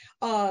 members,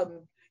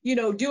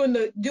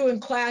 doing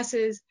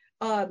classes.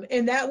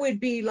 And that would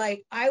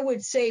be I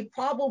would say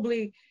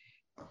probably,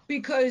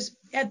 because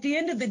at the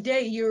end of the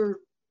day,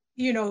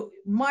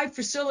 my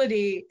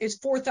facility is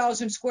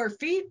 4,000 square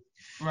feet.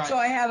 Right. So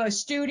I have a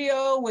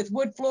studio with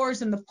wood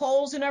floors and the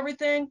poles and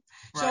everything.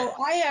 Right. So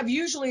I have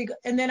usually,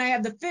 and then I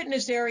have the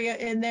fitness area,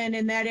 and then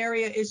in that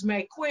area is my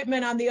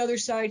equipment on the other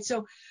side.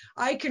 So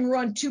I can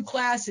run 2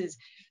 classes.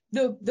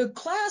 The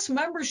class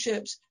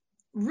memberships,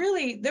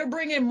 really, they're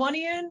bringing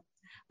money in,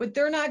 but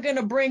they're not going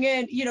to bring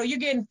in, you're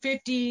getting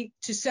 $50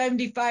 to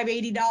 $75,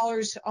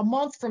 $80 a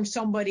month from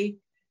somebody,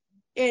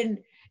 and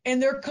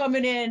they're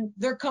coming in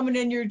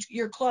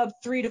your club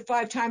 3 to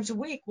 5 times a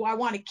week. Well, I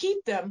want to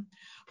keep them,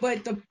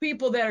 but the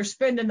people that are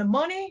spending the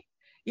money,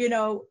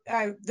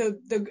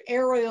 the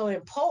aerial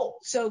and pole.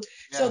 So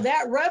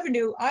that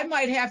revenue, I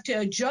might have to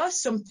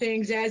adjust some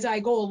things as I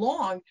go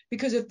along,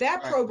 because if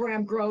that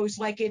program grows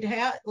like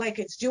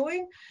it's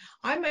doing,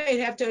 I might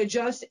have to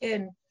adjust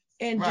and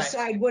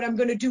decide what I'm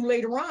going to do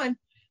later on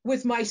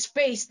with my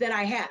space that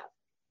I have.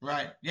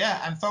 Right. Yeah.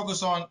 And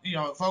focus on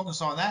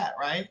that,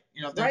 right?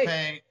 If they're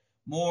paying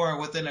more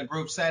within a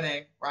group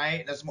setting,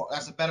 right? That's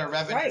a better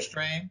revenue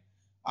stream.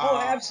 Oh,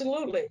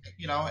 absolutely.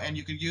 And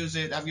you could use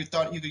it. Have you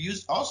thought you could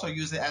also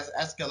use it as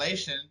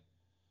escalation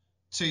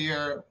to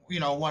your,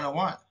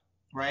 one-on-one,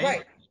 right?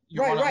 Right.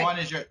 Your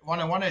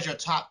one-on-one is your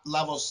top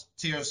levels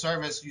to your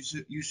service.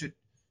 You should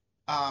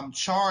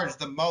charge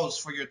the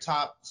most for your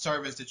top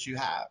service that you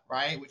have,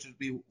 right? Which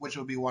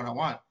would be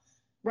one-on-one.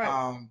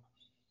 Right.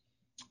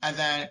 And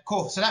then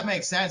cool. So that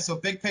makes sense. So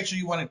big picture,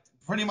 you want to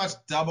pretty much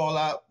double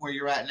up where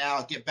you're at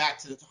now, get back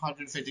to the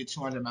 150,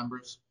 200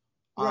 members.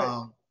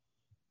 Right.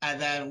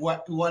 And then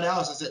what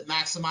else? Is it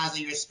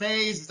maximizing your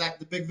space? Is that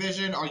the big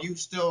vision? Are you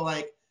still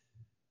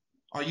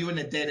are you in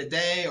the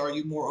day-to-day, or are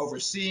you more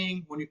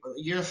overseeing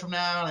a year from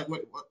now?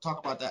 Talk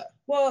about that.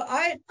 Well,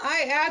 I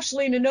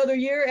actually, in another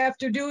year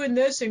after doing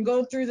this and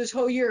going through this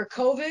whole year of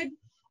COVID,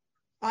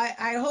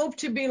 I hope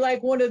to be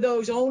like one of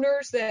those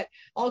owners that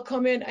I'll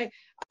come in.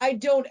 I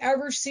don't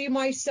ever see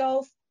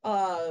myself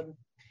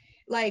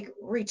like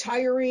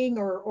retiring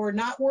or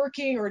not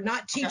working or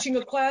not teaching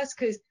a class,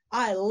 because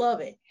I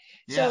love it.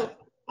 Yeah. So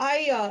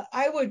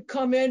I would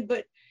come in,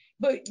 but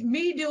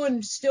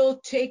me still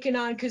taking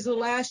on, because the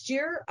last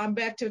year I'm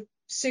back to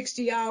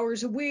 60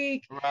 hours a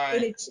week,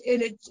 right.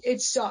 and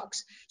it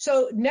sucks.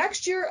 So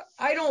next year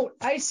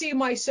I see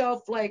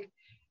myself like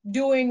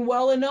doing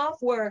well enough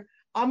where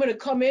I'm going to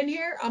come in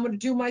here, I'm going to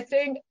do my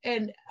thing,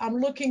 and I'm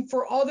looking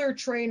for other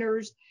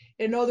trainers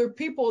and other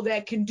people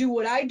that can do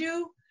what I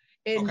do,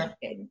 and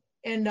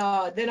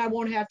then I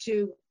won't have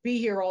to be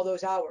here all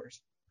those hours.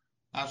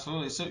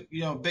 Absolutely.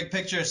 So, big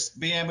picture is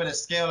being able to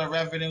scale the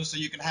revenue so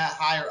you can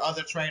hire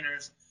other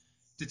trainers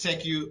to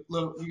take you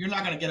you're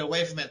not going to get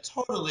away from it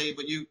totally,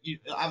 but you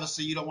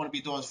obviously you don't want to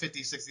be doing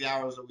 50, 60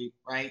 hours a week,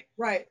 right?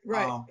 Right.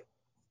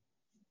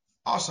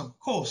 Awesome.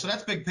 Cool. So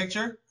that's big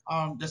picture.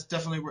 That's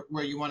definitely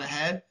where you want to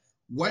head.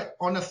 What,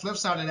 on the flip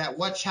side of that,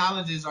 what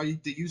challenges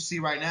do you see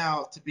right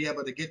now to be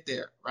able to get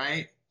there,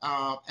 right?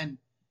 And,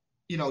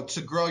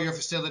 to grow your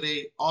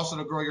facility, also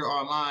to grow your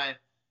online,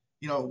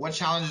 what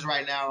challenges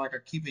right now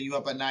are keeping you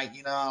up at night?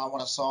 I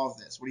want to solve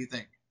this. What do you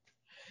think?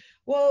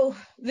 Well,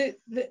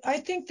 I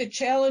think the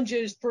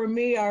challenges for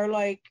me are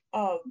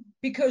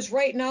because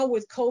right now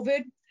with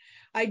COVID,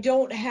 I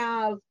don't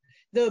have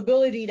the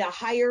ability to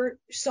hire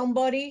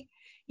somebody,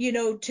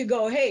 to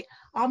go, hey,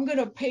 I'm going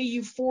to pay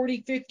you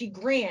 40, 50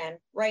 grand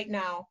right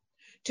now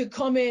to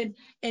come in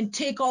and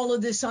take all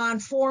of this on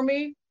for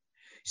me.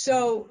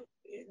 So,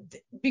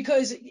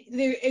 because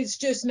it's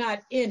just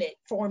not in it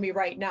for me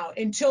right now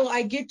until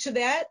I get to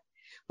that.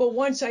 But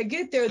once I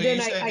get there, then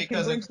I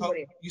can bring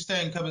somebody. You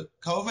saying because of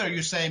COVID, or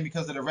you're saying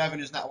because of the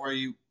revenue is not where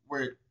you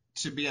were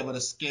to be able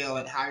to scale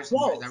and hire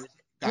somebody?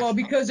 Well,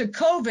 because of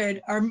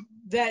COVID,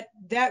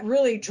 that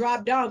really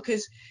dropped down,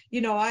 because,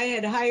 I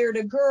had hired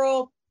a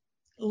girl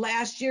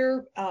last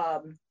year,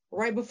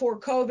 right before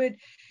COVID.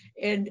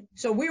 And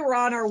so we were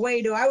on our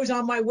way I was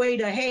on my way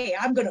to, hey,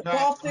 I'm going to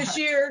golf this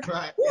year.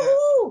 Right.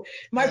 Woo-hoo!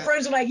 My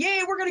friends are like,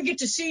 yay, we're going to get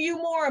to see you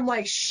more. I'm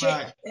like,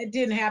 shit, it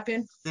didn't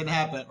happen.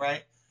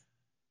 Right?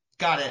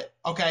 Got it.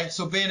 Okay.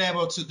 So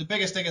the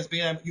biggest thing is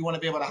you want to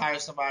be able to hire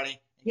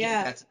somebody.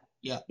 Yeah.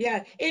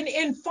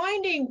 And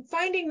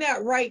finding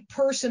that right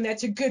person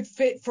that's a good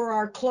fit for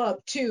our club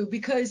too,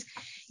 because,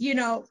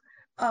 I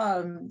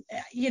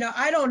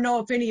don't know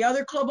if any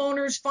other club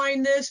owners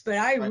find this, but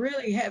I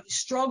really have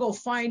struggled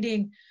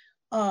finding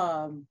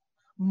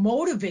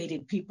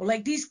motivated people.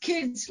 Like these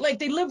kids,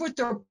 they live with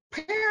their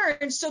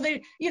parents, so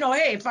they,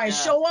 hey, if I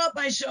show up,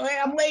 hey,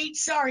 I'm late,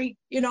 sorry.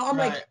 I'm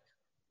like,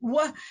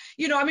 what?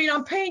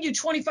 I'm paying you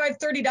 $25,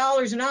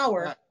 $30 an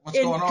hour. What's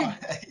going on?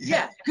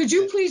 Could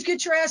you please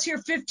get your ass here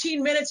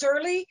 15 minutes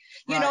early,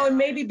 and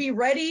maybe be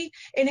ready?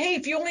 And hey,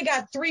 if you only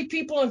got 3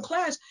 people in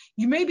class,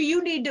 you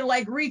need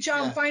to reach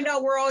out and find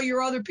out where all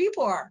your other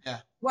people are.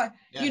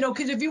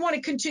 Because if you want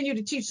to continue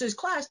to teach this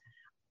class,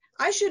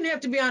 I shouldn't have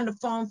to be on the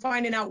phone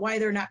finding out why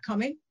they're not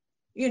coming.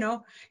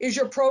 Is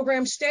your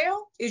program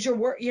stale? Is your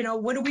work,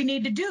 what do we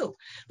need to do?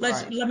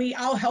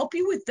 I'll help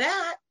you with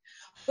that.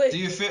 But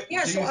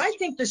I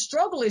think the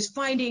struggle is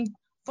finding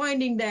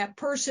that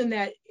person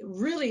that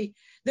really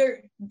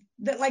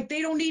like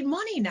they don't need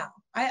money now.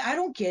 I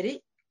don't get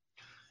it.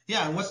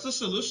 Yeah, and what's the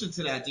solution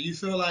to that? Do you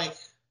feel like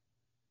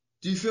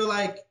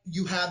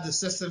you have the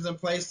systems in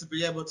place to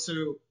be able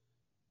to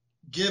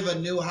give a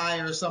new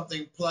hire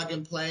something plug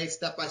and play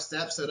step by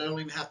step so they don't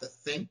even have to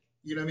think?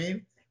 You know what I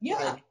mean?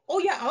 Yeah. Oh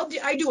yeah.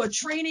 I do a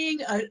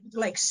training, a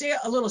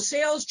little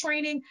sales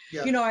training.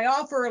 Yeah. You know, I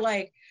offer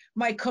like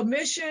my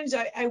commissions.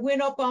 I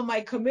went up on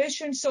my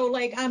commission. So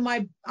like on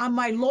my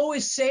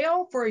lowest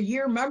sale for a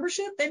year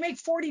membership, they make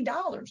 $40.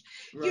 Right.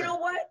 You know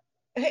what?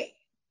 Hey,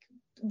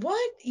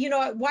 what? You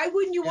know, why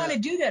wouldn't you want to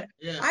do that?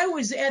 Yeah. I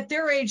was at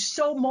their age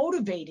so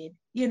motivated.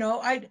 You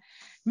know, I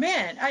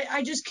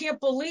just can't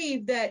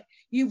believe that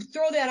you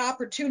throw that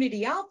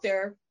opportunity out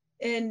there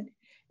and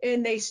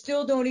they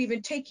still don't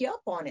even take you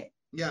up on it.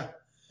 Yeah.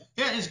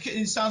 Yeah,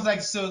 it sounds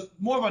like so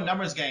more of a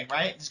numbers game,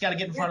 right? Just got to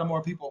get in front of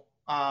more people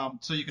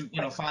so you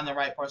can, find the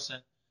right person.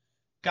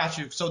 Got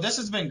you. So this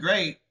has been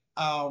great.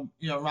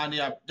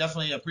 Rodney, I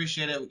definitely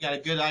appreciate it. We got a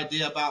good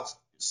idea about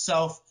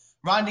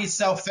Rodney's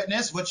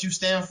self-fitness, what you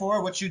stand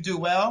for, what you do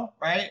well,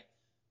 right?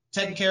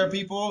 Taking care of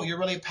people. You're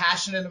really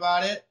passionate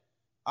about it.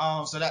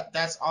 So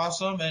that's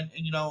awesome. And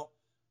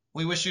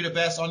we wish you the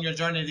best on your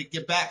journey to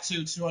get back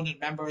to 200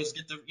 members,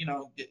 get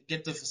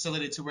the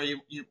facility to where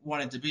you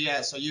want it to be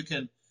at, so you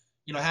can,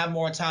 have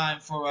more time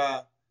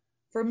for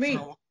me,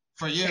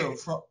 for you,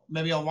 for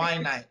maybe a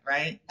wine night,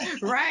 right?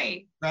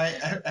 Right.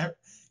 Right.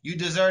 You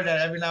deserve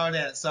that every now and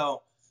then.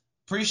 So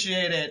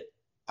appreciate it.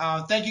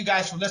 Thank you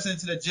guys for listening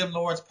to the Gym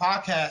Lords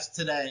podcast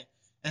today.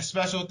 And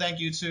special thank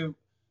you to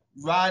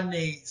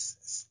Rodney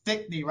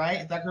Stickney,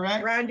 right? Is that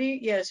correct? Rodney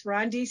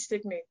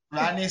Stickney.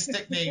 Rodney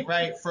Stickney,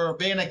 right, for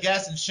being a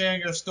guest and sharing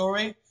your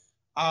story.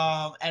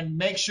 And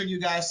make sure you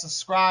guys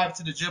subscribe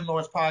to the Gym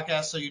Lords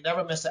podcast so you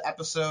never miss an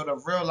episode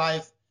of real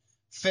life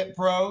fit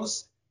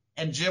pros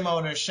and gym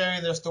owners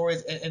sharing their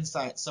stories and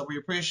insights. So we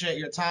appreciate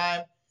your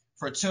time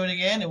for tuning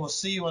in, and we'll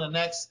see you on the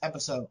next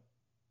episode.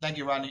 Thank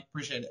you, Rodney.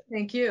 Appreciate it.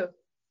 Thank you.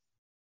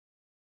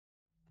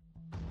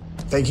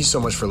 Thank you so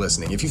much for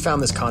listening. If you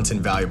found this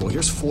content valuable,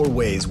 here's 4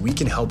 ways we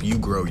can help you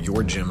grow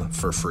your gym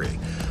for free.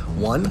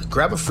 1,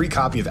 grab a free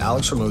copy of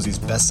Alex Hormozi's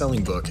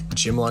best-selling book,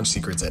 Gym Launch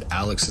Secrets, at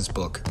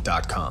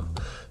alexsbook.com.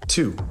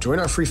 2, join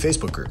our free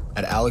Facebook group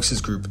at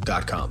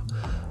alexsgroup.com.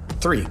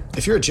 3,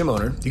 if you're a gym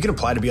owner, you can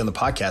apply to be on the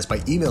podcast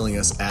by emailing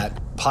us at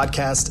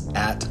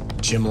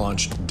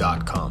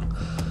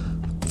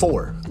podcast@gymlaunch.com.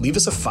 4, leave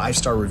us a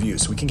 5-star review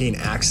so we can gain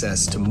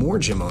access to more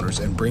gym owners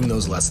and bring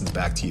those lessons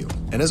back to you.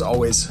 And as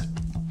always,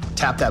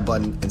 tap that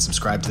button and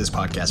subscribe to this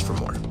podcast for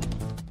more.